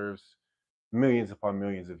deserves millions upon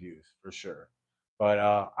millions of views for sure. But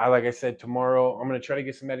like I said, tomorrow I'm gonna try to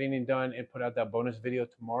get some editing done and put out that bonus video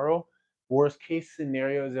tomorrow. Worst case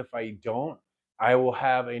scenario is if I don't, I will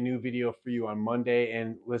have a new video for you on Monday.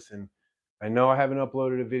 And listen, I know I haven't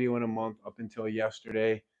uploaded a video in a month up until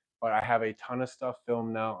yesterday, but I have a ton of stuff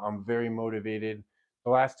filmed now. I'm very motivated.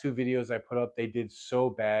 The last 2 videos I put up, they did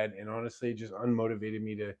so bad, and honestly, it just unmotivated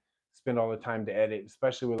me to spend all the time to edit,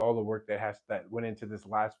 especially with all the work that went into this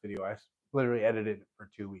last video. I literally edited it for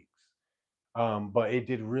 2 weeks. But it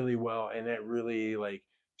did really well, and it really like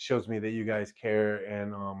shows me that you guys care,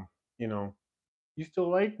 and you know, you still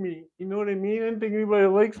like me. You know what I mean? I don't think anybody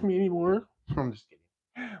likes me anymore. I'm just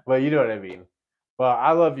kidding. But you know what I mean. But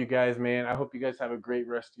I love you guys, man. I hope you guys have a great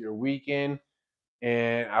rest of your weekend.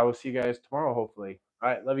 And I will see you guys tomorrow, hopefully. All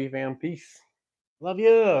right, love you, fam. Peace. Love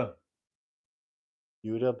you.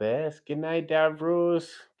 You the best. Good night, Davros.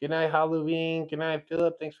 Good night, Halloween. Good night,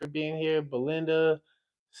 Philip. Thanks for being here. Belinda,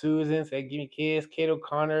 Susan, say give me a kiss. Kate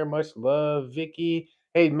O'Connor, much love. Vicky.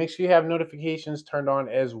 Hey, make sure you have notifications turned on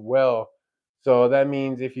as well. So that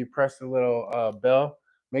means if you press the little bell,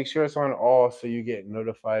 make sure it's on all so you get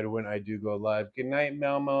notified when I do go live. Good night,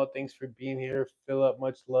 Melmo. Thanks for being here. Philip,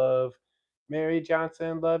 much love. Mary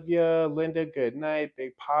Johnson, love you. Linda, good night.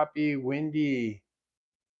 Big Poppy, Wendy.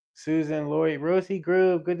 Susan, Lori, Rosie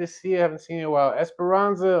Groove, good to see you. Haven't seen you in a while.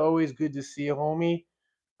 Esperanza, always good to see you, homie.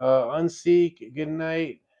 Unseek, good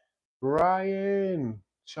night. Brian,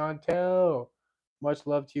 Chantel, much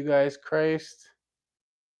love to you guys. Christ,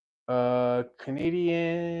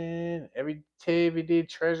 Canadian, everyday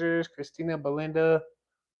treasures. Christina, Belinda.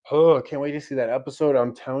 Oh, I can't wait to see that episode.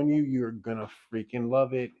 I'm telling you, you're gonna freaking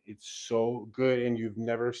love it. It's so good, and you've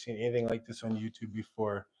never seen anything like this on YouTube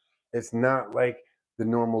before. It's not like the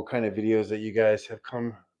normal kind of videos that you guys have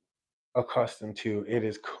come accustomed to. It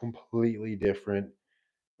is completely different,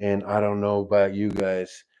 and I don't know about you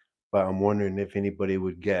guys, but I'm wondering if anybody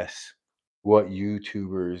would guess what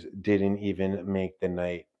YouTubers didn't even make the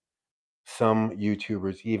night. Some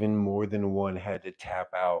YouTubers, even more than one, had to tap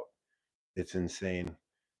out. It's insane.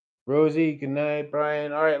 Rosie, good night.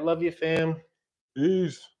 Brian, all right, love you, fam.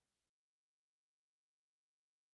 Peace.